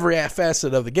at every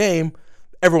facet of the game,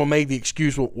 everyone made the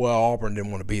excuse, well, Auburn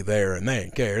didn't want to be there and they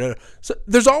didn't care. So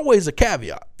there's always a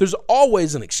caveat. There's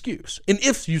always an excuse. And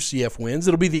if UCF wins,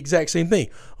 it'll be the exact same thing.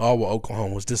 Oh, well,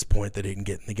 Oklahoma was disappointed they didn't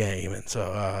get in the game, and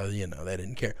so, they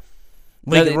didn't care.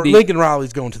 Lincoln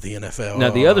Riley's going to the NFL.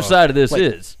 Now, the other side of this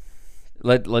is,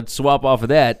 let's swap off of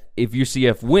that. If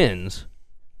UCF wins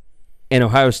and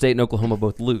Ohio State and Oklahoma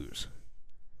both lose,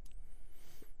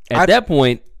 at that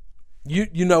point,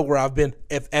 you know where I've been.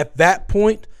 If at that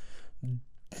point,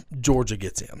 Georgia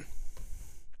gets in.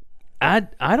 I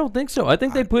don't think so. I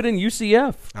think they put in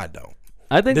UCF. I don't.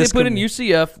 I think they put in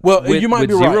UCF. Well, with, you might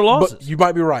be zero right. losses. But you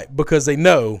might be right because they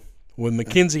know with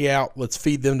McKenzie out, let's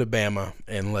feed them to Bama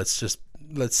and let's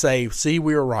say, see,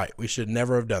 we were right. We should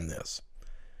never have done this.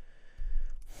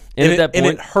 And at that point,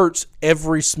 and it hurts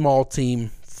every small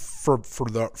team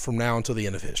from now until the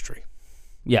end of history.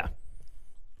 Yeah.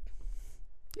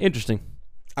 Interesting.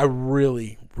 I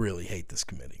really, really hate this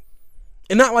committee.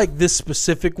 And not like this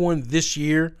specific one this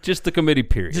year. Just the committee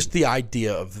period. Just the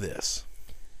idea of this.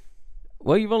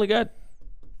 Well, you've only got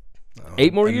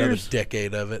 8 more another years.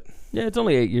 Decade of it. Yeah, it's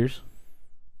only 8 years.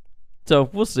 So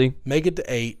we'll see. Make it to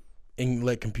 8 and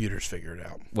let computers figure it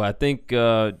out. Well, I think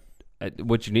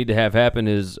what you need to have happen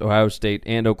is Ohio State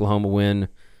and Oklahoma win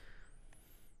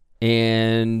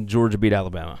and Georgia beat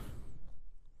Alabama.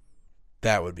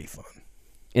 That would be fun.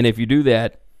 And if you do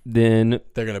that, then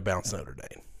they're going to bounce Notre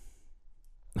Dame.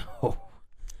 Oh,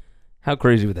 how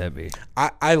crazy would that be?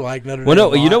 I like Notre Dame. Well,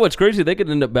 no, you know what's crazy? They could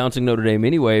end up bouncing Notre Dame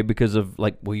anyway because of,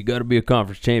 you got to be a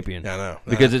conference champion. I know.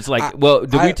 Because it's like,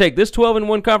 do we take this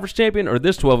 12-1 conference champion or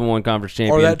this 12-1 conference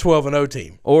champion? Or that 12-0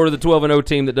 team. Or the 12-0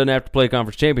 team that doesn't have to play a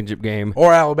conference championship game.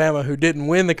 Or Alabama, who didn't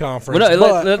win the conference.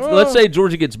 Well, no, let's say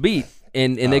Georgia gets beat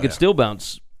and they could still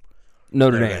bounce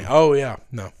Notre Dame. Oh, yeah.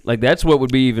 No. That's what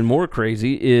would be even more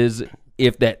crazy is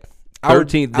if that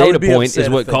 13th data point is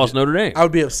what cost Notre Dame. I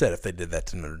would be upset if they did that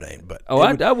to Notre Dame. But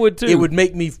I would too. It would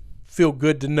make me feel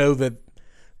good to know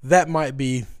that might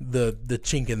be the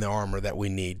chink in the armor that we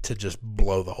need to just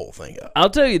blow the whole thing up.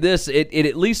 I'll tell you this, it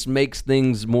at least makes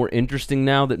things more interesting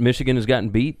now that Michigan has gotten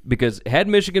beat, because had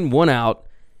Michigan won out,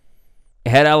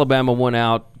 had Alabama won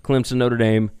out, Clemson, Notre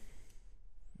Dame,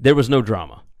 there was no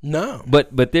drama. No.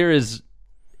 But there is,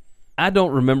 I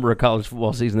don't remember a college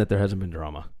football season that there hasn't been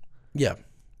drama. Yeah.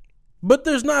 But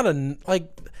there's not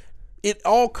it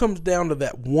all comes down to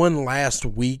that one last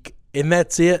week, and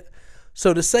that's it.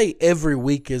 So to say every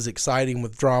week is exciting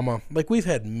with drama, we've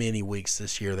had many weeks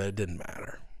this year that it didn't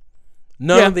matter.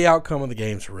 None of the outcome of the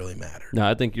games really mattered. No,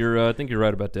 I think you're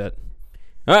right about that.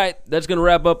 All right, that's going to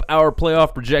wrap up our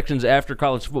playoff projections after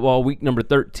college football week number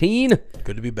 13.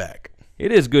 Good to be back.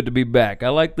 It is good to be back. I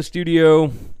like the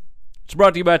studio. It's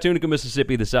brought to you by Tunica,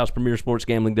 Mississippi, the South's premier sports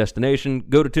gambling destination.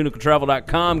 Go to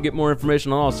tunicatravel.com, get more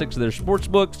information on all 6 of their sports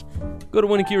books. Go to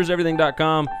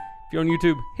winningcureseverything.com. If you're on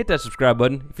YouTube, hit that subscribe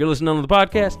button. If you're listening on the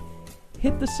podcast,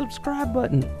 hit the subscribe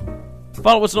button.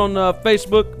 Follow us on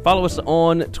Facebook. Follow us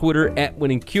on Twitter at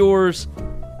Winning Cures.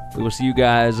 We will see you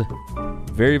guys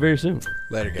very, very soon.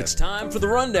 Later, guys. It's time for the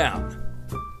rundown.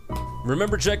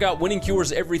 Remember, check out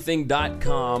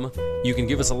winningcureseverything.com. You can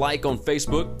give us a like on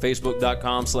Facebook,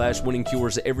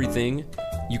 facebook.com/winningcureseverything.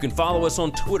 You can follow us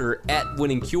on Twitter at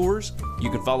Winning Cures.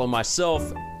 You can follow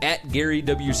myself at Gary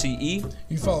WCE.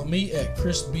 You follow me at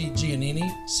Chris B.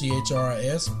 Giannini,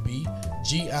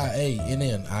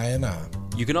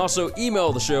 ChrisBGiannini. You can also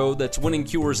email the show, that's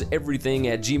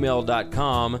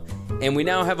winningcureseverything@gmail.com. And we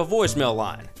now have a voicemail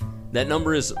line. That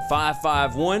number is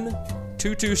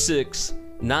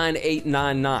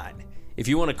 551-226-9899. If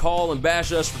you want to call and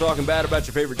bash us for talking bad about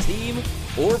your favorite team,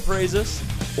 or praise us,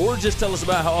 or just tell us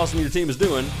about how awesome your team is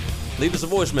doing, leave us a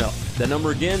voicemail. That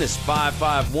number again is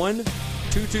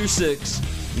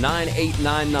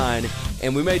 551-226-9899,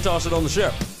 and we may toss it on the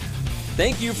show.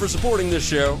 Thank you for supporting this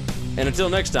show, and until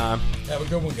next time, have a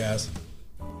good one, guys.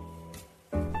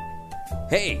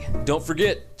 Hey, don't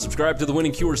forget, subscribe to the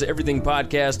Winning Cures Everything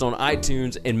podcast on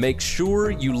iTunes and make sure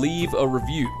you leave a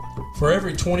review. For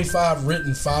every 25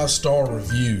 written 5-star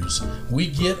reviews we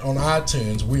get on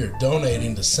iTunes, we are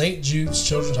donating to St. Jude's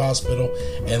Children's Hospital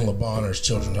and Le Bonheur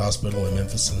Children's Hospital in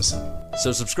Memphis, Tennessee.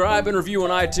 So subscribe and review on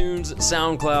iTunes,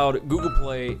 SoundCloud, Google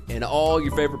Play, and all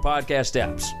your favorite podcast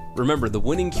apps. Remember, the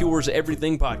Winning Cures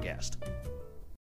Everything podcast.